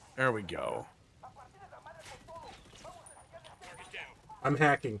 There we go. I'm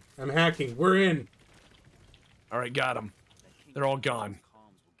hacking. We're in. All right, got them. They're all gone.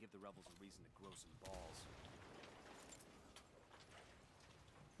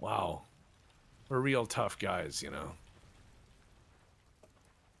 Wow. We're real tough guys, you know.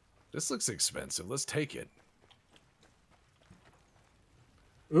 This looks expensive. Let's take it.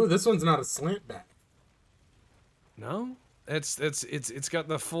 Ooh, this one's not a slant back. No? It's got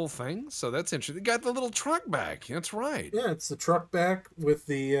the full thing, so that's interesting. It got the little truck back. That's right. Yeah, it's the truck back with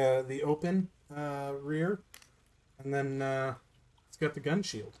the open rear, and then it's got the gun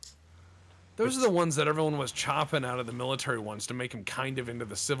shield. Those are the ones that everyone was chopping out of the military ones to make them kind of into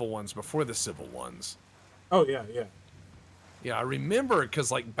the civil ones before the civil ones. Oh, yeah, yeah. Yeah, I remember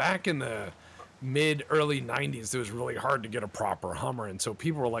because, like, back in the early 90s, it was really hard to get a proper Hummer, and so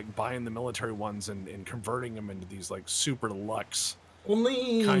people were, like, buying the military ones and converting them into these, like, super luxe.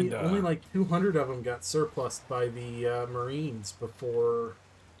 Only like 200 of them got surplused by the Marines before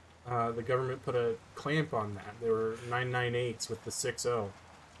the government put a clamp on that. They were 998s with the 6.0.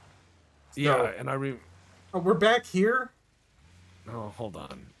 Yeah, and Oh, we're back here? Oh, hold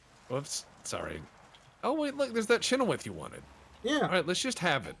on. Whoops. Sorry. Oh, wait, look, there's that Chenoweth you wanted. Yeah. All right, let's just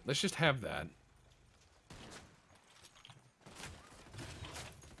have it. Let's just have that.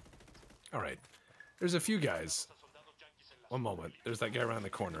 All right. There's a few guys. One moment. There's that guy around the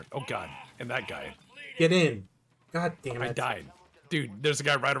corner. Oh, God. And that guy. Get in. God damn it. I died. Dude, there's a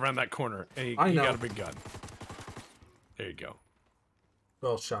guy right around that corner, and he got a big gun. There you go.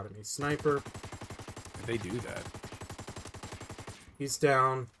 Well shot at me. Sniper. They do that. He's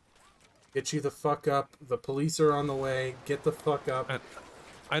down. Get you the fuck up. The police are on the way. Get the fuck up.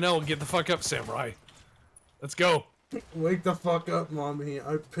 I know. Get the fuck up, samurai. Let's go. Wake the fuck up, mommy.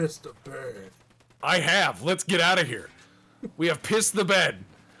 I pissed the bed. I have. Let's get out of here. We have pissed the bed.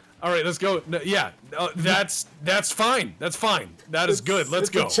 All right, let's go. No, yeah, that's fine. That's fine. That is good. Let's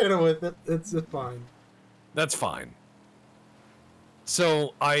go. It's fine. That's fine.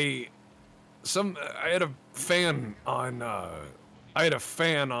 So I had a fan on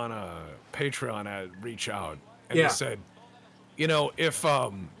Patreon reach out, and he said, you know, if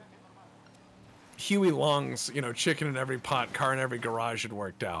Huey Long's, you know, chicken in every pot, car in every garage had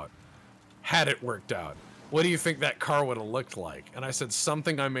worked out, what do you think that car would have looked like? And I said,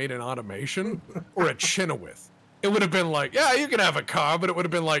 something I made in automation or a Chenoweth. It would have been like, yeah, you can have a car, but it would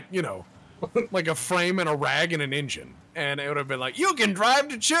have been like, you know, like a frame and a rag and an engine. And it would have been like, you can drive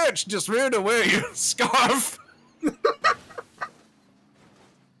to church, just remember to wear your scarf.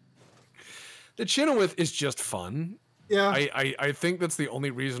 The Chenoweth is just fun. Yeah. I think that's the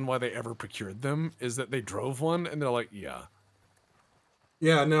only reason why they ever procured them, is that they drove one and they're like, yeah.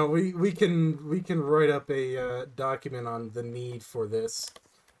 Yeah, no, we can write up a document on the need for this.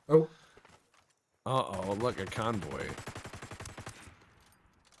 Oh. Uh-oh, look, a convoy.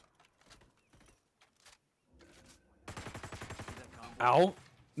 Ow?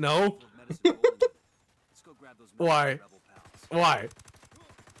 No? Why? Why?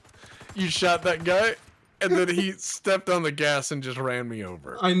 You shot that guy, and then he stepped on the gas and just ran me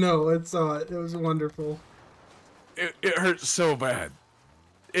over. I know, it was wonderful. It hurts so bad.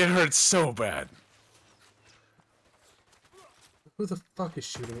 It hurts so bad. Who the fuck is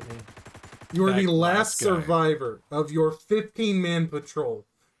shooting at me? You are the last survivor of your 15-man patrol.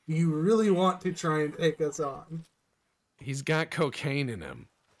 Do you really want to try and take us on? He's got cocaine in him.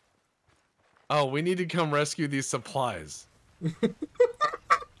 Oh, we need to come rescue these supplies.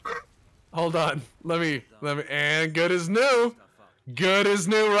 Hold on. Let me, and good as new. Good as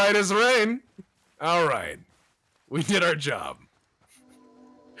new, right as rain. All right. We did our job.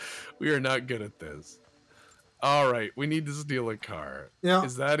 We are not good at this. All right, we need to steal a car. Yeah.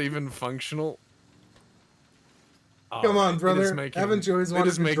 Is that even functional? Come on, brother. Haven't you always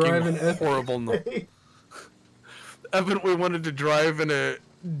wanted to drive an horrible noise. Haven't we wanted to drive in a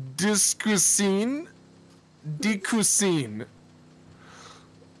Discusine? Decusine.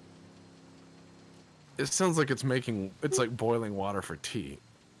 It sounds like it's like boiling water for tea.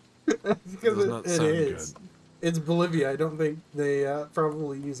 Because it is. Good. It's Bolivia. I don't think they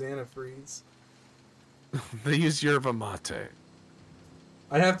probably use antifreeze. They use yerba mate.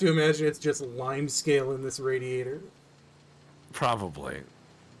 I have to imagine it's just lime scale in this radiator. Probably.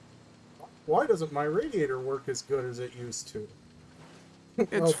 Why doesn't my radiator work as good as it used to?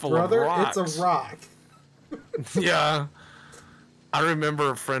 It's full of rocks. It's a rock. Yeah. I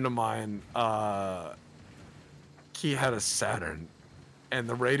remember a friend of mine, he had a Saturn, and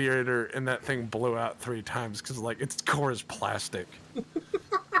the radiator in that thing blew out 3 times because, like, its core is plastic.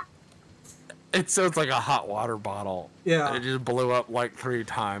 So it's like a hot water bottle. Yeah. And it just blew up like 3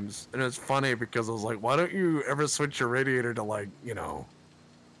 times. And it's funny because I was like, why don't you ever switch your radiator to, like, you know,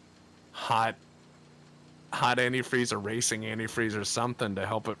 hot antifreeze or racing antifreeze or something to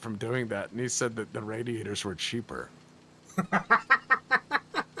help it from doing that? And he said that the radiators were cheaper.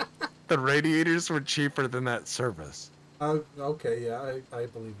 the radiators were cheaper than that service. Okay, yeah, I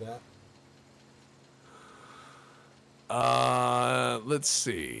believe that. Let's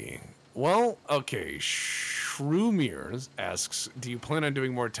see. Well, okay. Shroomiers asks, do you plan on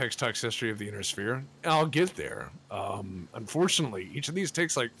doing more Tex Talks history of the Inner Sphere? I'll get there. Unfortunately, each of these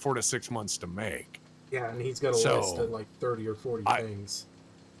takes like 4 to 6 months to make. Yeah, and he's got a list of like 30 or 40 things.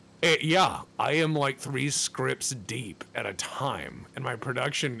 Yeah, I am like 3 scripts deep at a time, and my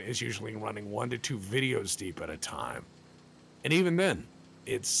production is usually running 1 to 2 videos deep at a time. And even then,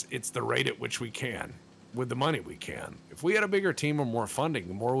 it's the rate at which we can, with the money we can. If we had a bigger team or more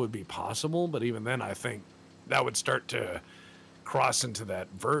funding, more would be possible, but even then I think that would start to cross into that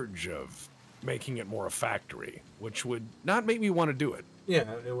verge of making it more a factory, which would not make me want to do it.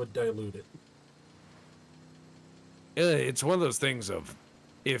 Yeah, it would dilute it. It's one of those things of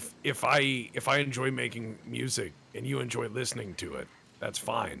if I enjoy making music and you enjoy listening to it, that's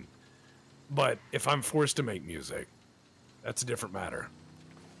fine. But if I'm forced to make music, that's a different matter.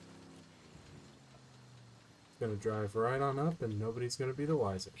 It's gonna drive right on up and nobody's gonna be the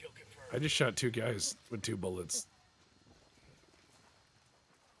wiser. I just shot 2 guys with 2 bullets.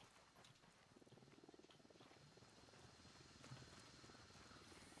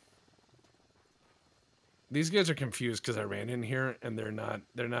 These guys are confused because I ran in here and they're not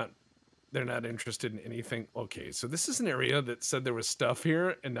interested in anything. Okay, so this is an area that said there was stuff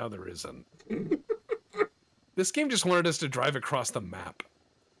here and now there isn't. This game just wanted us to drive across the map.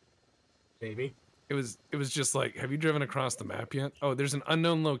 Maybe. It was just like, have you driven across the map yet? Oh, there's an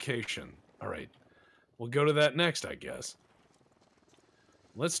unknown location. All right. We'll go to that next, I guess.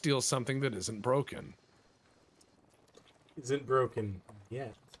 Let's steal something that isn't broken. Isn't broken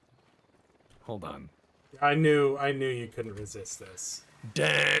yet. Hold on. I knew you couldn't resist this.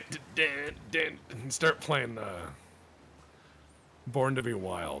 Start playing Born to be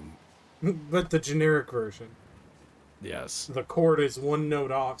Wild. But the generic version. Yes. The chord is 1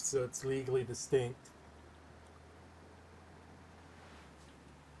 note off, so it's legally distinct.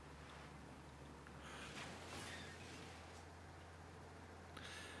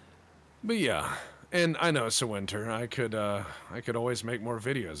 But yeah, and I know, so Winter, I could always make more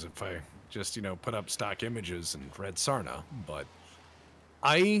videos if I just, put up stock images and read Sarna, but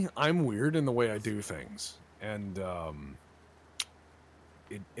I'm weird in the way I do things, and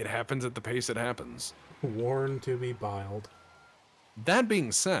it happens at the pace it happens. Worn to be biled. That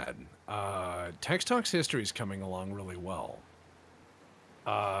being said, Tex Talks history is coming along really well,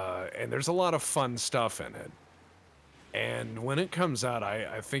 and there's a lot of fun stuff in it. And when it comes out,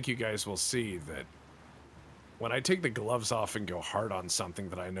 I think you guys will see that when I take the gloves off and go hard on something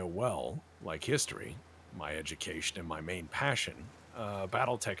that I know well, like history, my education, and my main passion,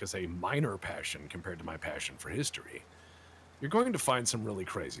 Battletech is a minor passion compared to my passion for history, you're going to find some really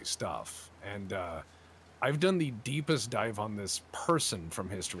crazy stuff. And I've done the deepest dive on this person from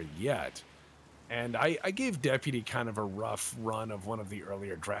history yet. And I gave Deputy kind of a rough run of one of the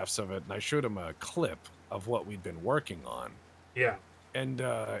earlier drafts of it, and I showed him a clip of what we'd been working on. Yeah. And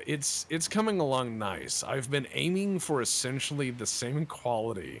it's coming along nice. I've been aiming for essentially the same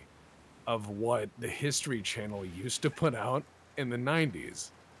quality of what the History Channel used to put out in the 90s,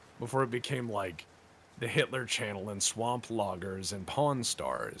 before it became like the Hitler Channel and Swamp Loggers and Pawn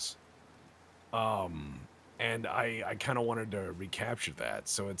Stars. And I kind of wanted to recapture that,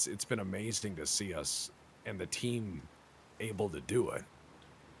 so it's been amazing to see us and the team able to do it.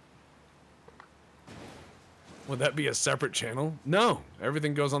 Would that be a separate channel? No,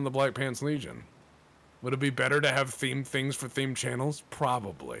 everything goes on the Black Pants Legion. Would it be better to have themed things for themed channels?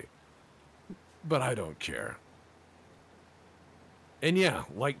 Probably. But I don't care. And yeah,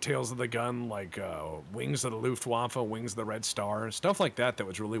 like Tales of the Gun, like Wings of the Luftwaffe, Wings of the Red Star, stuff like that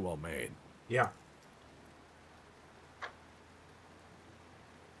was really well made. Yeah.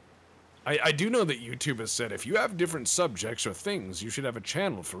 I do know that YouTube has said if you have different subjects or things, you should have a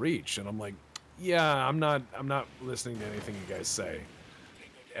channel for each. And I'm like, yeah, I'm not listening to anything you guys say.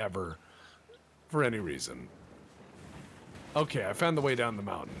 Ever. For any reason. Okay, I found the way down the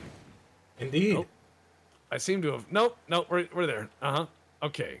mountain. Indeed. Nope. I seem to have... Nope, we're there. Uh-huh.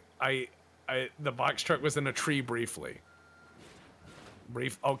 Okay. The box truck was in a tree briefly.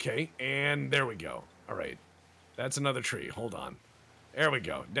 Okay, and there we go. All right. That's another tree. Hold on. There we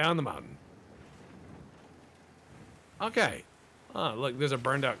go. Down the mountain. Okay. Oh, look, there's a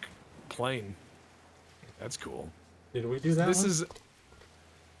burned out plane. That's cool. Did we do that This one? is...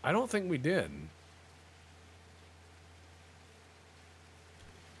 I don't think we did.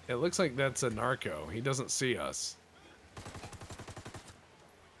 It looks like that's a narco. He doesn't see us.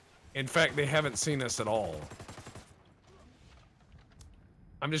 In fact, they haven't seen us at all.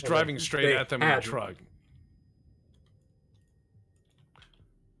 I'm just Well, driving straight they at them in the had- truck.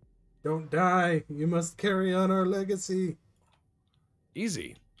 Don't die. You must carry on our legacy.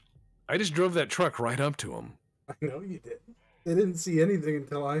 Easy. I just drove that truck right up to them. I know you did. They didn't see anything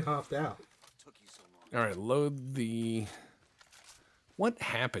until I hopped out. All right, load the... What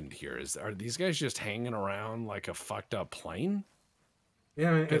happened here? Are these guys just hanging around like a fucked up plane?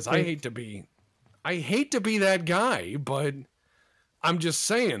 Yeah, Because I hate to be that guy, but I'm just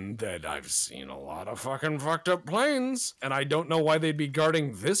saying that I've seen a lot of fucking fucked up planes, and I don't know why they'd be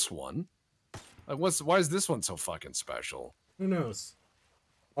guarding this one. Like, why is this one so fucking special? Who knows?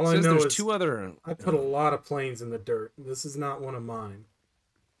 All It I says know there's is two other... I put a lot of planes in the dirt. This is not one of mine.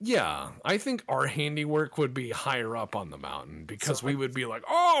 Yeah, I think our handiwork would be higher up on the mountain because we would be like,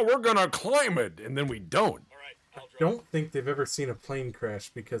 oh, we're gonna climb it, and then we don't. I don't think they've ever seen a plane crash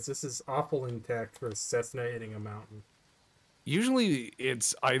because this is awful intact for a Cessna hitting a mountain. Usually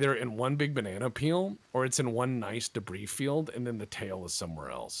it's either in one big banana peel or it's in one nice debris field and then the tail is somewhere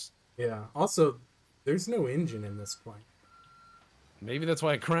else. Yeah. Also, there's no engine in this plane. Maybe that's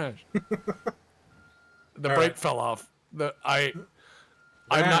why it crashed. The brake fell off.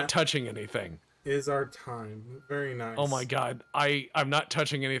 I'm not touching anything. Is our time. Very nice. Oh my god. I'm not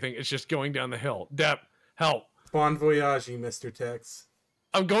touching anything. It's just going down the hill. Depp, help. Bon voyage, Mr.Tex.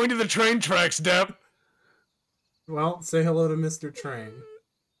 I'm going to the train tracks, Depp. Well, say hello to Mr. Train.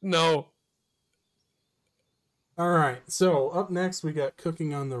 No. Alright, so up next we got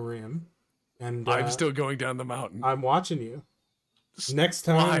Cooking on the Rim. And I'm still going down the mountain. I'm watching you. Next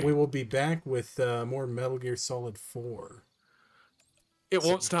time we will be back with more Metal Gear Solid 4. It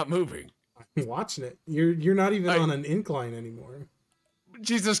won't stop moving. I'm watching it. You're not even on an incline anymore.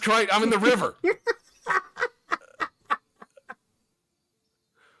 Jesus Christ, I'm in the river.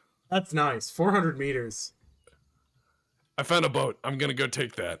 That's nice. 400 meters. I found a boat. I'm going to go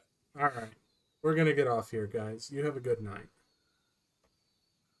take that. All right. We're going to get off here, guys. You have a good night.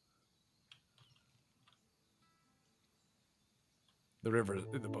 The river,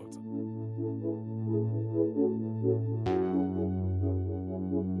 the boat's...